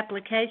pull your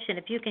application,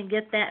 if you can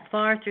get that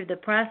far through the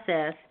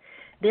process,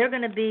 they're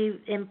going to be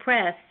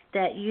impressed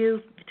that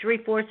you,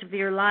 3/4 of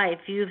your life,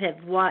 you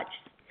have watched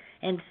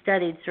and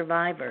studied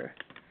Survivor.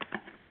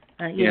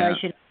 You know,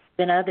 as you know,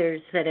 been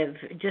others that have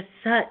just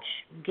such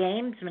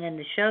gamesmen in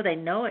the show, they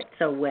know it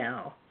so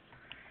well.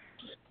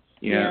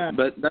 Yeah,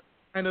 but that's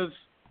kind of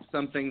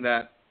something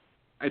that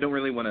I don't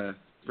really want to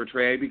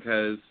portray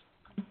because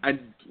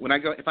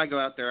if I go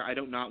out there, I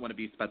do not want to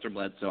be Spencer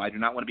Bledsoe. I do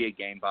not want to be a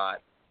game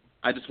bot.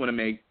 I just want to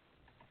make,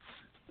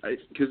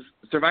 because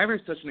Survivor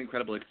is such an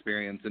incredible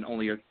experience, and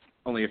only a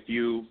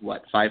few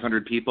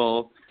 500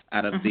 people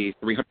out of the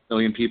 300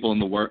 million people in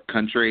the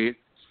country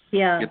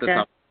get this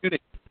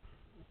opportunity.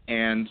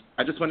 And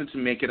I just wanted to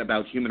make it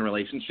about human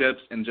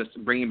relationships and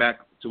just bringing back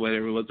to what it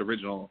was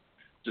original,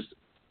 just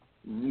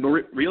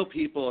real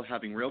people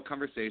having real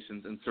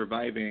conversations and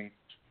surviving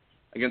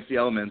against the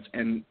elements,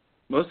 and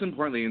most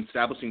importantly,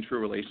 establishing true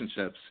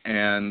relationships.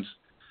 And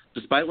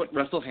despite what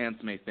Russell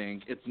Hantz may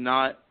think, it's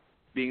not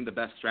being the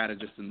best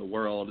strategist in the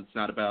world. It's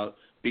not about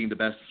being the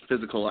best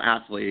physical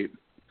athlete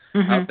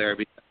out there.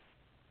 Because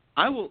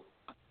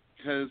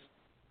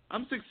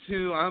I'm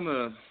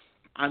 6'2",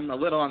 I'm a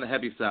little on the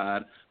heavy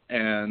side,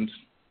 and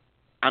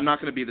I'm not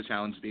going to be the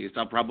challenge beast.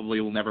 I probably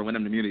will never win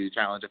an immunity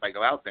challenge if I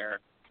go out there.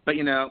 But,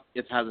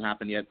 it hasn't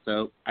happened yet,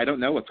 so I don't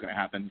know what's going to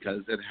happen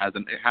because it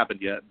hasn't happened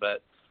yet.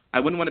 But I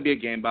wouldn't want to be a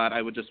game bot.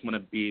 I would just want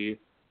to be,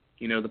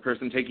 the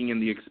person taking in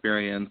the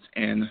experience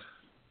and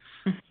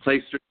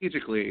play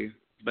strategically,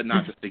 but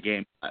not just a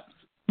game bot.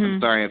 I'm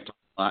sorry, I've talked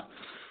a lot.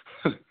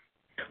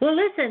 Well,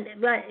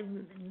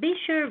 listen, be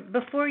sure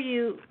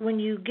when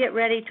you get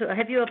ready to,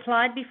 have you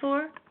applied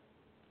before?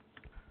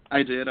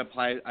 I did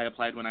apply. I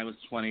applied when I was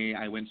 20.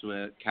 I went to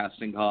a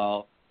casting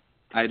call.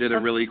 I did a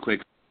really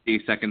quick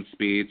 30-second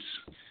speech,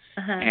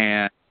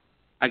 and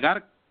I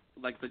got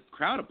the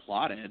crowd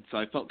applauded, so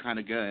I felt kind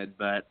of good,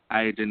 but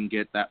I didn't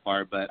get that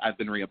far. But I've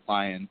been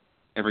reapplying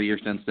every year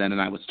since then,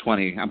 and I was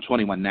 20. I'm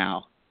 21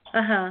 now.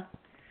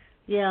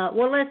 Yeah.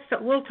 Well,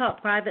 we'll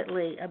talk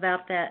privately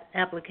about that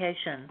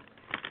application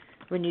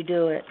when you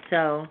do it.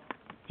 So,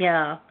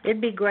 yeah,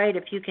 it'd be great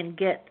if you can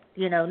get,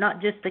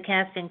 not just the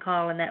casting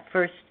call and that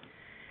first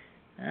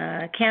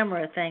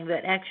camera thing,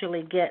 but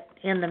actually get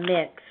in the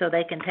mix so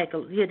they can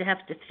you'd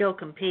have to still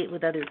compete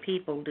with other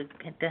people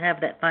to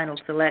have that final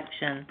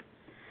selection.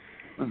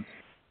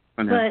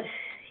 But,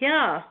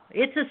 yeah,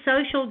 it's a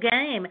social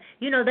game.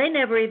 They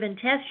never even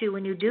test you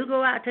when you do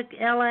go out to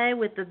L.A.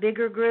 with the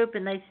bigger group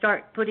and they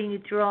start putting you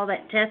through all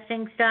that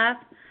testing stuff.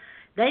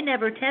 They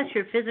never test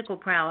your physical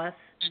prowess.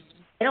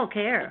 They don't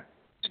care.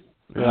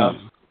 Yeah.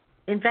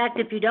 In fact,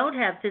 if you don't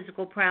have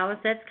physical prowess,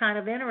 that's kind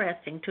of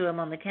interesting to them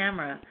on the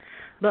camera.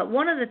 But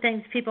one of the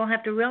things people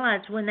have to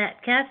realize when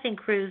that casting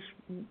crew's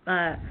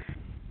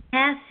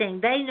casting,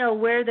 they know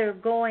where they're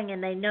going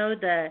and they know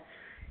the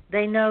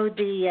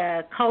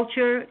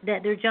culture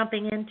that they're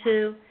jumping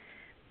into.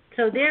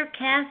 So they're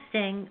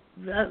casting,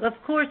 of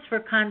course, for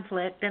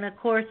conflict and of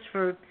course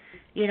for,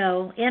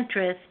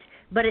 interest.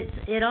 But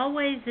it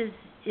always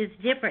is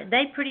different.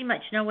 They pretty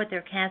much know what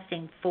they're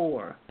casting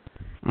for.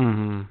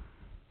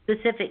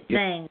 Specific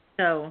things.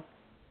 So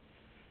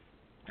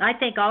I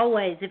think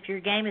always if your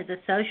game is a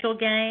social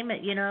game,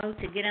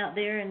 to get out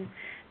there and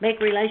make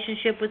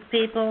relationship with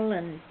people,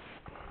 and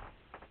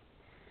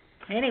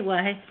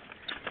anyway,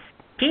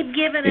 keep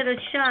giving it a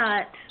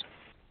shot.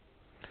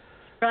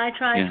 Try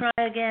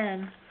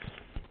again.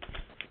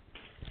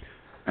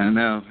 I don't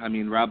know. I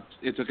mean, Rob,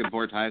 it took him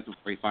 4 times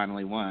before he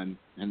finally won.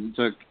 And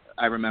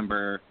I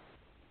remember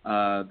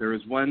there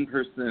was one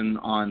person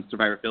on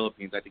Survivor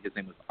Philippines, I think his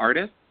name was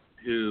Artist,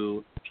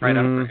 who tried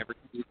out for every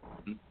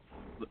season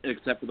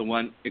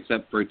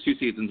except for 2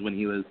 seasons when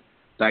he was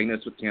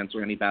diagnosed with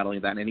cancer and he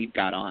battled that, and he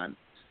got on.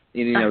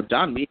 And,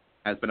 Don Meek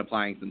has been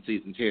applying since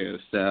season 2.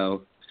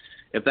 So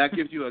if that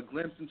gives you a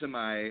glimpse into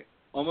my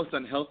almost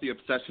unhealthy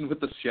obsession with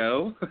the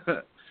show,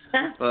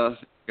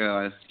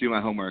 do my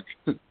homework.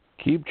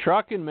 Keep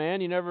trucking, man.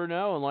 You never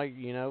know.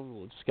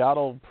 And Scott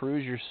will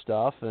peruse your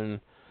stuff, and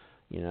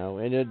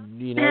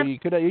you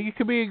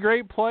could be a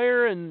great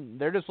player, and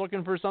they're just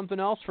looking for something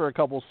else for a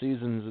couple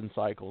seasons and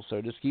cycles.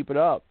 So just keep it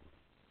up.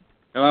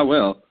 Oh, I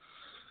will.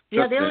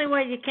 Yeah, the only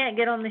way you can't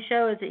get on the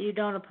show is that you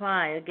don't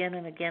apply again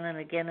and again and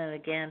again and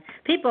again.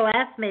 People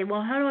ask me,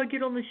 well, how do I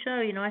get on the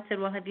show? I said,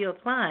 well, have you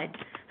applied?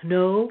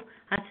 No.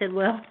 I said,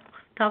 well,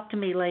 talk to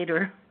me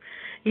later.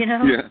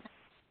 Yeah.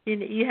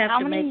 You have how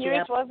to make it up. How many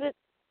years was it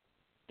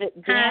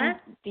that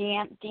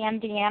Dan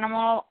the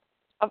Animal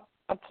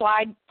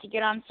applied to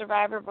get on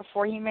Survivor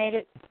before he made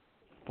it?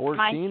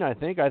 14,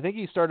 Mike? I think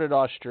he started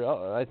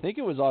Australia. I think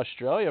it was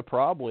Australia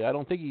probably. I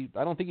don't think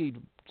he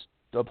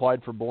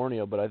applied for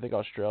Borneo, but I think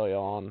Australia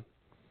on.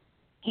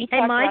 He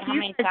talked about how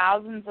many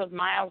thousands of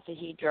miles that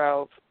he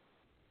drove.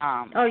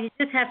 You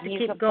just have to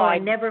keep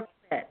going. Never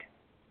quit.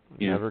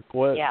 Yeah. Never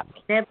quit. Yeah.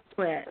 Never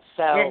quit.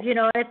 So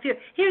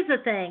here's the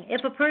thing: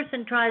 if a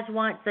person tries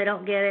once, they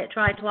don't get it.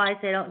 Try twice,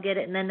 they don't get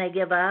it, and then they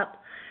give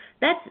up.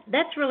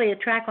 That's really a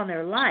track on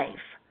their life.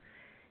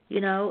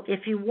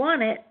 If you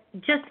want it,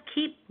 just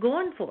keep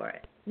going for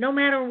it, no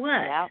matter what.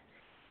 Yeah.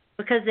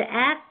 Because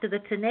the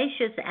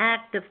tenacious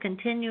act of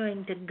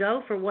continuing to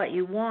go for what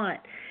you want,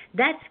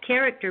 that's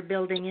character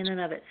building in and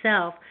of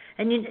itself.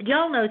 And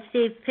y'all know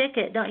Steve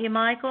Pickett, don't you,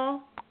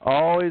 Michael?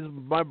 Oh, he's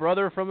my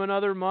brother from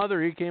another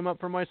mother. He came up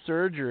for my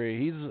surgery.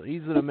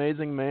 He's an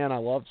amazing man. I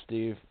love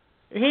Steve.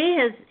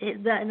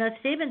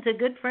 Steven's a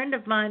good friend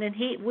of mine, and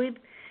he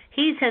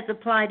has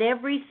applied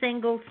every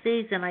single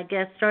season, I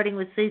guess, starting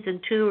with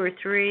season 2 or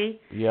 3.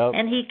 Yep.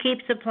 And he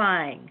keeps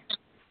applying.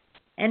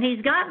 And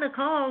he's gotten a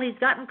call. He's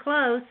gotten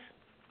close.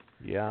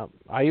 Yeah.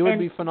 He would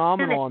be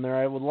phenomenal on there.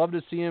 I would love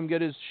to see him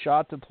get his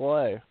shot to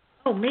play.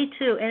 Oh, me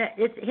too. And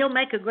he'll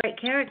make a great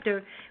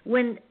character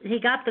when he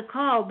got the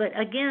call. But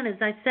again, as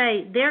I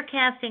say, they're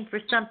casting for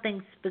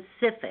something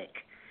specific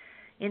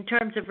in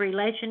terms of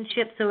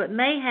relationship. So it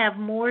may have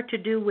more to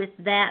do with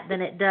that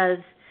than it does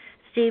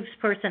Steve's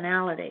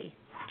personality.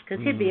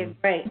 Because he'd be a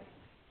great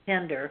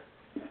tender.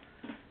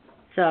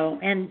 So,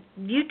 and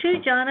you too,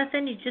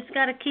 Jonathan, you just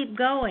got to keep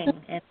going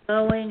and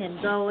going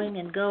and going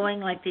and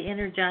going like the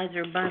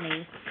Energizer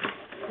Bunny.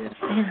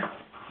 Yeah.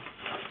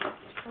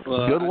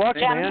 Well, good luck,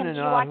 Jonathan, man.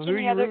 And who are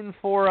you rooting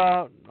for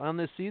on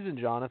this season,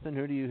 Jonathan?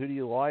 Who do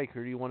you like?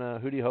 Who do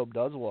you hope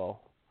does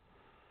well?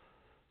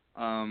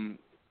 I'm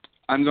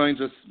going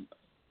to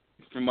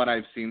from what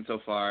I've seen so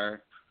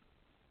far,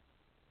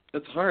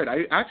 it's hard.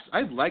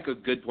 I like a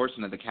good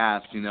portion of the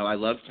cast. You know, I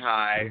love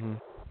Ty,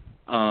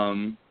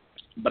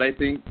 but I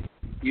think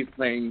he's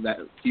playing that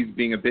he's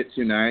being a bit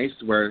too nice,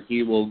 where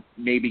he will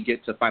maybe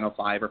get to final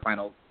five or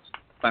final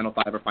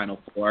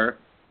four.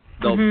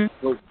 They'll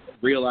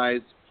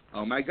realize,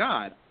 oh my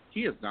God,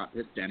 he has not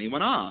pissed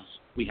anyone off.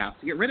 We have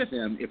to get rid of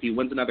him. If he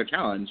wins another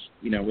challenge,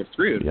 you know, we're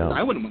screwed. Yeah.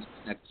 I wouldn't want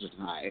to next to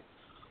Ty.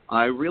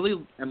 I really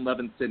am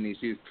loving Sydney.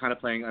 She's kind of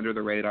playing under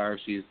the radar.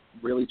 She's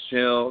really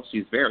chill.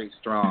 She's very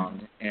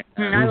strong. And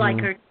I like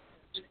her.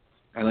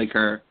 I like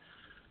her.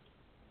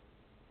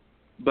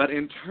 But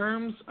in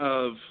terms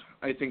of,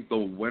 I think, the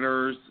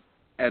winner's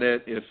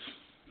edit, if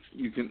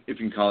you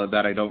can call it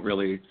that, I don't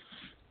really.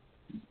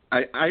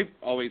 I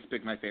always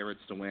pick my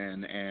favorites to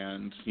win,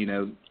 and you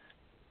know,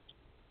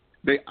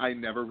 I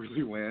never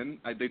really win.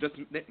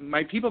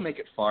 My people make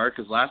it far,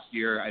 because last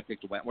year I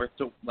picked Wentworth.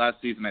 Last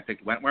season I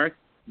picked Wentworth,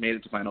 made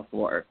it to Final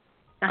Four.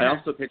 I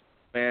also picked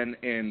win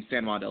in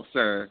San Juan del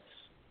Sur.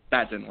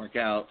 That didn't work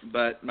out,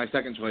 but my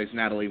second choice,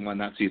 Natalie, won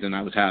that season.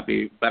 I was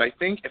happy. But I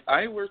think if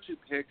I were to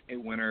pick a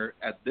winner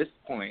at this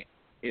point,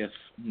 if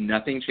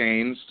nothing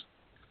changed,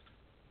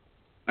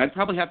 I'd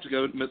probably have to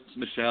go with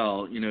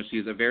Michelle. You know,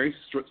 she's a very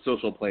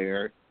social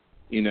player.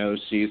 You know,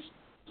 she's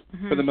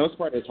for the most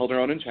part, has held her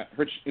own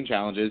in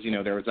challenges. You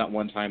know, there was that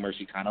one time where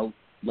she kind of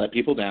let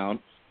people down,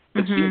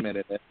 but she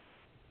admitted it.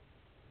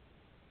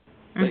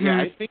 But yeah,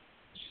 I think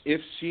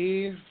if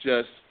she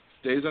just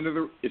stays under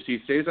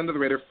the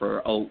radar for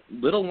a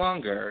little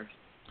longer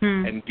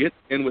and gets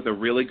in with a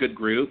really good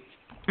group,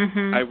 I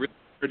really want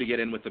her to get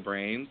in with the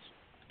brains.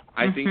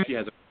 I think she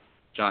has a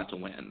shot to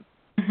win.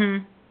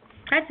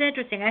 That's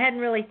interesting. I hadn't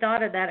really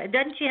thought of that.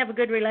 Doesn't she have a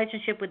good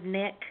relationship with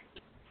Nick?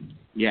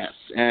 Yes,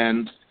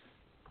 and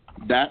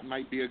that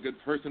might be a good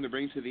person to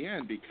bring to the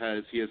end,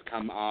 because he has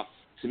come off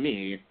to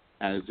me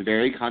as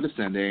very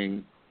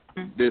condescending.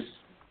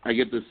 I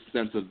get this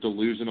sense of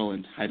delusional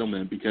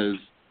entitlement, because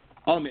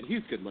I'll admit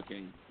he's good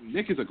looking.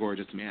 Nick is a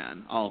gorgeous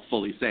man. I'll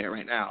fully say it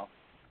right now.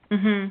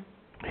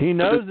 He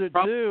knows it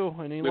too,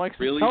 and he likes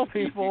to tell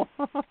people.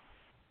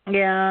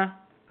 Yeah.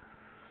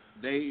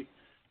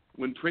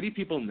 When pretty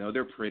people know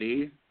they're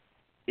pretty,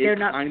 they're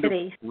not kind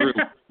pretty. Of ruins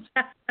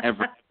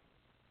everything.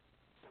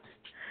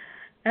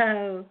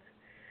 Oh.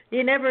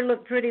 You never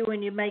look pretty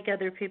when you make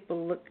other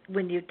people look,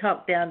 when you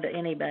talk down to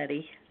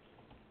anybody.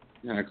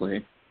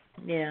 Exactly.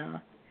 Yeah.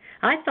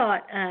 I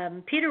thought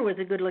Peter was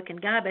a good-looking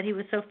guy, but he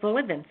was so full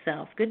of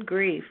himself. Good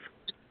grief.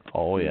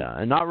 Oh, yeah.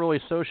 And not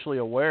really socially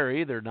aware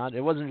either.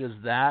 It wasn't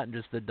just that and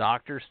just the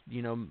doctor's,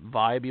 you know,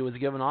 vibe he was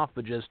giving off,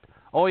 but just,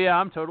 oh, yeah,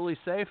 I'm totally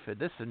safe at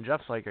this. And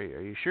Jeff's like, are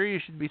you sure you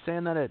should be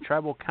saying that at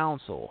tribal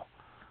council?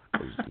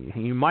 'Cause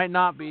you might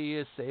not be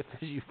as safe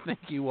as you think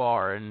you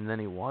are. And then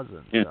he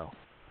wasn't. Yeah. So.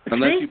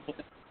 Unless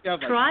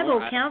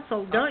Tribal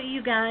council, don't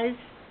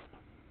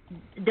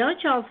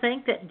y'all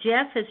think that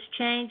Jeff has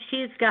changed? He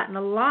has gotten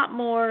a lot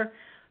more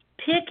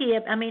picky.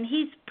 I mean,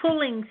 he's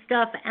pulling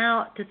stuff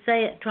out to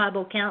say at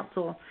tribal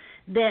council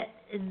that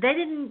they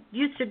didn't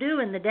used to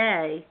do in the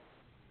day.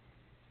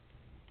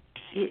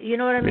 You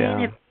know what I mean? Yeah. Have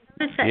you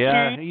noticed that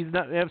change? He's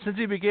not, since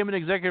he became an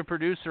executive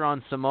producer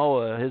on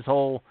Samoa, his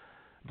whole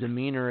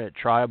demeanor at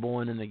tribal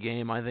and in the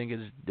game, I think,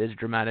 is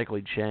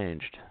dramatically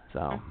changed. So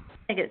I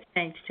think it's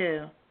changed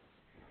too.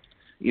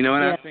 You know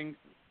what I think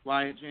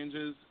why it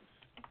changes?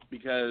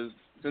 Because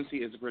since he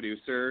is a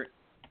producer,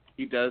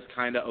 he does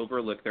kind of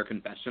overlook their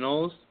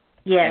confessionals.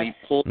 Yes. And he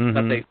pulls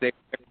what they say in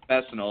their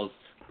confessionals,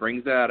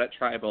 brings it out at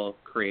tribal,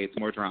 creates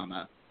more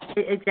drama.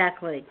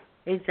 Exactly.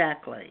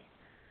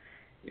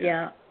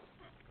 Yeah.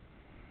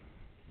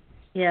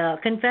 Yeah,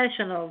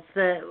 confessionals.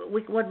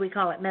 What do we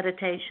call it?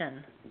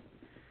 Meditation.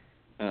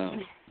 Oh.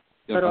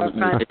 But our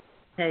private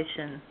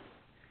meditation.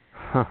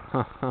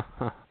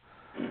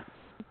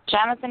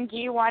 Jonathan, do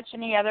you watch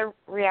any other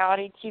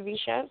reality TV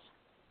shows?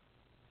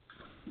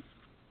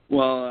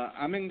 Well,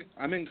 I'm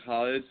in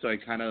college, so I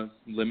kind of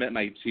limit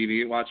my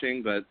TV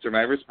watching, but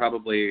Survivor's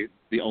probably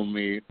the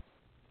only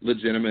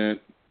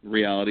legitimate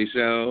reality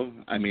show.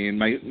 I mean,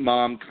 my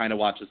mom kind of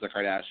watches the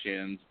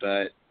Kardashians,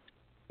 but,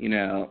 you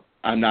know,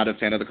 I'm not a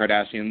fan of the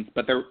Kardashians.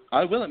 But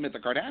I will admit the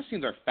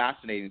Kardashians are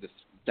fascinating to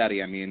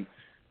study. I mean,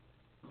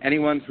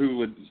 anyone who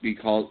would be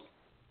called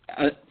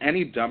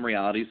any dumb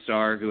reality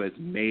star who has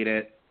made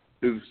it,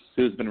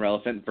 who's been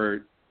relevant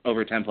for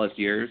over 10 plus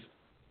years,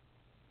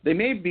 they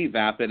may be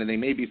vapid and they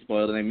may be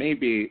spoiled and they may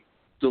be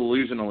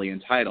delusionally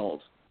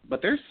entitled,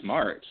 but they're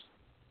smart.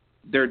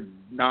 They're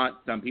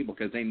not dumb people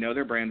because they know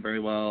their brand very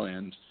well.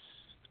 And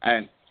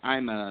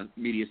I'm a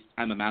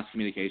mass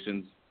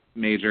communications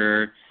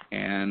major,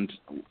 and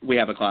we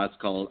have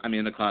I'm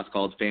in a class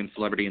called Fame,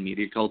 Celebrity, and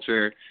Media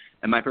Culture,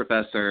 and my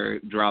professor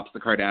drops the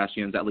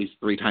Kardashians at least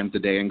 3 times a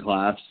day in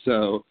class.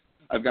 So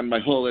I've gotten my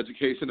whole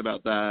education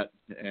about that.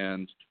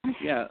 And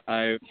yeah,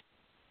 I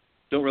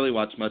don't really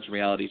watch much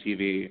reality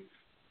TV.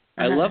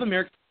 I love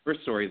American Horror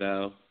Story,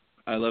 though.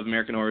 I love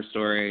American Horror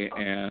Story,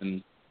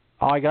 and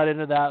Oh, I got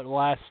into that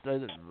last.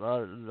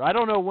 I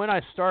don't know when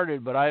I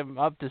started, but I'm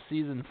up to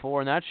season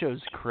 4, and that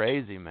show's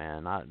crazy,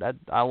 man.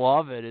 I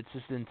love it. It's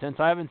just intense.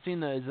 I haven't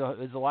seen is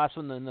the last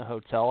one in the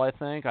hotel. I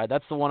think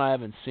that's the one I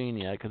haven't seen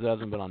yet because it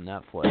hasn't been on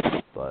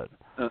Netflix. But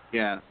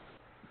yeah,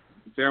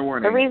 fair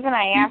warning. The reason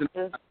I asked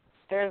is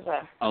there's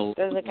a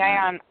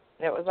guy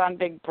that was on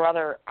Big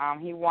Brother.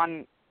 He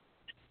won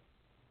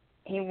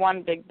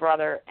Big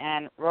Brother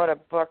and wrote a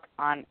book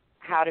on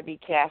how to be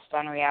cast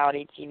on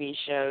reality TV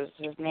shows.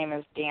 His name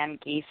is Dan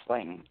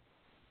Giesling.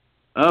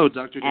 Oh,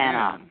 Dr.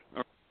 Dano.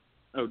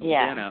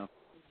 Yeah. Dano.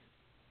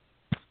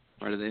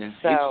 Part of the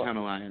H-Town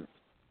Alliance.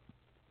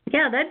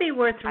 Yeah, that'd be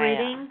worth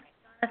reading,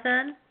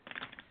 Jonathan.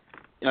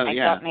 Oh, I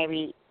thought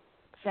maybe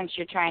since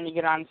you're trying to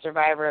get on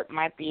Survivor, it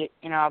might be,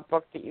 a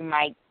book that you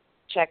might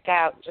check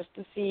out just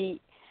to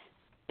see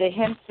the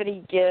hints that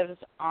he gives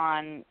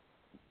on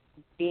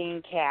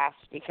being cast,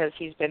 because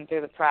he's been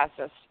through the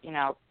process,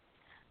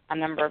 a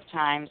number of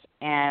times,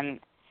 and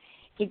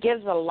he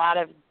gives a lot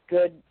of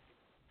good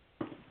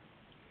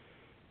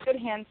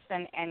hints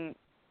and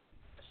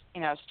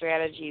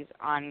strategies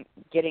on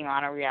getting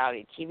on a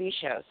reality TV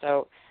show.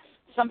 So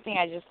something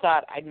I just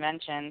thought I'd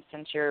mention,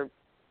 since you're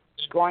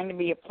going to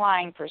be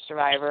applying for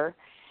Survivor,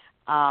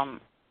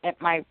 it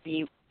might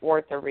be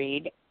worth a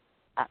read.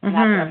 Not that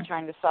I'm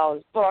trying to sell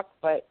his book,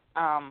 but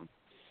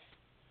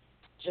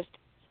just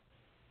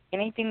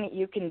anything that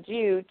you can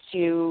do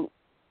to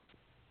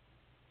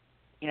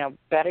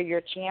better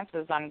your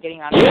chances on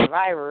getting on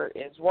Survivor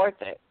is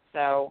worth it.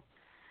 So,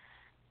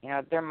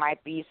 there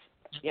might be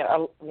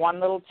one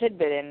little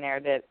tidbit in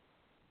there that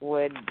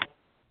would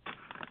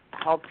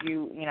help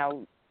you,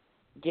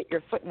 get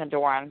your foot in the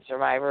door on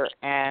Survivor.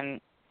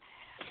 And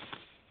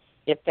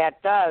if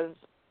that does,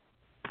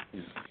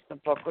 the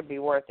book would be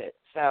worth it.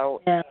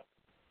 So,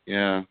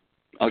 yeah.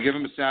 I'll give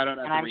him a shout out.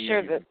 And I'm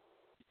sure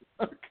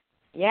that,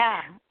 yeah,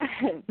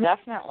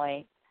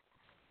 definitely.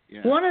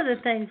 Yeah. One of the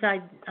things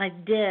I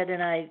did,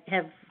 and I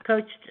have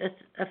coached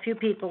a few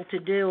people to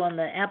do on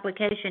the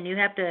application, you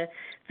have to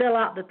fill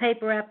out the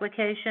paper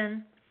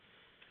application,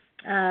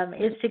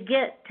 is to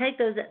take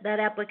that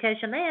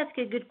application. They ask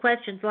you good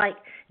questions like,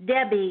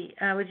 Debbie,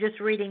 I was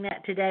just reading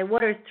that today,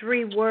 what are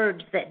 3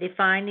 words that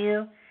define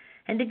you?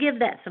 And to give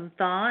that some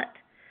thought.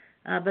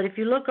 But if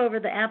you look over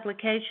the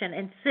application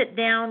and sit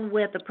down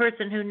with a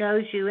person who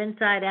knows you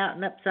inside out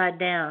and upside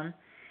down,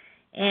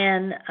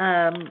 and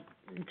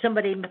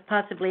somebody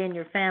possibly in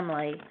your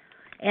family,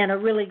 and a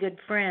really good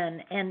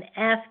friend, and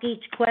ask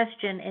each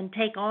question and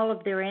take all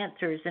of their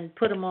answers and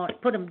put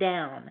them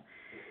down,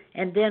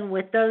 and then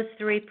with those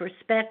 3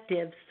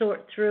 perspectives,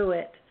 sort through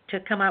it to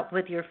come up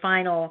with your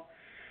final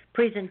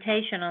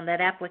presentation on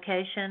that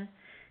application,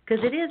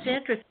 because it is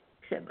interesting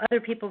other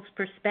people's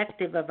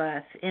perspective of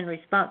us in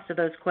response to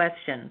those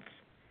questions.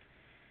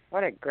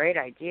 What a great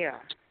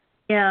idea.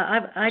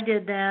 Yeah, I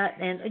did that,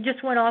 and I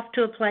just went off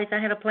to a place. I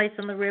had a place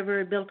on the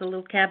river. I built a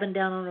little cabin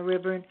down on the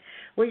river, and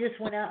we just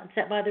went out and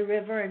sat by the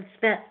river and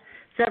spent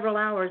several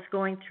hours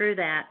going through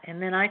that.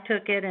 And then I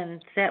took it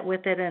and sat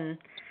with it and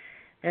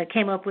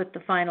came up with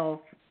the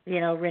final,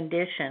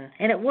 rendition.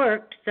 And it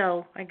worked,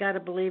 so I got to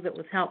believe it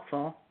was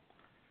helpful.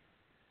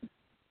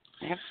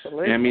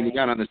 Absolutely. Yeah, you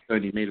got on the show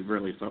and you made it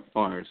really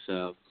far,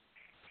 so,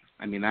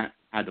 that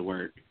had to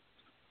work.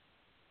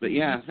 But,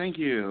 yeah, thank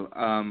you.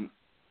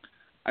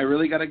 I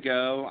really got to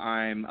go.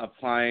 I'm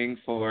applying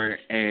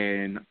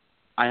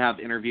I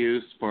have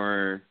interviews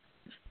for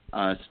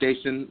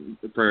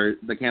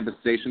the campus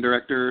station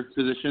director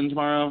position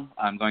tomorrow.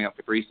 I'm going up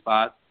for 3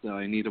 spots, so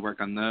I need to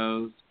work on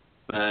those.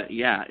 But,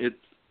 yeah, it's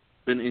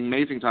been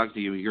amazing talking to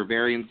you. You're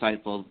very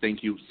insightful.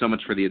 Thank you so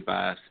much for the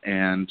advice.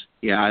 And,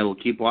 yeah, I will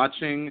keep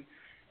watching,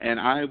 and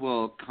I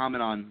will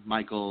comment on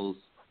Michael's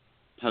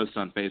post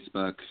on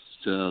Facebook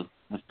to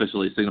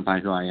officially signify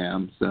who I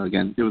am. So,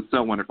 again, it was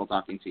so wonderful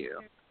talking to you.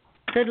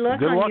 Good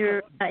luck on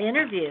your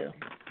interview.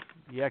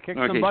 Yeah, kick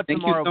some butt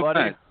tomorrow,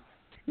 buddy. Much.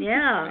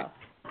 Yeah.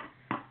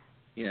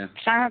 Yeah.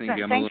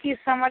 Jonathan, thank you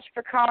so much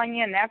for calling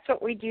in. That's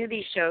what we do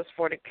these shows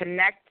for, to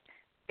connect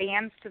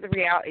fans to the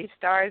reality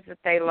stars that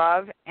they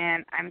love.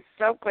 And I'm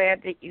so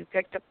glad that you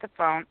picked up the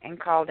phone and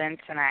called in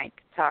tonight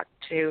to talk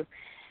to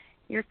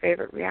your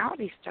favorite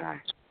reality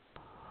star.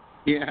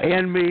 Yeah.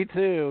 And me,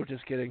 too.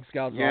 Just kidding.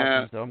 Scout's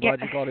awesome, so I'm glad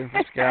you called in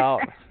for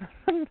Scout.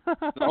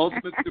 The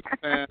ultimate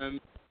superfan.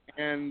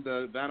 And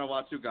the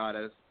Vanuatu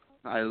goddess.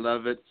 I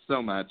love it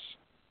so much.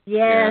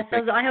 Yes,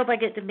 I hope I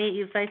get to meet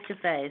you face to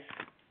face.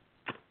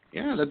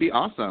 Yeah, that'd be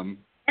awesome.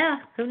 Yeah,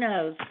 who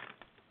knows?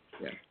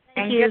 Yeah.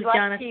 Thank you, good luck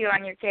Jonathan. To you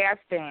on your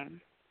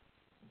casting.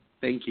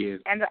 Thank you.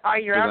 And all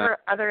your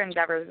other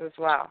endeavors as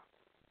well.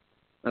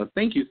 Oh,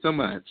 thank you so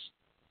much.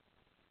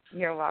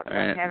 You're welcome.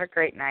 Right. Have a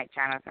great night,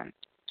 Jonathan.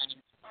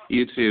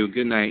 You too.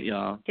 Good night,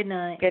 y'all. Good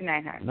night. Good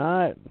night, honey.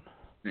 Night.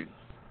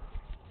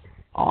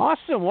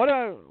 Awesome.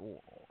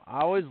 I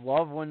always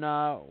love when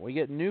we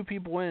get new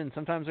people in.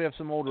 Sometimes we have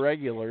some old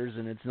regulars,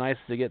 and it's nice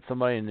to get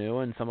somebody new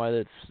and somebody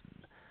that's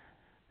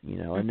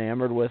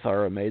enamored with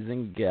our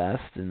amazing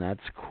guest, and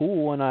that's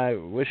cool. And I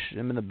wish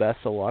him the best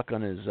of luck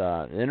on his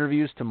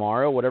interviews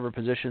tomorrow, whatever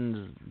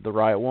position's the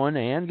right one,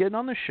 and getting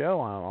on the show.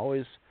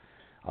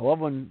 I love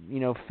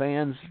when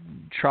fans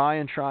try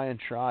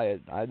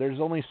it. There's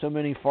only so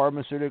many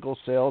pharmaceutical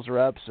sales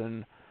reps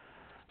and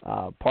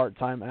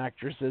part-time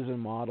actresses and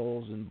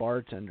models and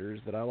bartenders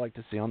that I like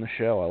to see on the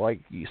show. I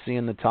like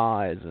seeing the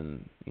ties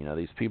and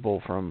these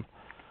people from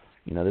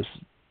this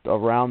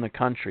around the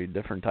country,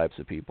 different types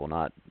of people,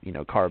 not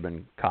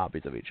carbon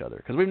copies of each other.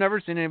 Because we've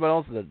never seen anybody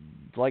else that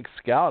likes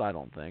Scout, I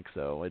don't think.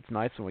 So it's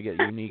nice when we get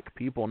unique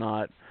people,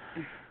 not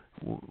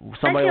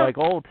somebody like,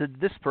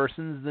 this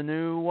person's the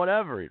new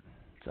whatever.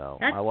 So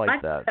I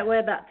like that. That way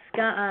about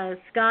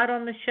Scott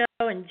on the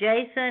show, and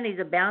Jason. He's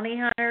a bounty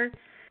hunter.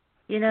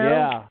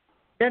 Yeah.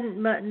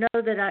 Doesn't know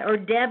that or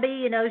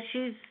Debbie.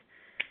 She's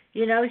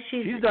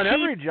done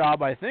every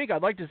job. I think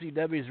I'd like to see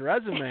Debbie's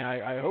resume.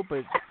 I hope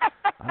it.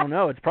 I don't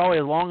know. It's probably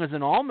as long as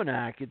an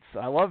almanac.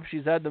 I love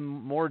she's had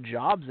more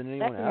jobs than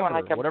anyone ever.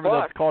 Like whatever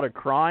book. That's called, a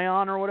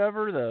cryon or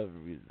whatever.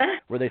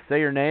 Where they say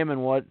your name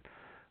and what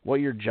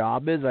your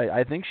job is.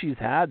 I think she's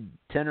had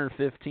 10 or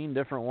 15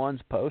 different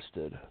ones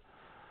posted.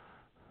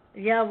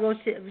 Yeah, well,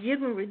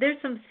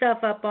 there's some stuff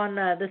up on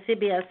the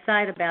CBS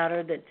site about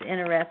her that's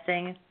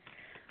interesting.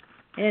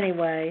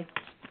 Anyway,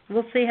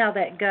 we'll see how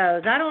that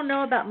goes. I don't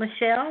know about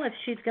Michelle, if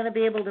she's going to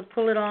be able to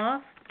pull it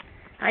off.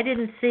 I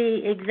didn't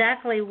see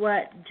exactly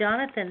what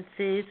Jonathan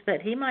sees,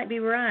 but he might be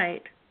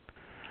right.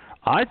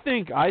 I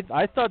think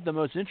I thought the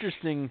most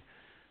interesting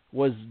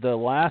was the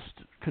last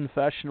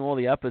confessional of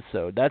the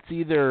episode. That's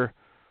either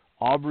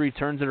Aubrey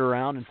turns it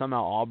around and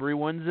somehow Aubrey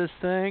wins this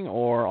thing,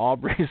 or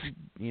Aubrey's,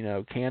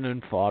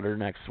 cannon fodder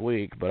next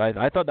week. But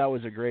I thought that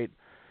was a great,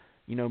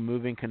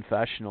 moving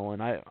confessional.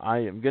 And I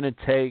am going to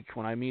take,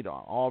 when I meet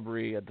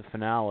Aubrey at the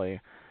finale,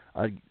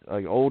 an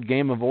old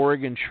game of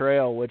Oregon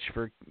Trail, which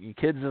for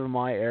kids of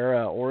my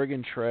era,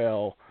 Oregon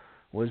Trail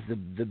was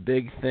the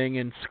big thing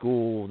in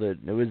school. That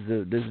it was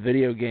this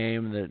video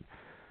game that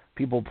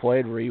people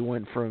played where you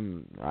went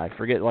from, I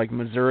forget, like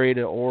Missouri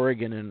to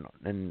Oregon,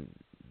 and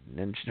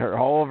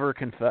all of her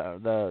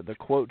the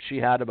quote she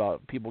had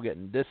about people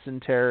getting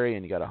dysentery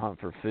and you got to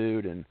hunt for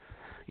food, and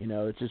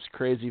it's just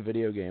crazy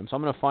video game. So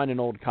I'm going to find an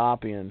old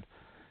copy and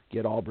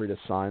get Aubrey to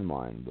sign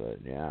mine. But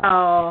yeah.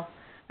 Oh,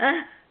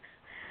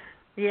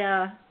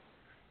 yeah.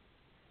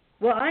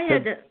 Well, I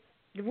had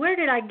to. Where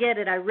did I get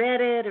it? I read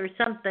it or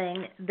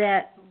something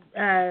that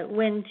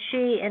when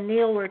she and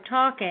Neil were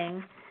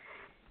talking,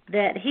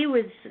 that he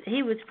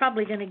was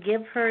probably going to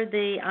give her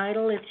the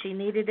idol if she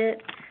needed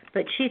it.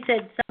 But she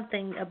said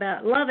something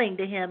about loving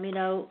to him,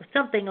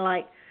 something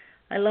like,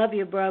 I love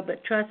you, bro,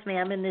 but trust me,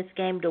 I'm in this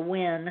game to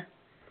win,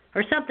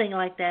 or something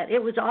like that.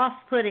 It was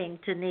off-putting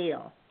to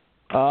Neil.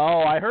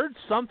 Oh, I heard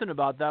something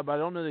about that, but I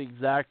don't know the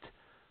exact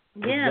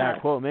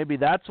quote. Maybe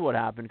that's what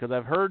happened, because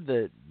I've heard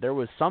that there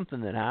was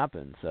something that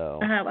happened. So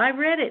I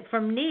read it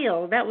from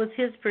Neil. That was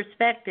his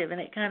perspective,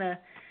 and it kind of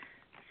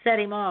set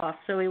him off,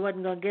 so he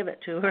wasn't going to give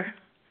it to her.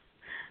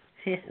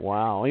 Yeah.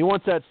 Wow, he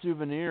wants that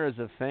souvenir as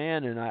a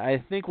fan, and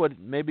I think what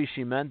maybe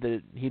she meant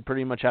that he'd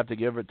pretty much have to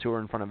give it to her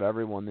in front of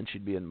everyone, then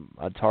she'd be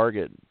a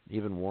target,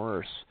 even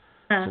worse.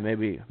 So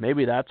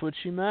maybe that's what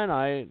she meant.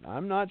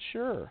 I'm not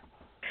sure.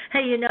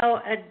 Hey,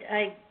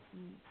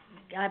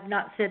 I've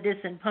not said this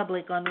in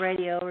public on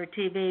radio or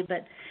TV,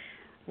 but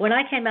when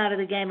I came out of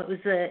the game,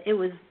 it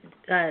was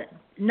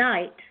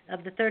night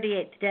of the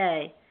 38th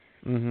day,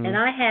 and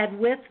I had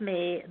with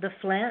me the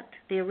flint,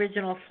 the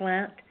original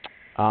flint.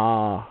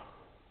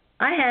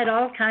 I had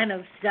all kind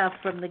of stuff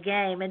from the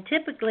game, and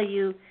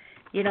typically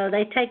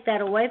they take that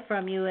away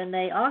from you and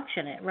they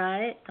auction it,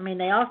 right? I mean,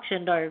 they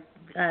auctioned our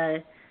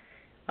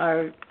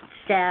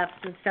staffs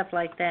and stuff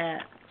like that.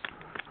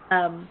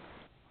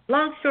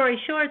 Long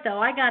story short, though,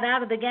 I got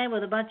out of the game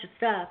with a bunch of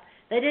stuff.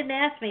 They didn't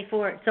ask me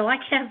for it, so I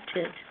kept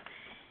it.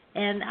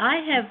 And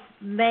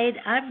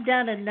I've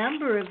done a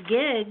number of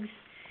gigs,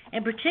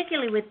 and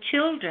particularly with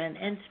children,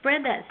 and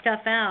spread that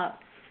stuff out.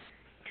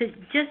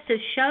 Just to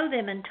show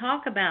them and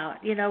talk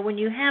about, when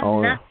you have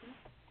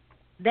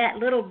that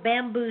little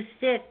bamboo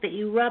stick that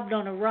you rubbed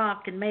on a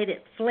rock and made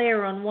it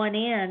flare on one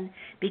end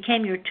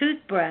became your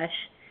toothbrush,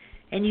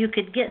 and you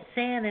could get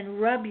sand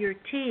and rub your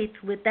teeth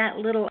with that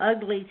little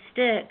ugly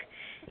stick,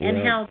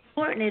 and how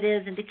important it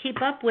is, and to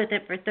keep up with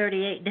it for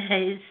 38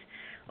 days,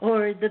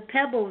 or the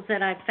pebbles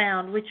that I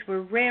found, which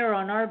were rare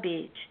on our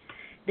beach,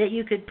 that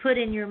you could put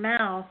in your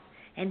mouth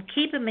and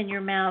keep them in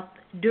your mouth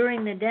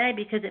during the day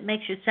because it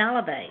makes you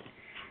salivate.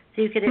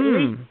 So you could at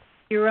least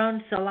your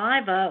own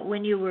saliva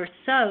when you were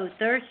so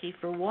thirsty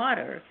for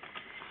water.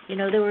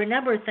 There were a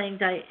number of things.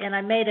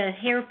 I made a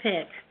hair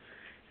pick.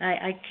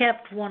 I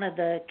kept one of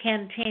the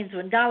canteens.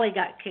 When Dolly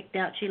got kicked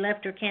out, she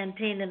left her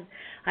canteen, and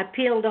I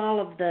peeled all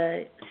of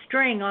the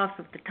string off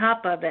of the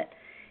top of it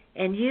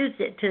and used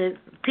it to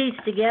piece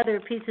together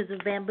pieces of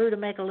bamboo to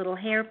make a little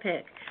hair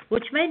pick,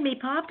 which made me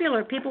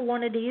popular. People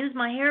wanted to use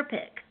my hair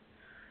pick.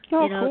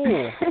 Oh,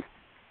 cool.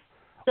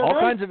 So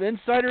all kinds of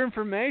insider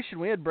information.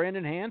 We had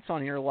Brandon Hance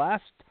on here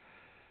last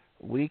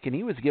week, and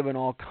he was giving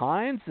all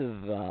kinds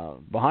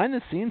of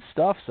behind-the-scenes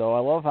stuff. So I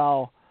love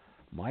how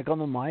Mike on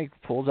the Mic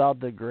pulls out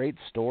the great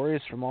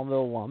stories from all the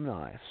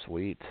alumni.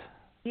 Sweet.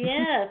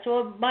 Yes,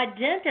 well, my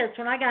dentist,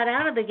 when I got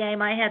out of the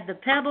game, I had the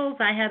pebbles,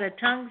 I had a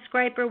tongue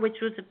scraper, which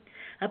was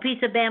a piece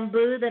of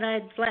bamboo that I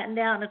had flattened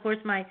out, and, of course,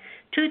 my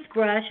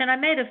toothbrush. And I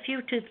made a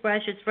few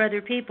toothbrushes for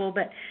other people,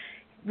 but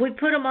we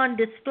put them on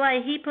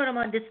display. He put them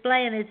on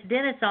display in his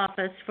dentist's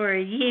office for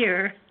a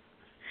year,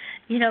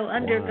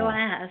 under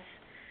glass,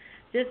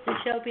 just to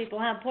show people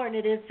how important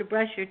it is to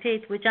brush your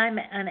teeth, which I'm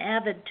an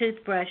avid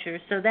toothbrusher,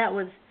 so that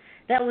was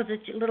a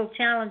little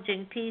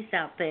challenging piece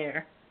out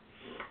there.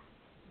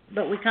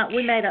 But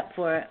we made up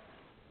for it.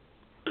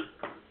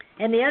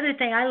 And the other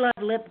thing, I love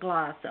lip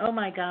gloss. Oh,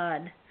 my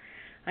God.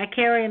 I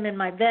carry them in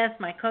my vest,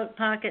 my coat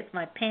pockets,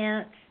 my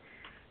pants.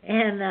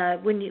 And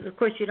of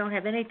course, you don't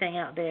have anything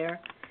out there.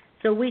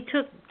 So we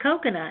took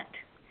coconut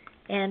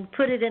and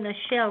put it in a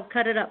shell,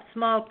 cut it up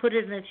small, put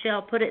it in a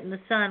shell, put it in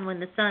the sun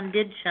when the sun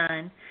did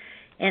shine.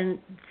 And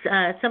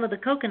some of the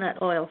coconut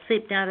oil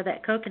seeped out of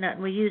that coconut,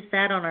 and we used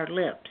that on our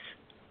lips.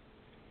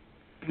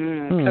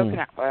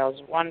 Coconut oil is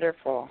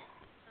wonderful.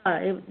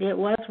 It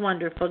was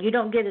wonderful. You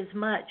don't get as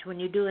much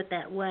when you do it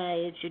that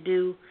way as you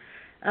do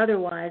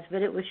otherwise,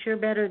 but it was sure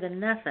better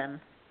than nothing.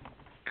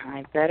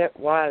 I bet it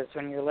was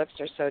when your lips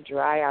are so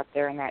dry out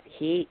there in that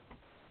heat.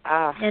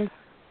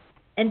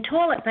 And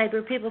toilet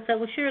paper, people say,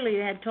 well, surely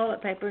you had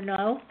toilet paper.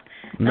 No,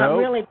 not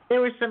really. There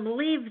were some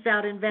leaves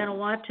out in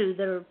Vanuatu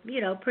that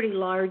are, pretty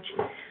large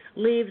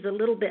leaves, a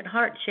little bit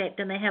heart-shaped,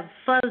 and they have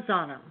fuzz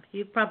on them.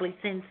 You've probably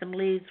seen some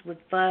leaves with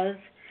fuzz.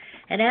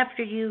 And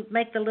after you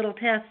make the little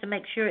test to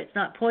make sure it's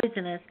not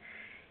poisonous,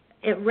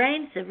 it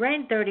rained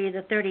 30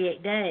 to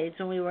 38 days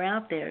when we were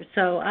out there.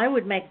 So I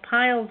would make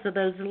piles of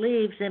those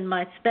leaves in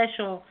my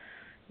special,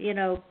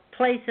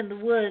 place in the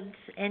woods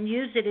and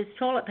use it as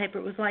toilet paper.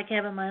 It was like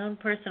having my own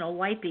personal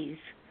wipies.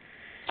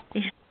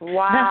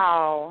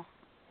 Wow.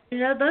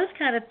 Those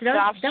kind of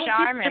don't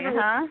charming,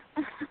 huh?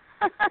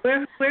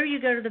 where you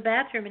go to the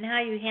bathroom and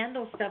how you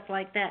handle stuff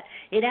like that.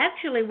 It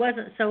actually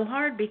wasn't so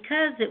hard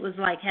because it was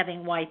like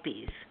having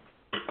wipies.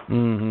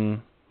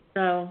 Mhm.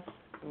 So.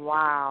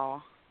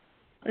 Wow.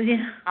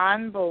 Yeah.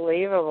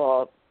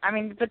 Unbelievable. I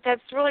mean, but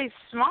that's really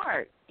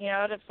smart,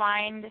 to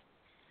find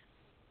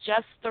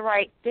just the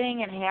right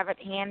thing and have it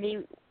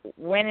handy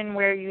when and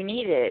where you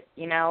need it,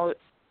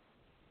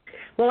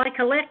 Well, I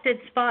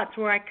collected spots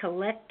where I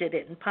collected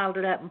it and piled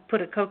it up and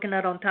put a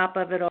coconut on top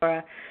of it or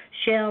a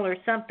shell or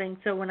something,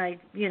 so when I,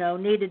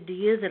 needed to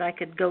use it, I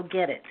could go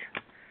get it.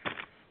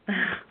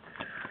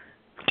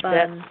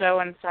 That's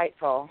so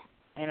insightful.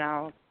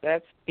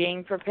 That's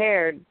being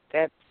prepared.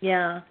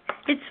 Yeah,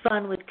 it's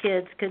fun with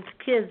kids because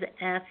kids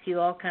ask you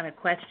all kind of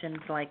questions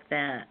like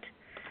that.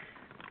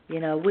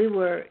 We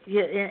were,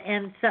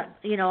 and some,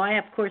 I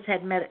of course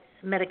had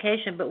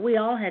medication, but we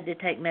all had to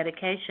take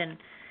medication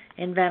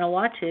in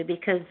Vanuatu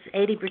because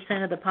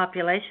 80% of the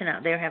population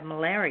out there have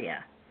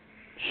malaria.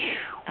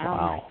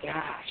 Wow. Oh my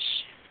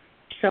gosh!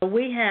 So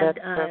we had.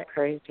 That's so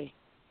crazy.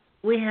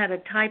 We had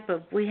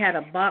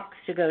a box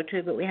to go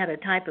to, but we had a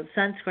type of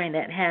sunscreen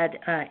that had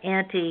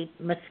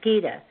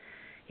anti-mosquito.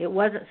 It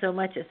wasn't so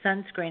much a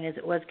sunscreen as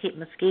it was keep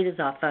mosquitoes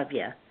off of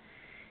you.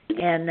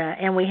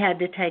 And we had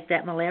to take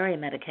that malaria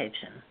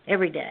medication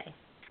every day,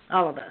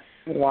 all of us.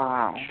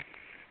 Wow.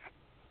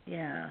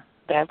 Yeah.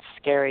 That's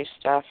scary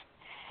stuff.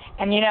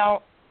 And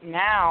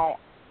now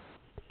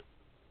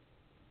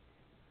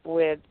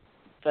with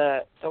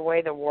the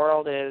way the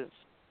world is,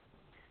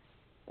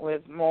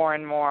 with more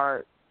and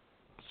more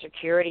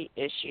security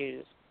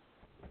issues,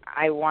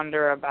 I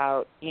wonder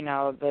about,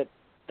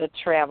 the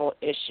travel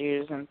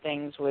issues and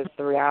things with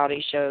the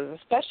reality shows,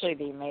 especially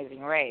The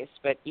Amazing Race,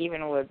 but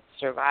even with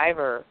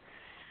Survivor,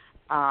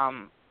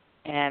 and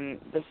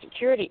the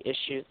security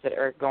issues that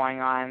are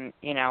going on,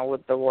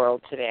 with the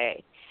world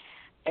today.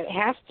 There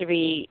has to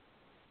be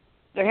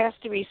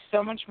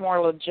so much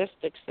more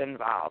logistics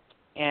involved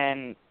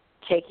in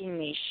taking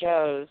these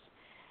shows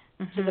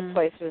to the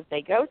places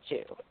they go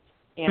to,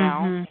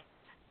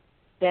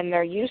 than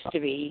there used to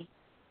be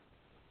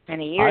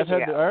many years ago.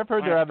 I've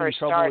heard they're having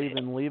trouble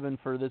even leaving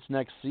for this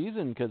next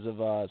season because of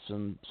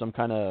some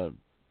kind of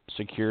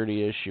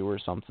security issue or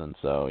something.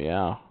 So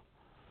yeah.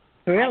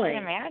 Really? I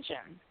can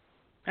imagine.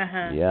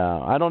 Yeah,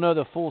 I don't know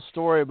the full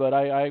story, but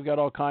I've got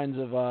all kinds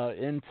of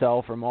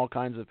intel from all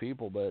kinds of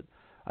people. But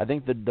I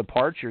think the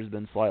departure's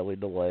been slightly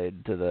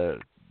delayed to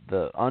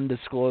the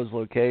undisclosed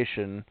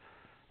location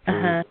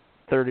for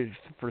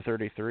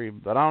 33.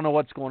 But I don't know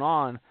what's going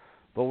on.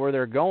 But where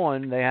they're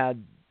going, they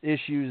had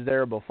issues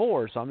there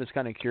before, so I'm just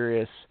kind of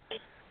curious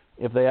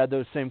if they had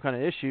those same kind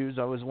of issues.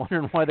 I was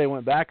wondering why they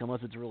went back,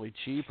 unless it's really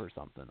cheap or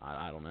something.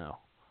 I don't know.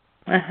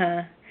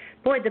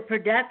 Boy, the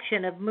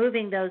production of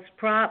moving those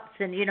props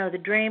and, the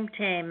Dream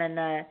Team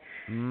and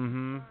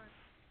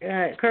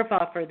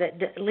Kerfoffer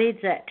that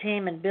leads that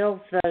team and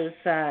builds those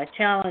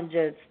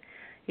challenges,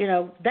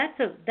 that's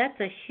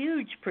a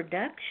huge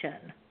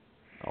production.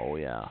 Oh,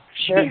 yeah.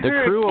 Sure. The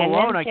crew And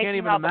alone, then I can't taking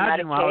even all the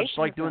imagine how it's medications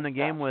like doing and the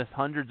game stuff. with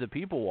hundreds of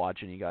people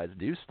watching you guys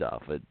do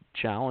stuff,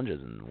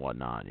 challenges and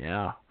whatnot,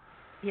 yeah.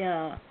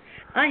 Yeah.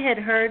 I had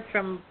heard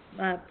from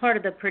part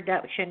of the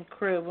production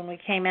crew when we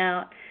came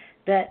out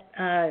that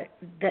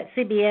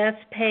CBS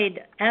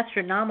paid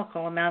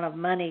astronomical amount of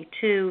money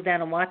to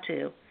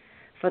Vanuatu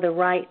for the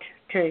right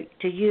to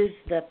use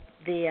the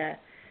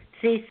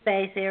sea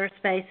space,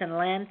 airspace, and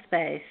land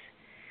space.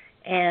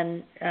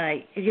 And,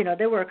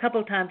 there were a couple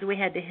of times we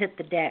had to hit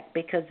the deck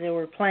because there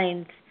were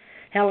planes,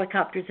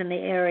 helicopters in the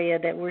area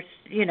that were,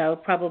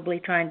 probably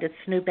trying to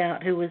snoop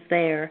out who was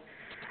there.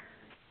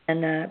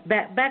 And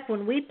back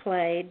when we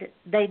played,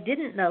 they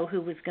didn't know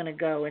who was going to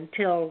go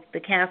until the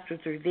cast was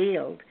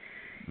revealed.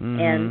 Mm-hmm.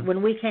 And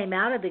when we came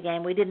out of the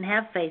game, we didn't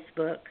have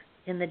Facebook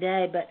in the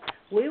day, but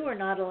we were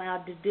not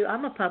allowed to do.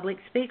 I'm a public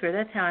speaker.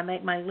 That's how I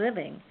make my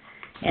living.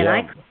 And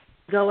I couldn't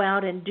go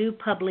out and do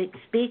public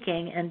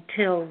speaking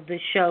until the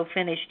show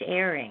finished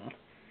airing.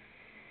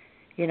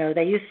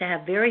 They used to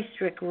have very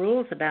strict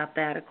rules about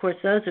that. Of course,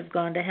 those have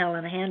gone to hell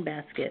in a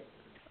handbasket.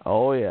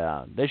 Oh,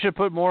 yeah. They should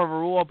put more of a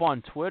rule up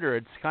on Twitter.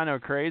 It's kind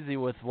of crazy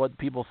with what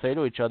people say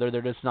to each other.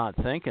 They're just not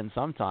thinking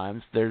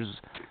sometimes. There's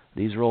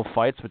these real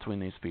fights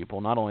between these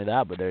people. Not only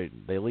that, but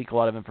they leak a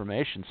lot of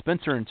information.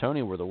 Spencer and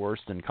Tony were the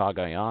worst in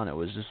Cagayan. It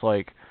was just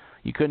like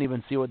you couldn't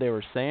even see what they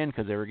were saying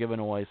because they were giving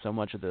away so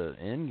much of the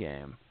end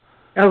game.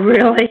 Oh,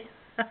 really?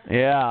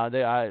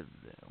 Yeah.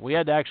 We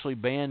had to actually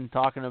ban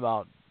talking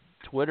about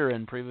Twitter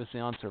and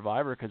previously on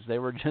Survivor because they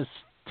were just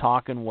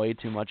talking way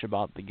too much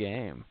about the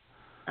game.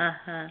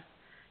 Uh-huh.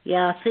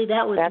 Yeah, see,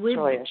 that's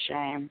really a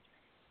shame.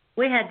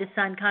 We had to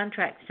sign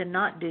contracts to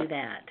not do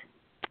that.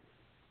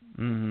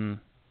 Mm-hmm.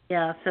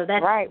 Yeah, so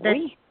that's... Right,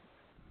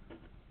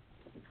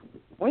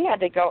 we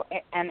had to go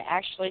and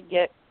actually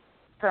get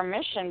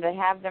permission to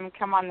have them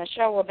come on the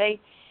show. Well,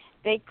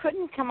 they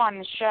couldn't come on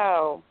the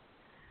show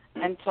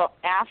until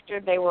after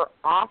they were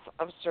off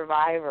of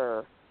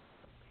Survivor.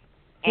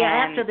 Yeah,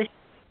 after the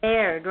show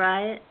aired,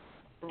 right?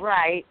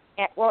 Right.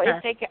 Well,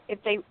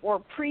 if they were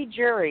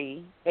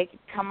pre-jury, they could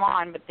come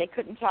on, but they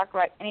couldn't talk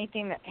about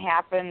anything that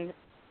happened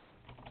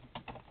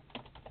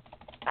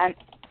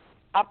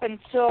up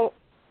until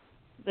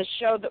the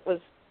show that was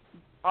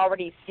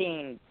already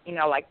seen.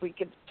 Like we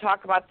could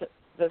talk about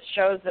the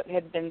shows that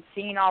had been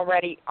seen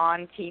already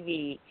on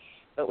TV,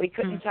 but we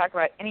couldn't talk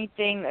about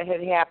anything that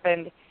had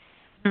happened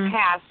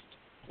past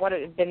what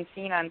had been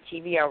seen on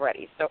TV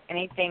already. So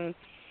anything,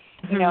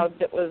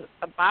 that was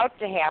about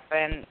to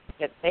happen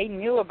that they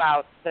knew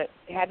about that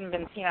hadn't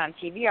been seen on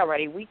TV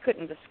already, we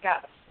couldn't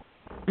discuss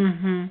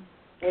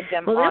with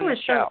them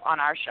on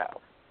our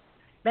show.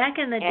 Back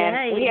in the day,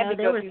 and we had to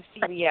go through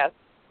CBS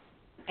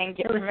and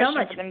get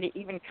permission for them to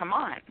even come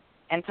on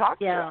and talk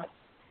to us.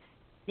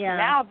 Yeah.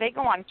 Now they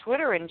go on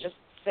Twitter and just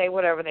say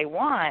whatever they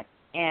want,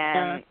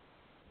 and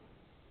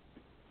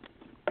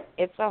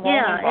it's a whole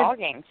new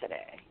ballgame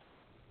today.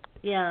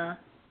 Yeah.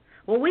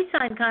 Well, we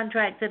sign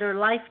contracts that are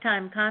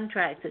lifetime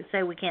contracts that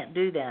say we can't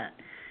do that,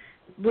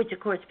 which, of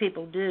course,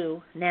 people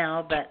do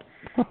now. But,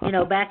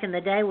 back in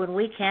the day when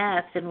we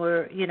cast and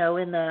were,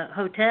 in the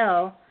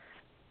hotel,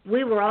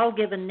 we were all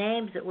given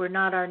names that were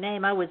not our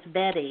name. I was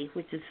Betty,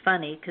 which is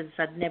funny because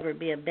I'd never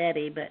be a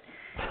Betty.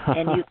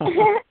 And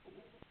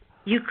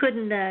you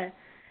couldn't,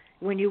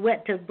 when you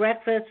went to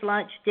breakfast,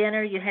 lunch,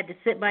 dinner, you had to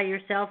sit by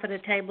yourself at a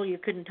table. You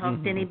couldn't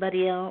talk to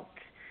anybody else.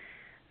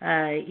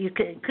 You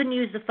couldn't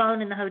use the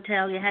phone in the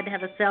hotel. You had to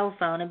have a cell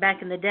phone. And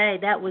back in the day,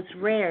 that was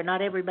rare.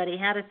 Not everybody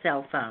had a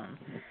cell phone.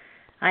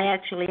 I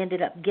actually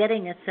ended up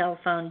getting a cell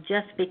phone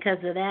just because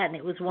of that, and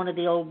it was one of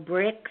the old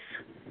bricks.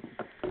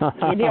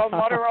 The old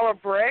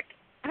Motorola brick?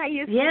 I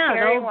used to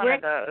carry one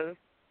of those.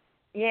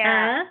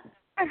 Yeah.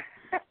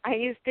 I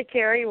used to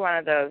carry one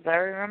of those. I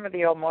remember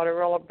the old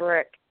Motorola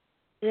brick.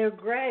 They're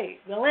great.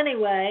 Well,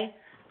 anyway,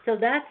 so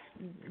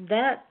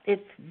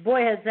it's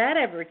boy, has that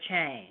ever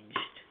changed.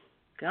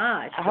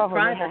 Gosh,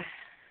 surprising. Yeah.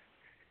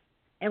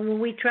 And when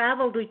we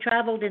traveled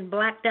in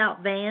blacked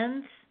out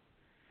vans.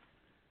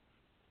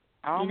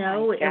 Oh,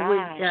 my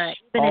gosh.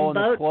 Even in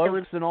boats, the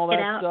cloaks and all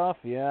that stuff,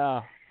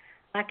 yeah.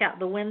 Black out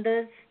the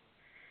windows.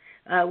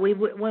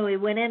 When we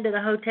went into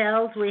the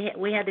hotels,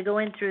 we had to go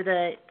in through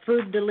the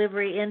food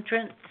delivery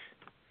entrance.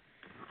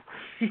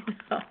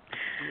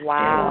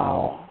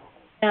 Wow.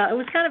 It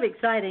was kind of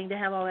exciting to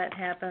have all that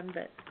happen,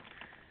 but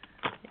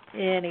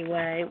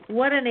anyway,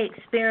 what an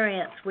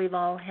experience we've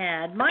all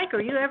had. Mike,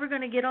 are you ever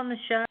going to get on the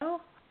show?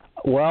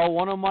 Well,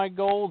 one of my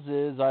goals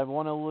is I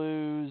want to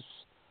lose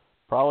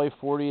probably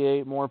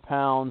 48 more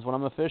pounds. When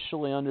I'm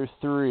officially under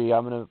 3,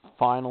 I'm going to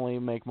finally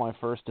make my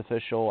first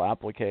official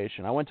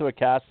application. I went to a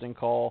casting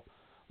call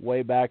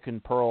way back in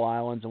Pearl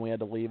Islands, and we had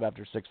to leave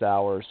after 6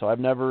 hours. So I've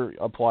never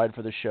applied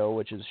for the show,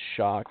 which is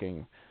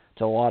shocking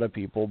to a lot of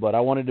people. But I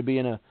wanted to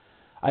be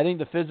I think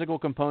the physical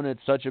component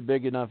is such a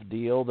big enough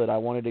deal that I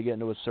wanted to get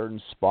into a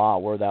certain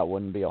spot where that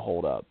wouldn't be a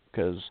holdup,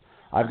 because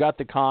I've got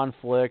the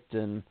conflict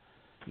and,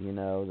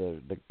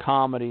 the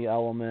comedy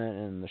element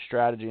and the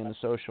strategy and the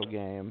social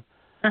game.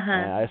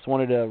 And I just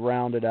wanted to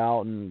round it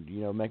out and,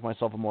 make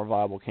myself a more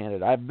viable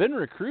candidate. I've been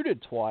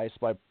recruited twice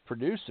by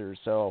producers,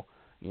 so,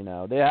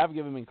 they have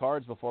given me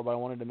cards before, but I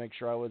wanted to make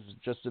sure I was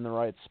just in the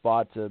right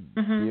spot to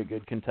be a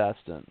good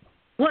contestant.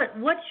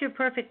 What's your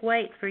perfect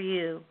weight for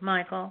you,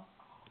 Michael?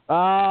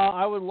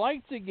 I would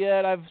like to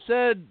get, I've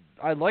said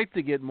I'd like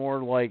to get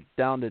more like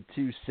down to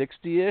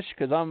 260-ish,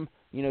 because I'm,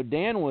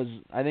 Dan was,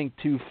 I think,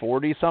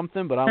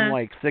 240-something, but I'm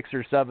like 6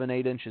 or 7,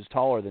 8 inches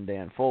taller than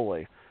Dan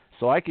fully.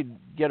 So I could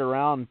get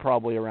around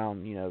probably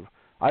around,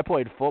 I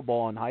played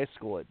football in high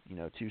school at,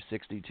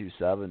 260,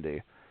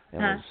 270.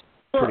 And it was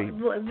pretty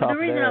tough the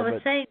reason there, I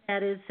was saying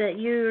that is that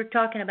you're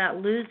talking about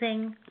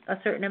losing a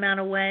certain amount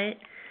of weight.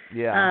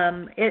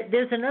 Yeah.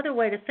 There's another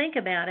way to think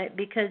about it,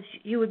 because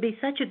you would be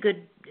such a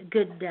good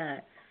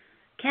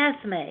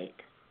castmate.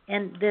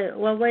 And the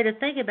way to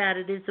think about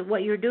it is that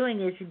what you're doing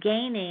is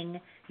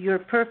gaining your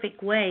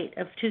perfect weight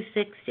of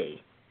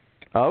 260.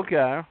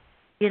 Okay.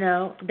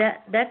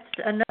 That's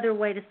another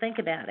way to think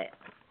about it.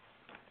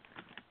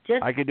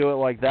 I could do it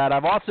like that.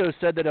 I've also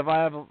said that if I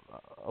have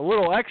a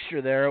little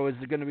extra there, it was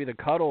going to be the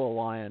Cuddle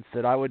Alliance,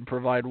 that I would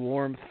provide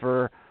warmth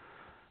for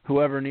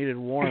whoever needed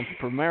warmth,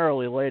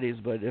 primarily ladies,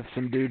 but if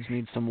some dudes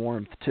need some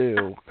warmth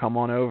too, come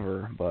on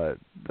over. But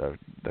the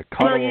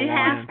Cuddle Alliance... Well, you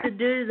have to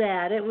do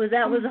that.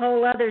 That was a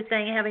whole other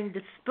thing, having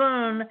to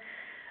spoon,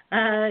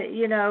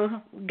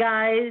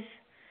 guys,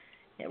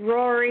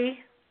 Rory...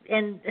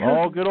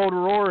 good old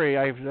Rory.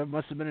 That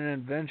must have been an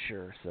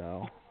adventure,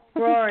 so.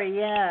 Rory,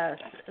 yes.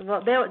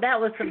 Well, that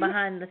was some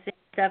behind-the-scenes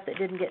stuff that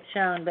didn't get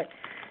shown. But,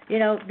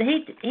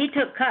 he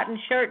took cotton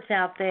shirts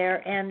out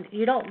there, and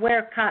you don't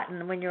wear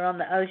cotton when you're on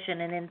the ocean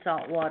and in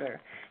salt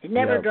water. It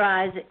never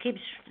dries. It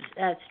keeps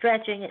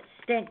stretching. It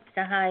stinks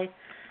to high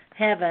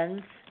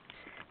heavens.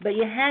 But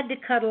you had to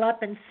cuddle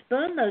up and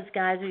spoon those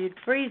guys or you'd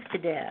freeze to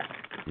death.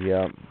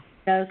 Yep.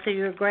 So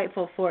you're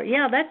grateful for it.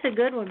 Yeah, that's a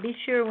good one. Be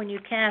sure when you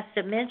cast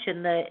to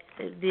mention the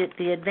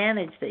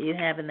advantage that you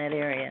have in that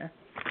area.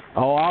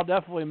 Oh, I'll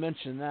definitely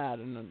mention that,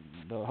 and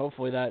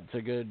hopefully that's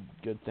a good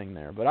thing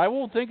there. But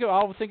I'll think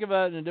of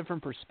it in a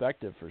different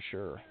perspective for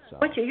sure. So.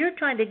 You're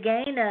trying to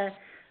gain a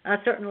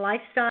certain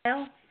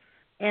lifestyle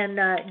and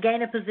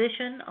gain a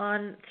position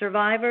on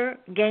Survivor,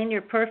 gain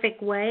your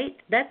perfect weight.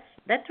 That's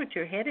what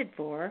you're headed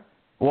for.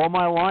 Well,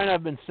 my line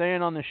I've been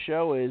saying on the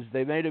show is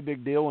they made a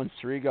big deal when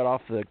Suri got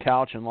off the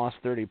couch and lost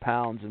 30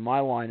 pounds, and my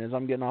line is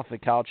I'm getting off the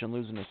couch and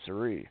losing a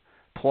Suri,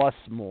 plus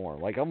more.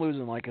 Like, I'm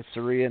losing like a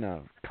Suri and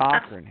a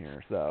Cochran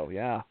here, so,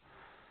 yeah.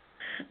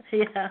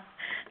 Yeah.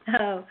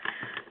 Oh,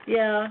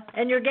 yeah.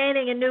 And you're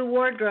gaining a new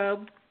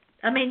wardrobe.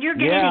 I mean, you're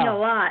gaining a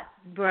lot,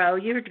 bro.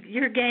 You're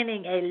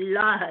gaining a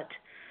lot.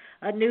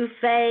 A new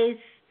face.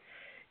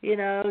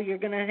 You're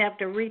going to have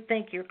to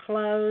rethink your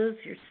clothes,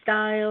 your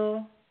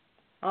style.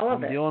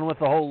 I'm dealing with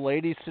the whole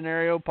lady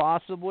scenario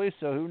possibly,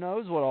 so who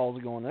knows what all's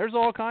going on. There's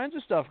all kinds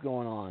of stuff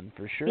going on,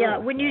 for sure. Yeah,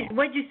 what'd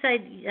you say,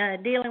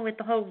 dealing with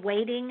the whole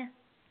waiting?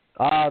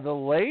 The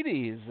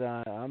ladies.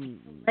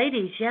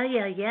 Ladies,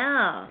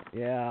 yeah.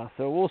 Yeah,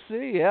 so we'll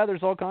see. Yeah,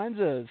 there's all kinds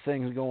of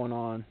things going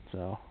on,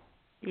 so.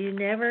 You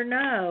never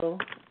know.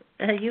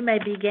 You may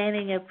be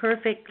gaining a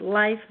perfect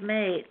life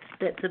mate.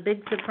 That's a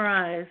big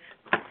surprise.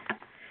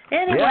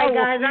 Anyway,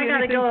 guys, I got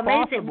to go.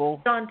 Amazing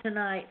what's on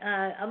tonight.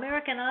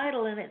 American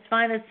Idol in its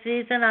finest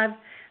season.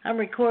 I'm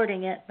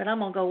recording it, but I'm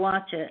going to go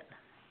watch it.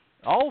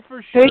 Oh,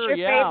 for sure, Who's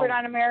your favorite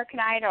on American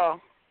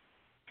Idol?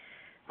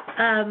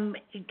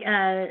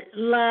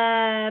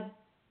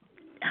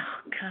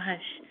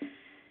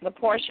 La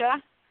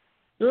Portia?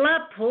 La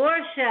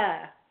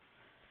Portia.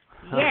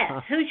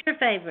 Yes. Who's your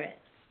favorite?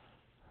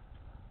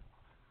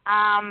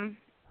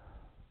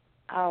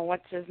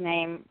 What's his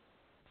name?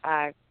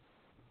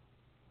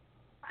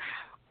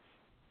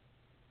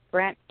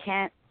 Brent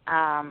Kent.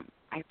 I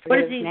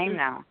forget his name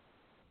now.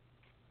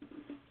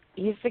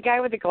 He's the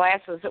guy with the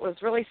glasses that was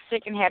really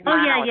sick and had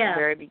mono at the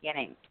very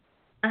beginning.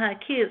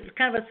 Cute.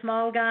 Kind of a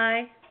small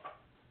guy.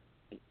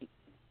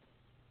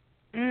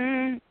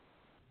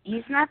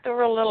 He's not the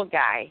real little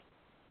guy.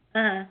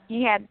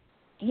 He had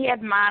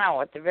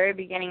mono at the very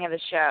beginning of the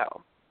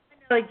show.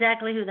 I know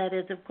exactly who that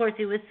is. Of course,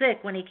 he was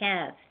sick when he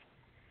cast.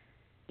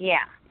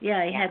 Yeah.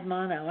 Yeah, he had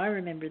mono. I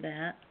remember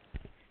that.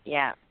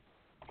 Yeah.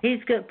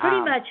 He's good.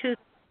 Pretty much who the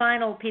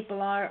final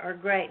people are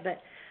great,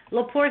 but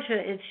La Portia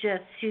is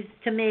just, she's,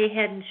 to me,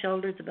 head and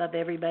shoulders above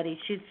everybody.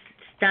 She's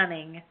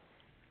stunning.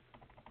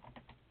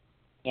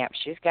 Yep,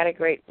 she's got a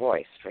great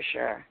voice, for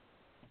sure.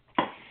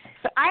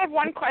 So I have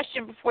one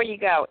question before you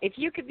go. If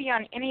you could be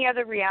on any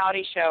other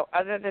reality show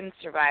other than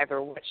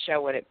Survivor, what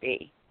show would it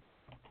be?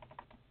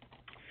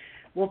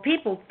 Well,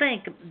 people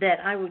think that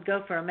I would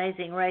go for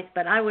Amazing Race,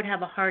 but I would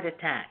have a heart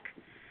attack.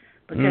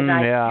 Because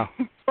a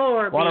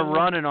lot of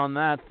running on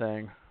that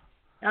thing.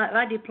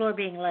 I deplore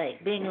being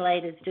late. Being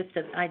late is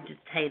I just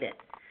hate it.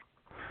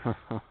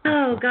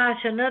 Oh,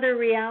 gosh, another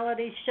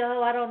reality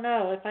show? I don't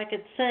know. If I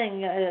could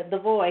sing The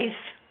Voice,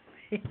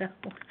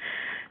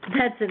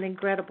 that's an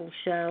incredible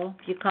show.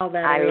 If you call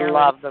that a reality. I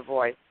love The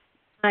Voice.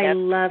 I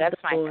love The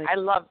Voice.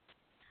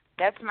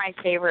 That's my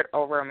favorite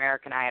over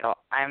American Idol.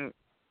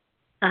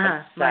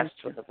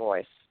 obsessed with The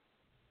Voice.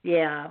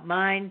 Yeah,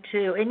 mine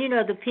too. And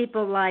the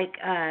people like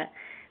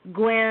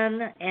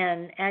Gwen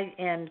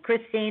and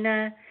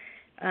Christina,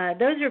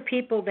 those are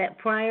people that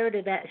prior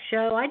to that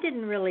show, I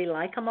didn't really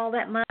like them all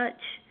that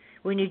much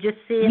when you just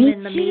see them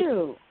in the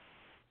meeting.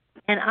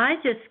 And I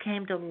just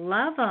came to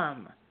love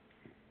them.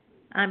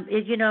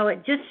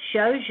 It just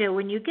shows you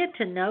when you get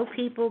to know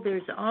people,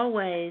 there's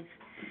always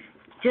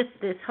just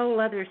this whole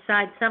other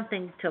side,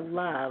 something to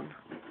love.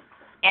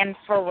 And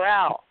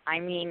Pharrell, I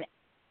mean,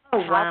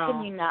 how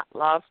can you not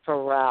love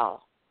Pharrell?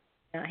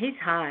 He's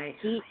high.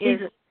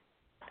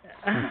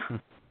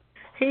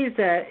 He's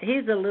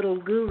a little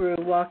guru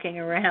walking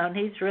around.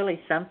 He's really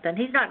something.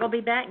 He's not going to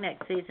be back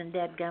next season,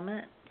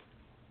 dadgummit.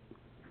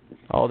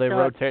 Oh, they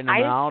rotating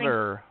him out,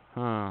 or?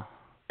 Huh.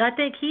 I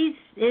think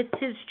it's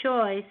his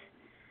choice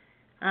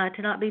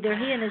to not be there.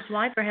 He and his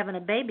wife are having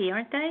a baby,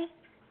 aren't they?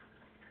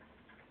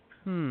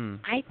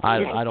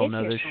 I don't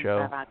know this show.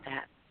 About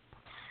that.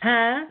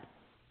 Huh?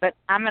 But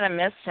I'm going to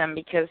miss him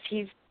because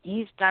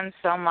he's done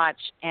so much.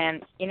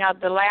 And,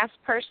 the last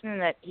person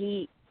that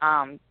he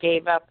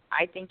gave up,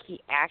 I think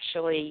he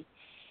actually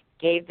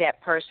gave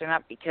that person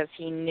up because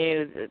he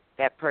knew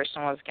that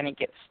person was going to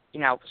get,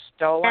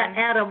 stolen.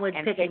 Adam would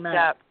and pick him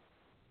up.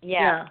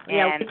 Yeah.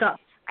 And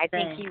I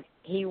thing. think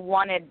he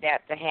wanted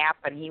that to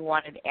happen. He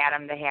wanted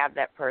Adam to have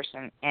that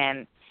person.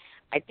 And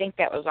I think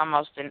that was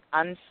almost an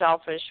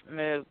unselfish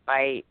move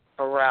by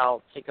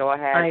Pharrell to go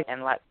ahead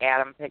and let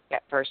Adam pick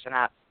that person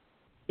up.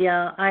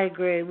 Yeah, I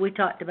agree. We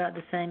talked about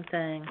the same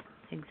thing.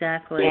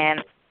 Exactly.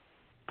 And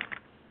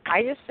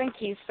I just think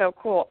he's so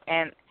cool.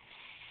 And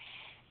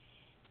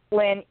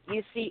when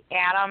you see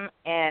Adam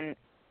and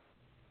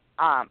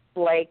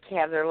Blake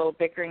have their little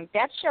bickering,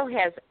 that show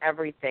has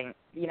everything.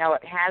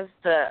 It has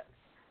the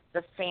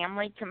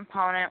family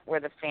component where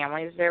the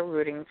family is there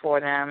rooting for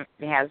them.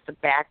 It has the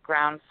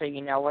background so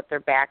you know what their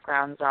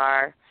backgrounds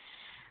are.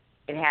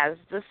 It has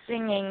the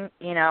singing,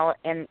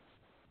 and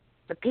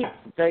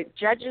the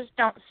judges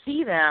don't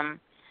see them,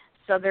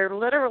 so they're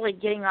literally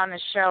getting on the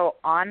show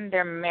on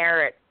their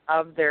merit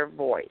of their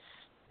voice.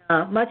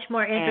 Much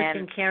more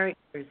interesting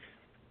characters.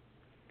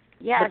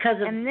 Yes,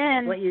 because of and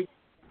then what you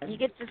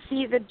get to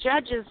see the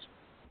judges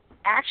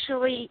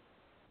actually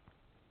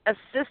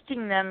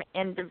assisting them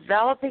in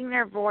developing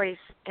their voice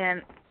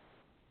and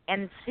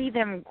see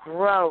them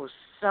grow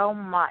so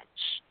much.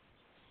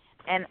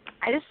 And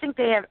I just think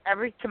they have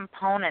every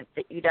component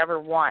that you'd ever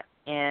want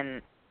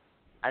in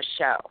a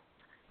show.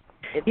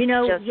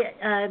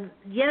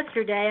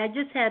 Yesterday I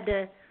just had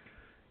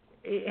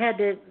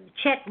to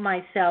check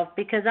myself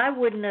because I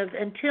wouldn't have,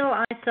 until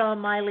I saw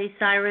Miley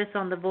Cyrus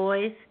on The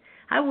Voice,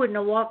 I wouldn't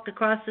have walked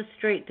across the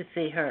street to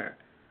see her.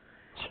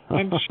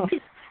 And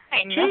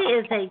she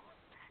is a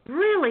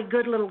really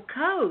good little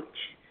coach.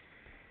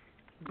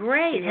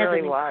 Great. She has really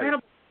an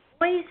incredible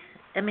voice.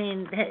 I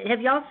mean,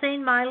 have y'all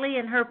seen Miley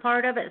and her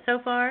part of it so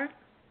far?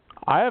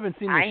 I haven't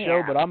seen the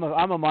show, but I'm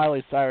a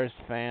Miley Cyrus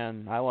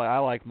fan. I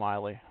like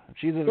Miley.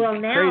 She's a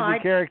crazy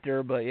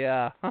character, but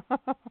yeah.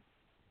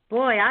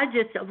 Boy,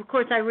 of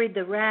course I read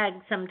the rag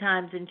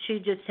sometimes, and she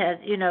just has,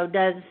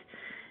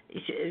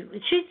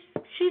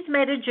 she's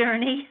made a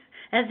journey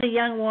as a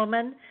young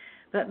woman,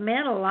 but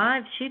man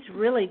alive, she's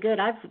really good.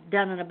 I've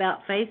done an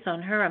about face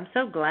on her. I'm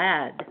so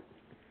glad.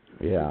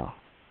 Yeah.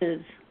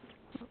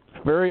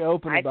 Very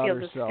open about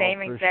herself. I feel the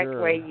same exact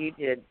way you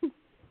did.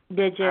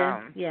 Did you?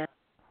 Yeah.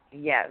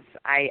 Yes,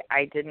 I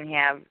didn't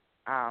have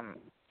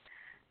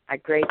a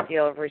great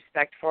deal of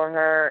respect for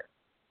her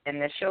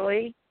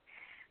initially,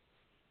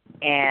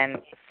 and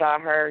saw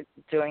her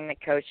doing the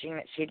coaching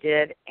that she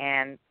did,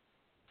 and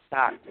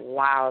thought,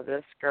 wow,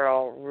 this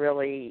girl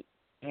really,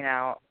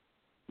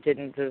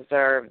 didn't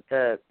deserve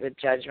the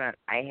judgment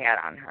I had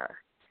on her.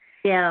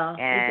 Yeah.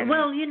 And,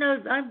 well,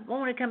 I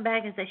want to come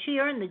back and say she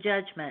earned the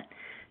judgment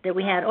that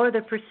we had, or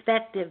the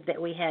perspective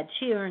that we had.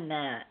 She earned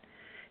that.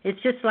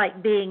 It's just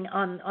like being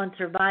on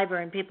Survivor,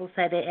 and people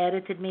say they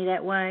edited me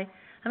that way.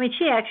 I mean,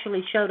 she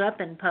actually showed up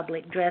in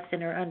public dressed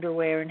in her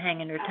underwear and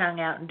hanging her tongue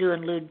out and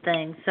doing lewd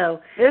things.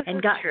 This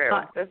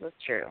is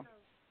true.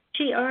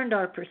 She earned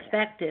our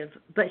perspective,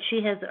 but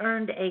she has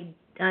earned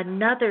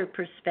another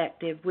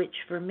perspective, which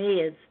for me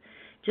is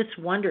just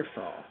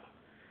wonderful.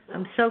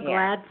 I'm so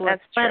glad for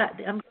it.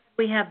 But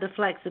we have the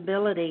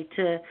flexibility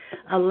to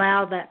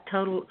allow that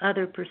total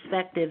other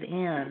perspective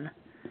in.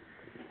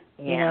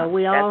 Yeah,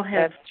 we all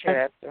have. That's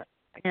true. That's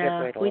a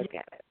good way to look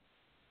at it.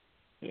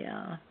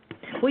 Yeah.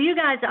 Well, you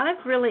guys,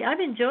 I've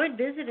enjoyed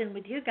visiting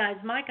with you guys.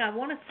 Mike, I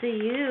want to see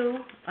you.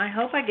 I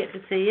hope I get to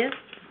see you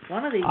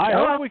one of these days. I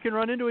hope we can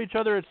run into each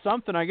other at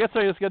something. I guess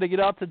I just got to get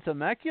out to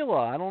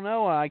Temecula. I don't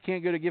know. I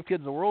can't go to Give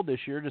Kids the World this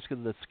year just because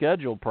of the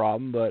schedule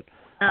problem, but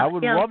I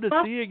would love to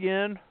see you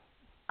again.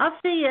 I'll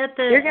see you at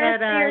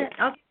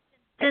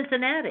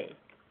Cincinnati.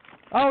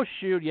 Oh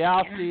shoot, yeah,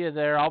 I'll see you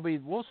there.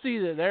 We'll see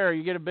you there.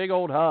 You get a big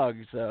old hug,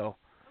 so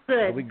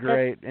it'll be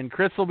great. And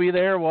Chris will be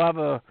there. We'll have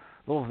a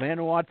little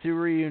Vanuatu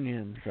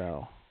reunion.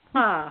 So.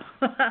 Okay.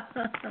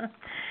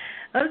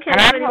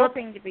 And I'm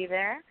hoping to be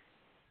there.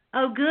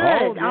 Oh, good.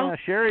 Oh, yeah,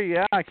 Sherry.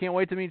 Yeah, I can't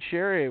wait to meet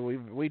Sherry.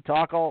 We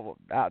talk all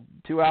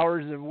 2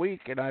 hours a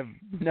week, and I've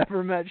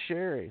never met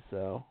Sherry.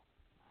 So.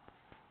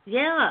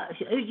 Yeah,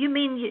 you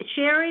mean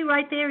Sherry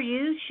right there?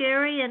 You,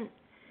 Sherry, and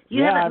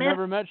you yeah, haven't I've met.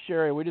 never met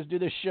Sherry. We just do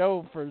this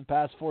show for the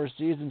past 4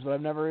 seasons, but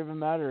I've never even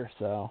met her.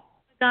 So.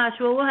 Gosh,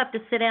 well, we'll have to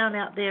sit down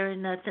out there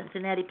in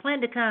Cincinnati.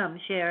 Plan to come,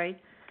 Sherry.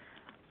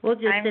 We'll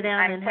just sit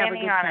down and have a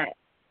good time. I'm planning on it.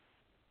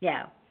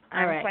 Yeah. All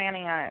I'm right.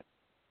 planning on it.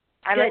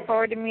 I Good. look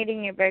forward to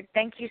meeting you, but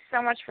thank you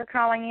so much for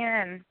calling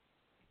in.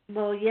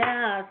 Well,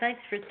 yeah, thanks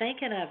for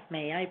thinking of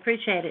me. I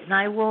appreciate it. And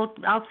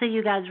I'll see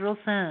you guys real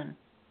soon.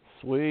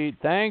 Sweet.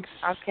 Thanks.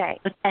 Okay.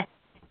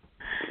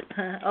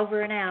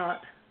 Over and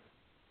out.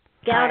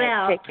 Scout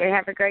out. Take care.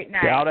 Have a great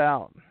night. Scout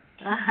out.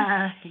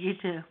 You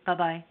too.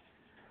 Bye-bye.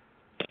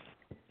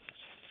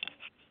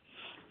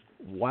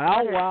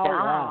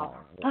 Wow.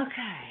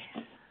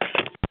 Okay.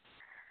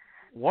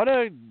 What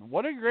a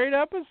great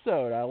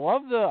episode. I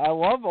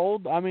love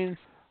old. I mean,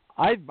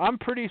 I'm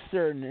pretty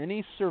certain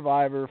any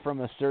survivor from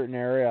a certain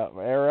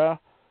era,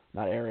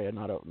 not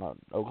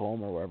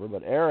Oklahoma or wherever,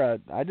 but era,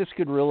 I just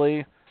could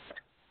really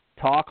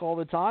talk all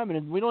the time,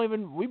 and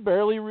we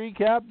barely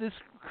recap this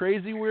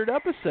crazy weird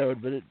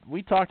episode, but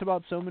we talked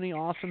about so many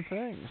awesome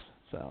things.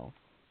 So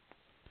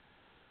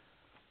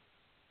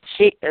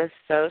she is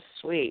so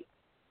sweet.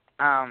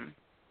 And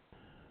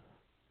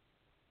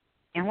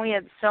we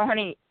had so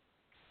many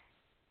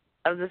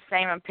of the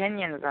same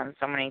opinions on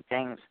so many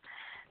things.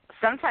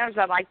 Sometimes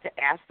I like to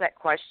ask that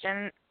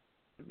question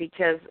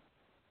because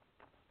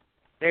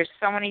there's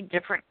so many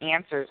different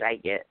answers I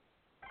get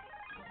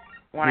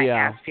when I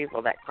ask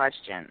people that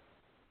question.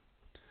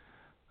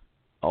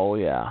 Oh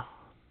yeah,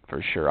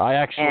 for sure. I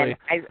actually,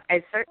 and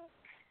I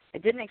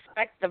didn't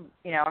expect her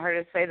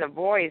to say The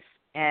Voice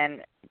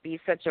and be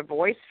such a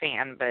Voice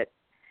fan, but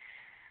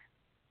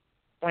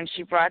when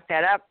she brought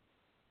that up,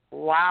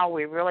 wow,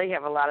 we really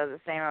have a lot of the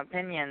same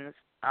opinions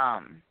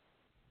on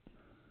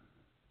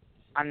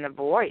The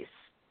Voice.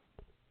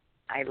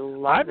 I've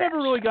never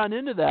really gotten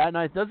into that,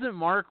 and does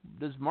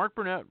Mark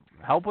Burnett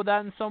help with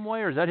that in some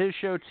way, or is that his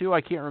show too?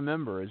 I can't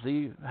remember. Does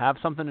he have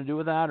something to do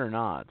with that or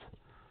not?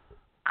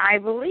 I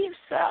believe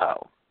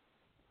so.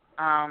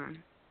 I'll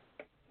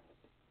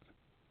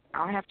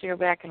have to go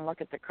back and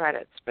look at the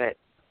credits, but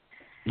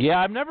yeah,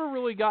 I've never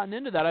really gotten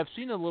into that. I've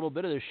seen a little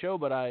bit of the show,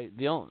 but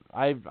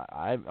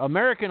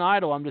American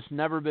Idol, I'm just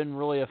never been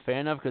really a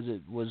fan of because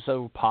it was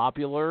so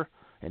popular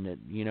and it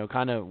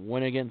kind of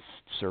went against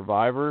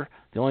Survivor.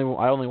 I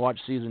only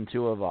watched season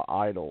 2 of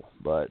Idol,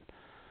 but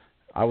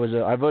I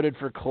voted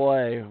for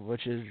Clay,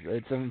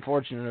 it's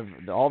unfortunate.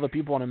 Of all the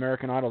people on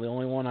American Idol, the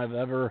only one I've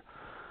ever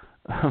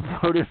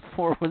voted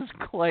for was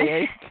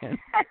Clay Aiken.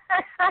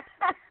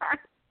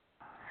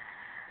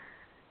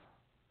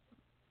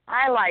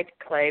 I liked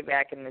Clay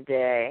back in the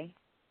day,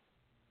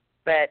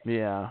 but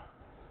yeah,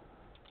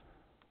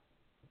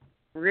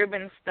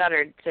 Ruben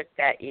Studdard took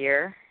that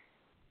year.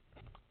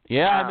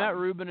 Yeah, I met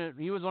Ruben.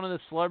 He was one of the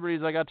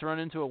celebrities I got to run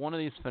into at one of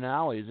these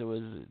finales.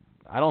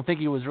 I don't think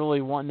he was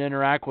really wanting to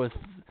interact with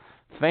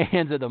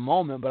fans at the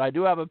moment, but I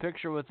do have a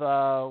picture with him.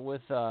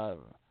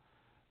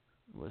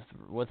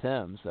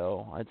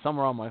 So it's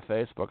somewhere on my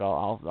Facebook.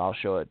 I'll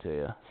show it to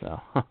you.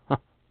 So.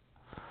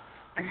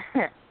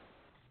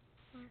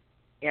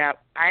 Yeah,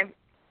 I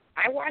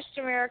watched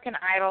American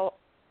Idol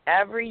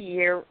every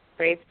year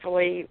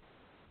faithfully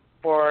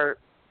for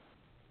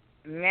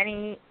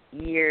many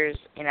years,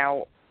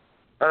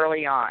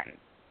 early on.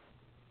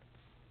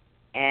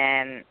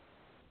 And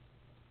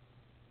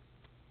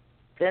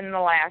then the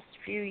last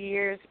few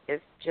years,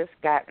 it's just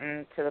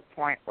gotten to the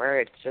point where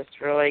it's just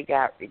really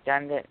got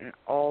redundant and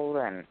old.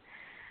 And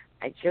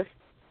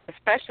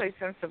especially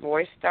since The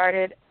Voice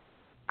started,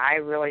 I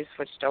really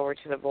switched over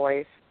to The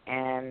Voice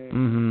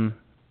and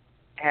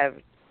have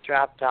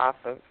dropped off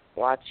of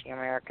watching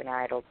American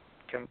Idol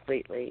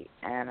completely.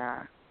 And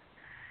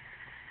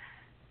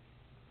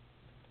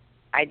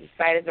I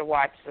decided to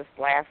watch this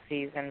last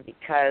season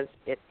because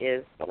it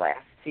is the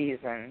last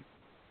season.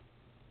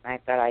 I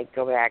thought I'd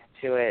go back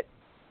to it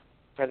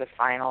for the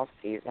final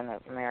season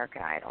of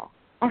American Idol.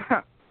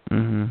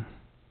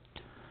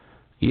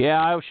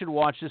 Yeah, I should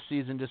watch this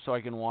season just so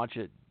I can watch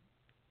it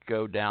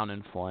go down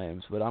in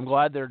flames. But I'm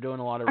glad they're doing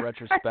a lot of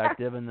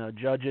retrospective, and the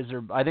judges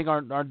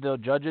aren't the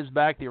judges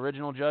back, the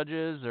original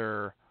judges,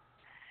 or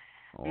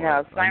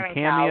no, Simon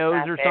cameos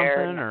Cowell's or there,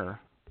 something, or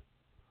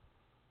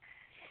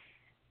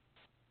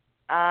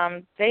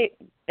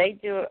they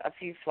do a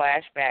few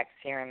flashbacks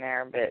here and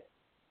there, but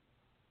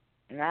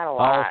not a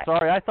lot. Oh,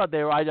 sorry, I thought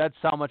they were. That's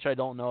how much I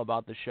don't know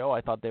about the show.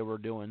 I thought they were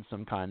doing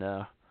some kind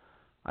of.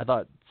 I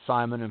thought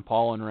Simon and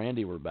Paul and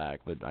Randy were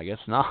back, but I guess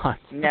not.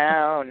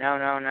 No,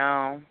 not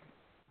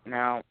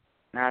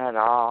at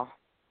all.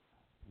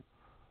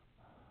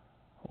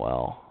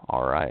 Well,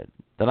 all right.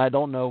 Then I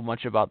don't know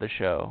much about the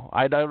show.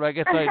 I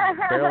guess I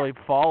barely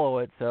follow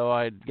it, so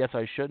I guess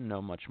I shouldn't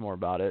know much more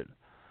about it.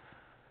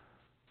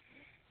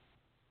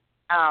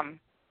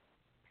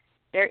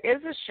 There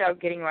is a show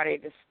getting ready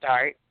to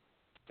start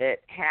that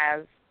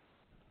has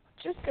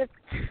just a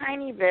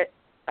tiny bit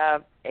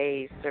of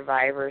a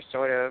Survivor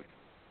sort of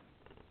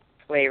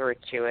flavor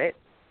to it.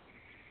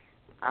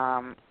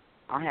 I'll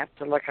have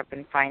to look up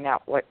and find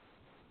out what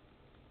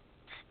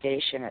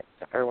station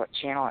or what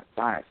channel it's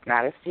on. It's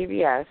not a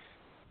CBS,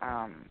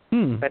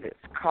 but it's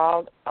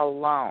called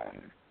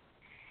Alone.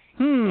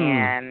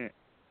 And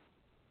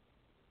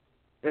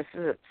this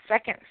is its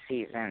second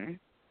season.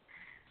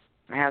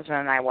 My husband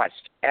and I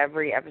watched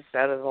every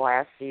episode of the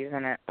last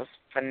season. It was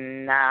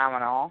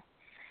phenomenal.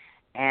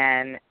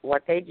 And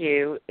what they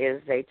do is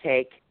they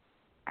take,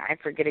 I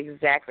forget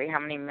exactly how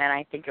many men,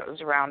 I think it was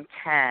around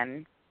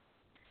 10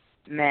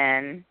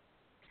 men,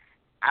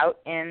 out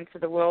into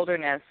the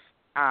wilderness.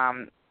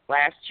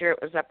 Last year it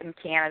was up in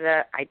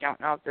Canada. I don't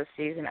know if this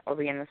season it will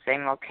be in the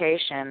same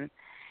location,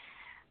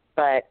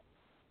 but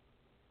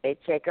they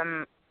take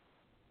them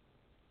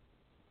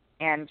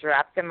and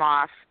drop them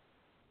off,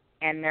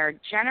 and they're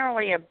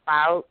generally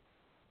about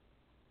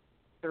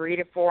 3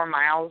 to 4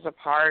 miles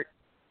apart,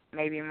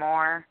 maybe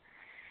more,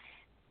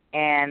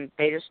 and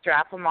they just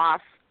drop them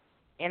off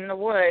in the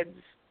woods,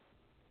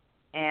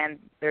 and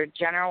they're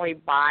generally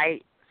by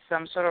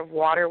some sort of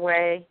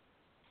waterway,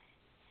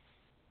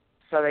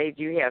 so they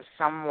do have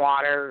some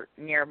water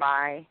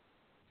nearby.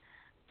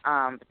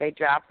 But they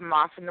drop them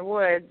off in the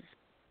woods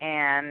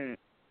and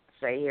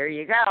say, here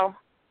you go.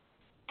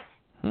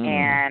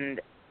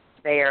 And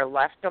they are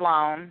left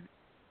alone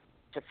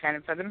to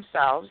fend for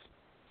themselves.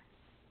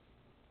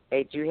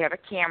 They do have a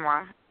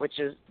camera, which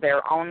is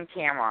their own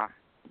camera.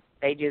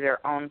 They do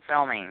their own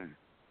filming,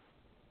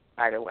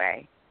 by the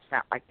way. It's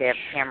not like they have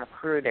a camera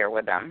crew there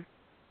with them.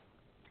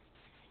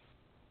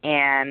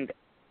 And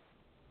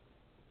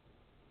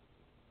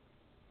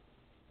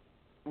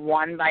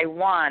one by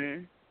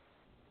one,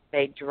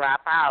 they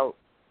drop out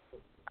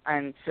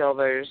until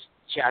there's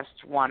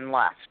just one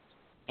left.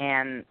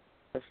 And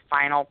the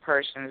final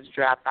person to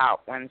drop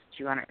out wins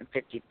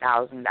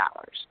 $250,000.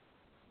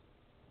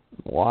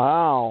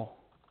 Wow.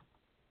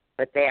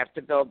 But they have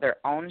to build their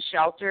own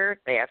shelter.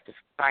 They have to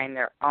find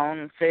their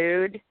own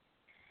food.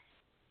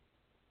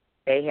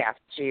 They have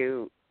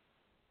to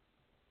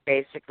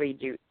basically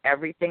do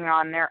everything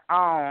on their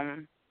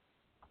own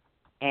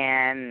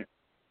and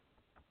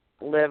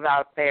live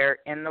out there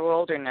in the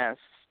wilderness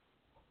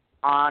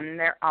on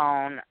their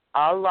own,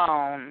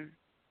 alone,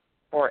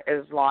 for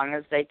as long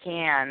as they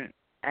can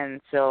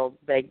until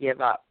they give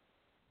up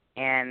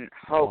and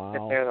hope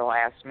that they're the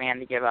last man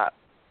to give up.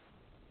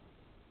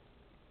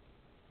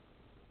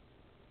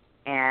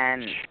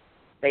 And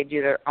they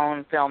do their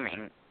own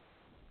filming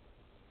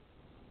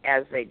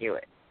as they do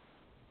it.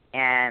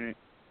 And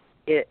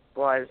it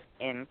was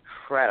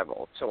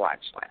incredible to watch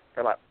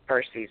the last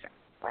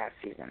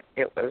season.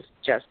 It was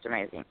just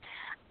amazing.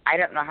 I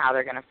don't know how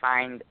they're going to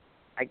find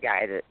a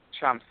guy that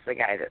trumps the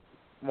guy that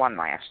won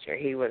last year.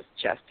 He was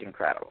just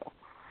incredible.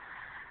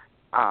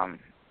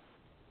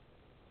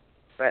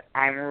 But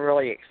I'm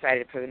really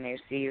excited for the new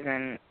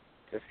season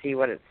to see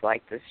what it's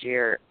like this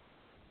year.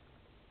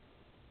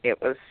 It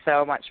was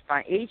so much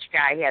fun. Each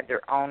guy had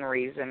their own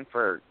reason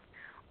for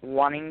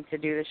wanting to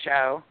do the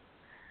show.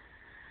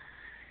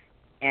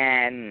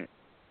 And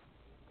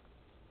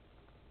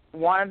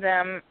one of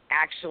them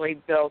actually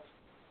built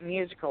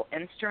musical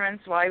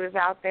instruments while he was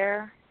out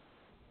there.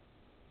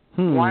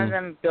 One of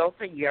them built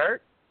a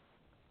yurt.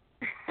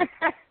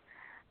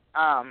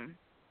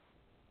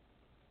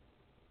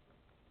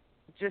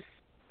 Just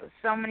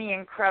so many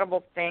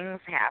incredible things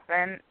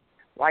happen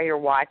while you're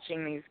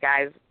watching these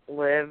guys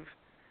live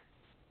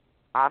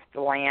off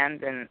the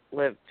land and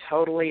live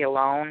totally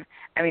alone.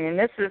 I mean, and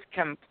this is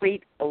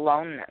complete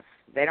aloneness.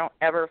 They don't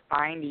ever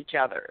find each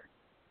other.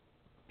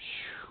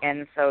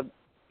 And so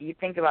you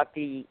think about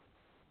the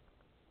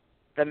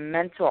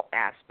mental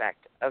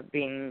aspect of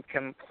being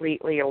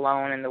completely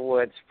alone in the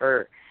woods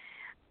for,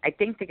 I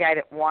think the guy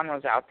that won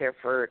was out there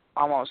for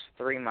almost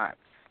 3 months.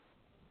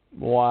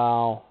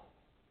 Wow.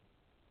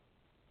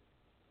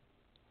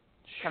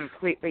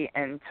 Completely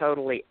and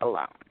totally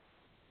alone.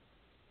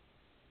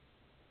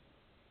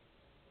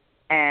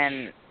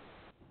 And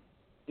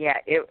yeah,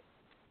 it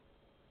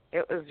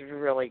was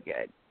really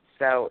good.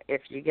 So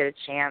if you get a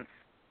chance,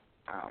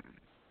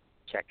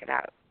 check it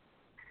out.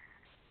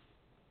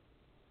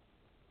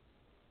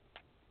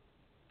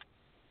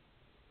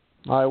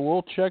 I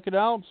will check it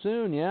out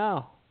soon,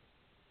 yeah.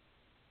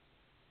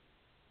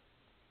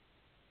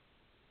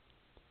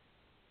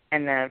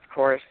 And then, of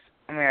course,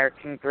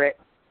 American Grit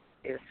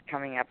is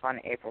coming up on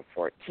April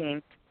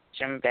 14th.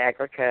 Jim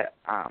Baglica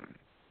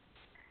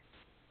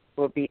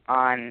will be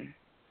on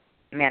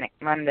Manic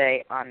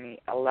Monday on the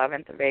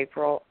 11th of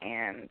April,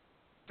 and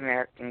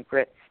American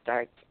Grit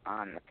starts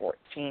on the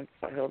 14th,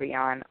 so he'll be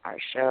on our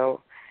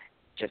show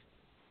just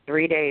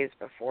 3 days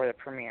before the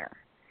premiere.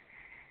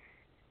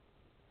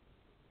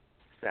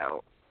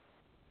 So,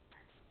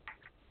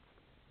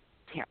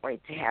 can't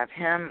wait to have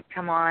him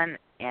come on,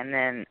 and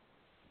then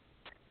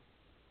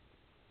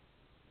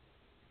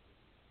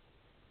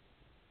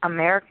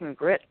American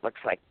Grit looks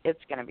like it's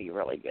going to be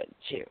really good,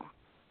 too.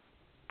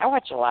 I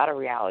watch a lot of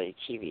reality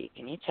TV.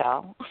 Can you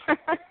tell?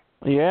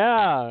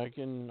 Yeah,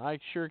 I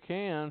sure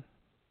can.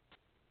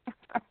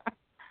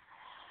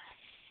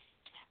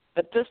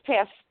 But this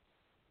past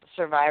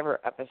Survivor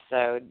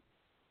episode,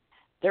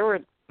 there were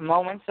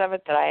moments of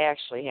it that I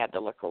actually had to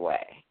look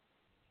away.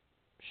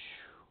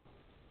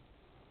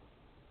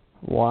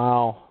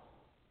 Wow.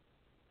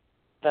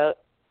 The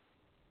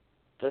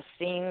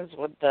scenes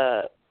with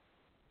the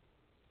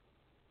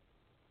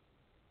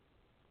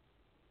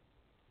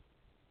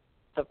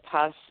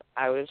pus,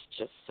 I was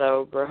just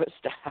so grossed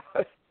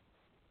out.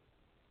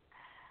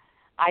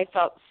 I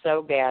felt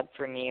so bad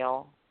for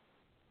Neil.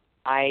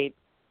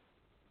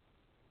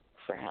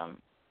 For him.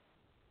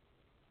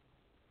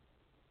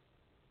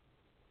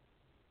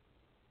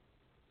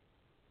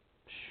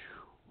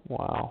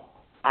 Wow.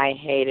 I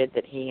hated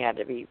that he had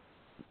to be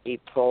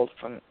pulled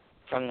from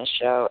the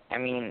show. I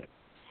mean,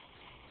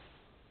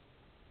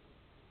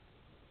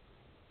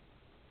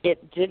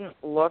 it didn't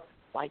look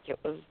like it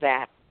was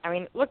that. I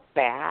mean, it looked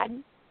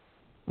bad.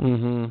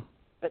 Mhm.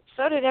 But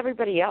so did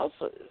everybody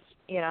else's,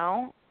 you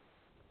know.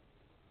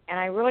 And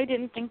I really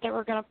didn't think they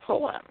were going to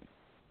pull him.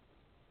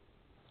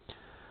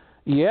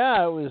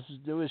 Yeah,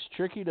 it was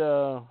tricky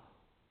to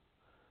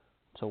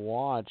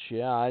watch.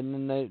 Yeah,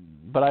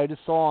 but I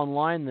just saw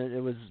online that it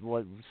was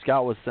what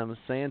Scott was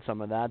saying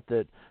some of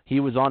that he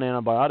was on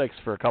antibiotics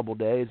for a couple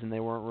days and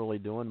they weren't really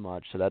doing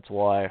much. So that's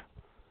why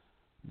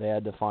they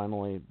had to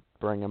finally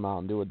bring him out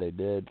and do what they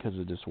did because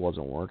it just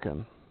wasn't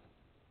working.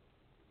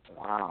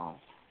 Wow.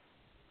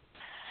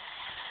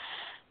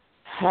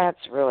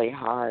 That's really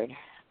hard,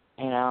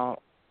 you know,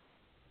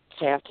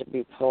 to have to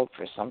be pulled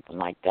for something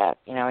like that.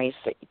 You know, he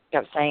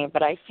kept saying,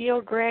 but I feel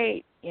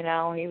great. You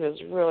know, he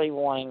was really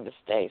wanting to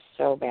stay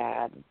so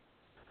bad.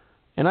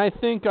 And I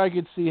think I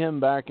could see him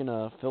back in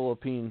a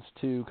Philippines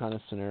 2 kind of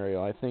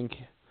scenario. I think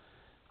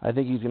he's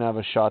going to have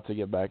a shot to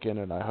get back in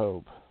it, I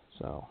hope.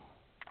 So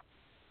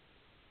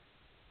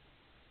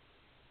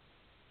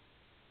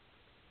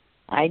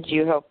I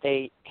do hope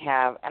they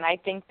have, and I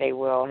think they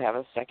will have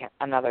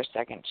another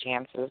second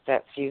chance.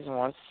 That season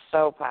was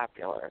so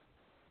popular.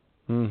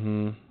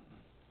 Mhm.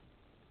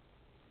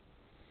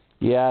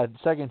 Yeah,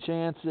 second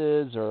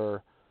chances,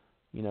 or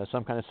you know,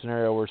 some kind of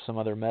scenario where some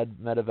other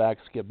medevacs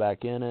get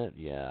back in it.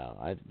 Yeah,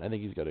 I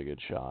think he's got a good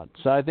shot.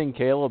 So I think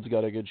Caleb's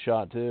got a good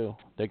shot too.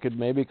 They could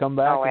maybe come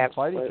back and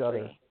fight each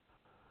other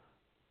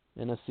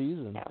in a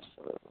season.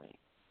 Absolutely.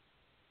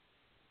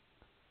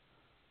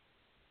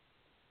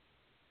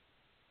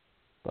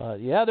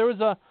 But yeah, there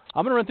was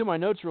I'm gonna run through my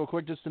notes real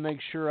quick just to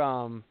make sure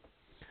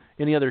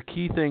any other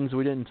key things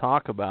we didn't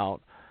talk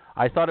about.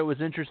 I thought it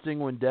was interesting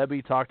when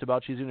Debbie talked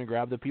about she's gonna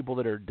grab the people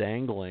that are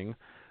dangling,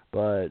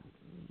 but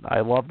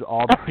I loved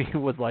Aubrey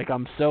was like,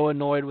 I'm so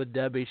annoyed with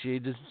Debbie. She's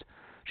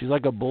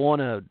like a bull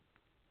in a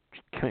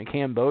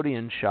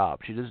Cambodian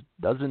shop. She just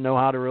doesn't know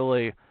how to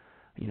really,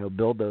 you know,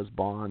 build those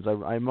bonds.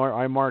 I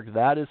marked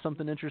that as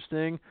something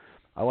interesting.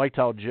 I liked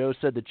how Joe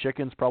said the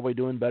chicken's probably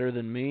doing better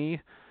than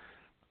me.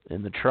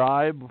 In the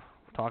tribe,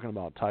 talking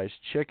about Ty's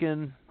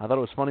chicken. I thought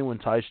it was funny when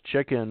Ty's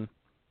chicken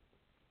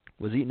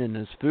was eating in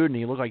his food, and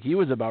he looked like he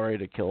was about ready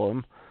to kill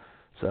him.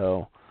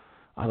 So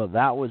I thought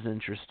that was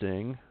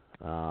interesting.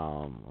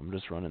 I'm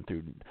just running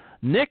through.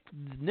 Nick,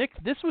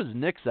 this was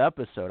Nick's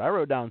episode. I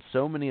wrote down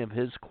so many of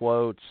his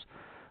quotes,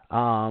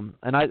 and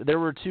there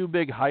were 2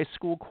 big high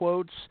school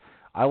quotes.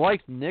 I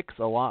liked Nick's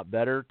a lot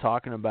better,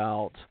 talking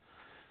about,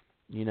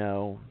 you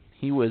know,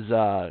 he was,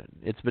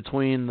 it's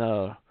between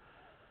the,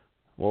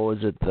 what was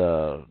it?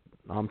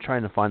 I'm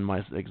trying to find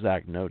my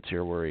exact notes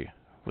here where he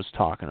was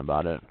talking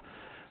about it.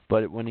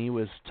 But when he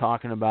was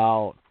talking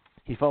about,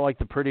 he felt like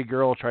the pretty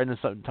girl trying to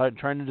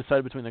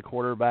decide between the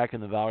quarterback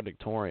and the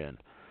valedictorian,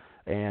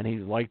 and he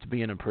liked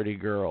being a pretty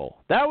girl.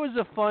 That was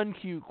a fun,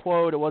 cute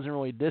quote. It wasn't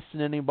really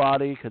dissing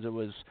anybody because it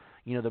was,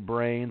 you know, the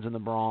brains and the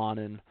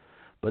brawn.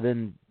 But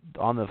then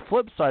on the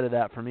flip side of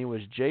that for me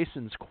was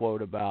Jason's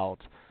quote about,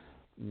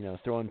 you know,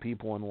 throwing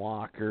people in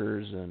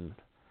lockers and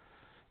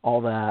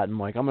all that, and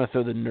like, I'm going to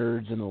throw the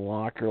nerds in the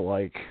locker.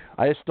 Like,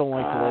 I just don't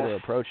like the way they're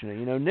approaching it.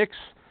 You know, Nick's,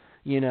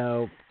 you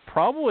know,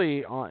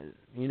 probably,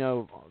 you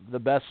know, the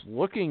best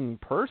looking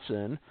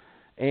person,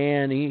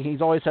 and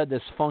he's always had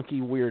this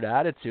funky, weird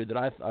attitude that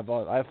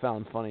I've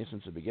found funny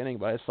since the beginning,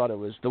 but I just thought it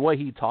was, the way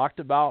he talked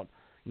about,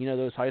 you know,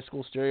 those high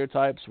school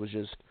stereotypes was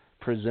just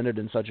presented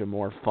in such a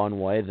more fun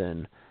way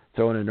than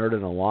throwing a nerd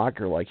in a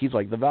locker. Like, he's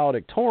like the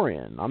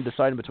valedictorian. I'm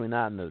deciding between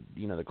that and the,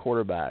 you know, the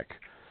quarterback.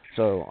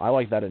 So I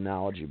like that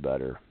analogy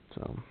better.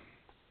 So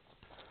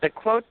the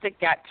quote that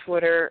got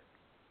Twitter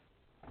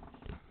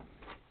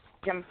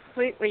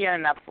completely in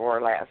an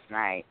uproar last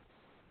night,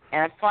 in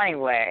a funny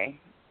way.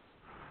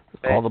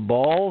 All the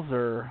balls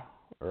or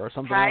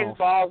something Ty's else?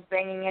 balls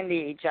banging into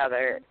each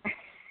other.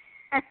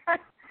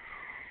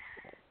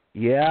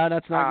 Yeah,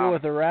 that's not good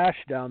with the rash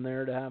down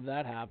there to have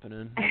that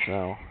happening.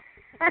 So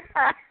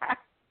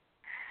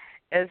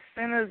as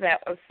soon as that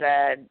was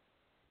said,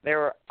 there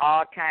were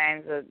all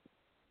kinds of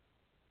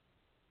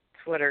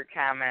Twitter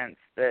comments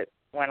that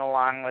went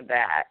along with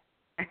that.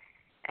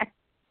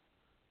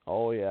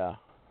 Oh, yeah.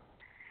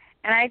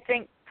 And I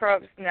think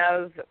Probst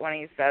knows that when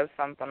he says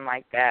something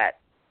like that,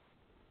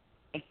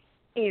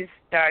 he's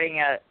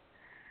starting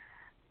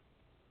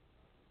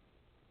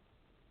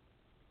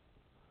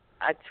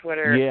a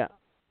Twitter Yeah.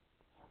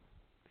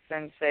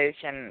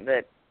 sensation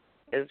that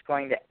is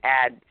going to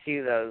add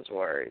to those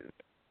words.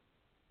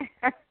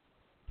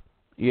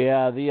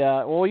 Yeah,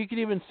 well, you can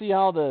even see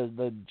how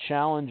the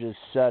challenge is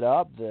set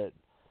up, that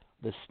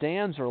the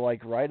stands are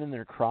like right in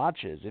their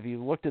crotches. If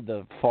you looked at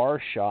the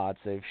far shots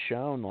they've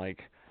shown, like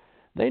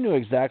they knew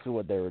exactly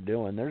what they were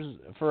doing.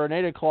 For an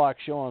 8 o'clock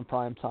show on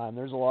prime time,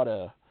 there's a lot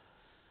of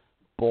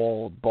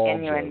ball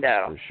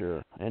innuendo jokes for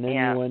sure, and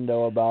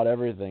innuendo about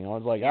everything. I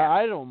was like,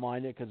 I don't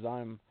mind it because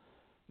I'm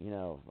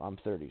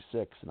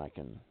 36 and I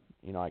can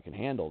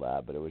handle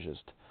that. But it was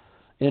just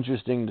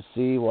interesting to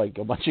see like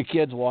a bunch of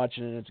kids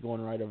watching and it's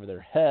going right over their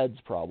heads,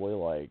 probably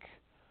like.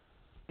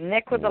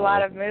 Nick with a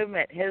lot of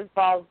movement, his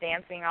ball's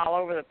dancing all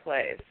over the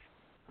place.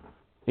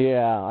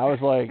 Yeah, I was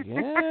like,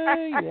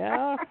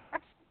 yeah.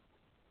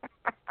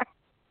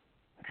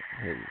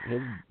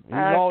 He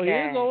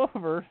is all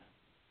over.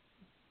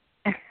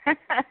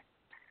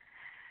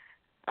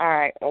 All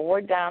right, well,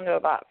 we're down to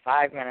about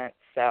 5 minutes,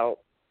 so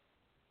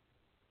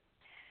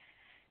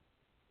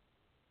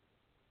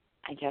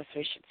I guess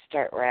we should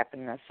start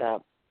wrapping this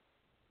up.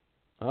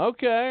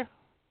 Okay.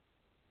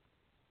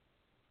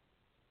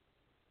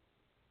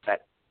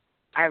 But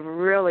I've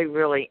really,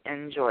 really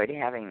enjoyed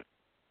having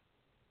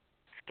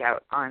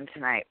Scout on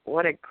tonight.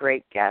 What a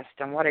great guest,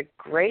 and what a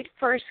great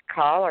first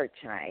caller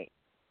tonight.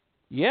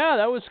 Yeah,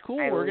 that was cool.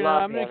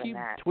 I'm gonna keep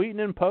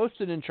tweeting and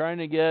posting and trying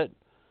to get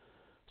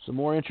some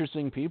more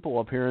interesting people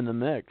up here in the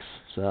mix.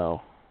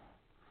 So,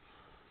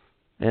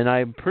 and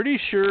I'm pretty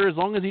sure as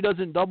long as he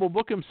doesn't double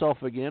book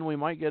himself again, we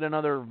might get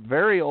another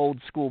very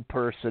old school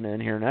person in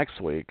here next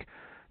week.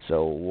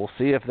 So we'll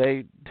see if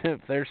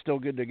they're still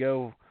good to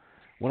go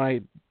when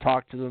I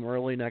talk to them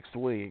early next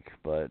week.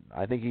 But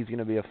I think he's going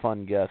to be a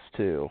fun guest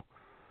too.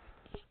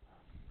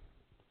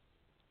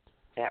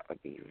 That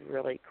would be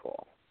really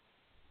cool.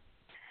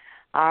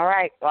 All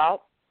right.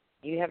 Well,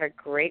 you have a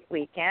great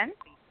weekend.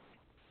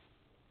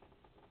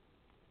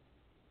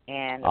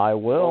 And I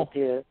will. We'll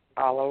do it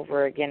all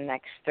over again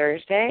next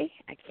Thursday.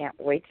 I can't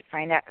wait to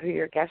find out who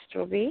your guest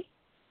will be.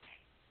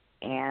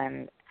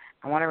 And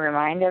I want to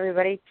remind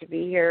everybody to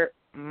be here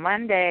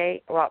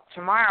Sunday. Watch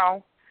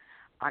tomorrow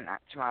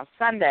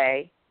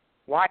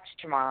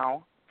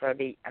for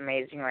the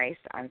Amazing Race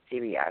on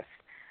CBS.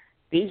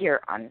 Be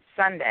here on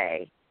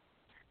Sunday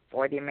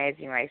for the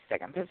Amazing Race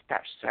Second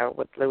Dispatch Show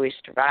with Louis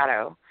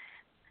Stravato.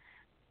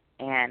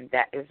 And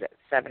that is at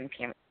 7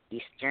 p.m.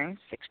 Eastern,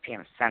 6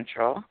 p.m.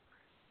 Central.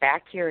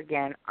 Back here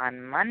again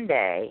on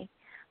Monday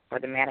for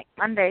the Manic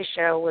Monday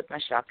Show with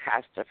Michelle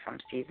Costa from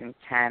Season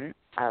 10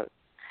 of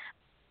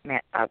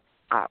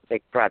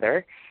Big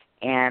Brother.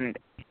 And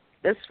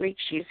this week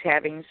she's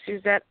having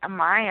Suzette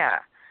Amaya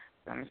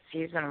from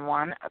Season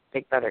 1 of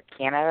Big Brother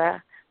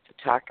Canada to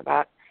talk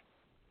about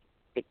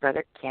Big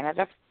Brother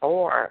Canada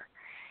 4.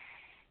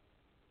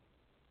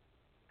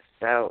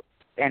 So,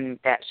 and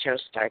that show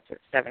starts at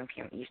 7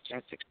 p.m.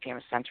 Eastern, 6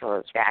 p.m. Central.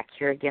 It's back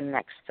here again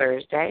next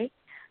Thursday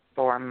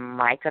for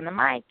Mike on the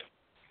Mic.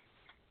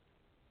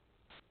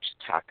 Just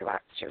talk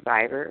about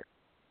Survivor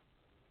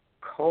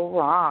Kaoh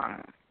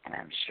Rong. And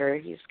I'm sure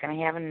he's going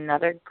to have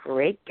another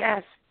great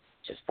guest,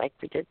 just like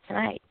we did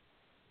tonight.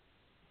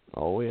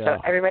 Oh, yeah. So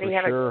everybody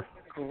have sure. a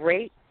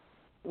great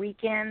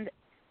weekend.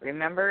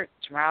 Remember,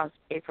 tomorrow's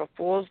April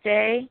Fool's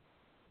Day,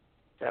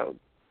 so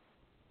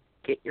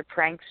get your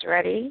pranks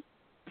ready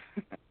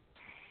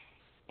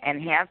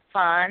and have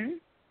fun.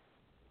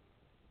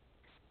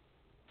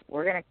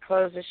 We're going to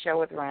close the show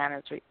with Ron,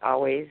 as we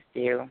always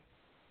do.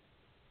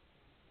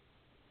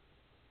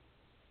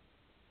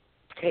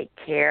 Take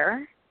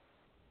care.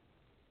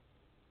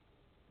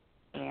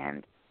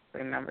 And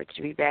remember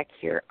to be back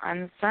here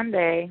on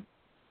Sunday.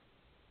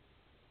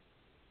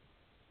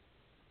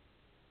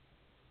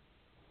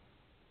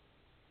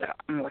 So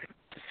I'm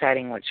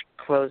deciding which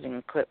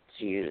closing clip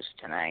to use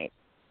tonight.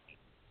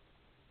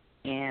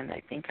 And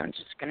I think I'm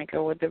just going to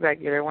go with the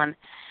regular one.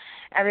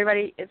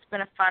 Everybody, it's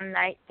been a fun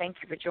night. Thank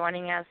you for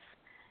joining us.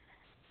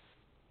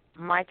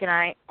 Mike and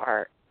I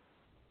are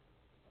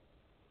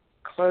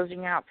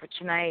closing out for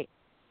tonight.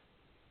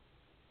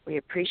 We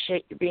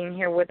appreciate you being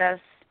here with us.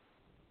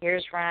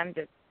 Here's Ron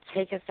to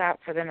take us out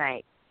for the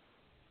night.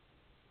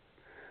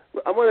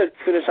 I want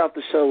to finish off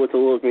the show with a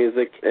little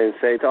music and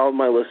say to all of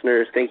my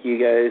listeners, thank you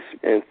guys,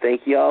 and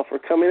thank you all for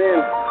coming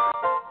in.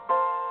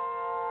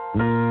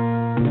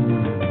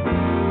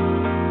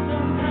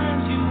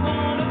 Sometimes you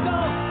want to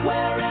go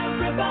where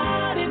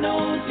everybody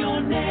knows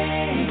your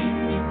name,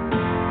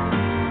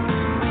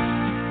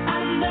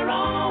 and they're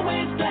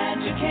always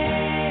glad you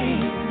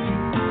came.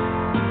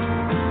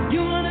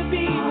 You want to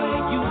be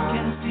where you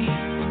can see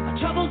our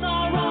troubles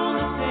are all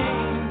the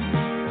same.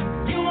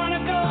 You want to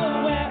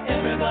go where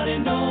everybody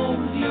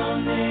knows your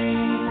name.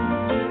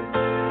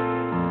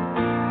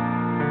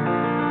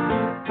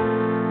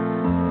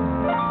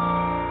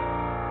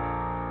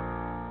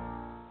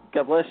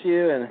 God bless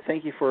you, and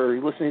thank you for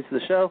listening to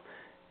the show.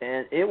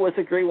 And it was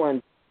a great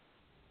one.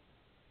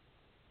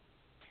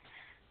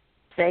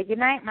 Say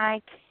goodnight,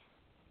 Mike.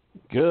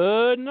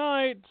 Good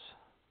night.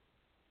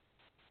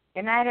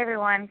 Good night,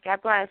 everyone.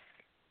 God bless.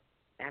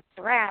 That's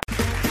the wrap.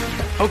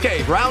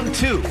 Okay, round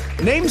 2.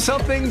 Name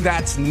something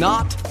that's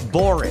not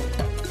boring.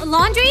 A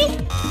laundry?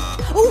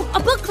 Ooh, a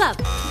book club.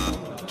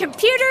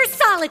 Computer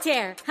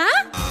solitaire,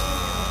 huh?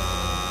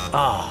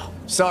 Ah,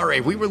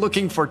 sorry, we were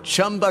looking for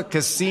Chumba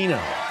Casino.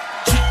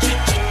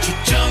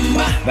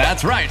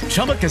 That's right,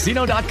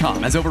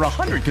 ChumbaCasino.com has over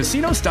 100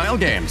 casino-style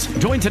games.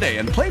 Join today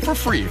and play for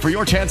free for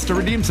your chance to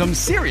redeem some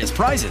serious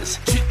prizes.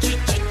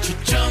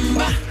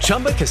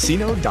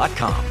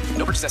 ChumbaCasino.com.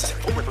 No purchase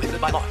necessary. Void where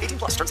prohibited by law. 18+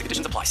 terms and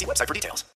conditions apply. See website for details.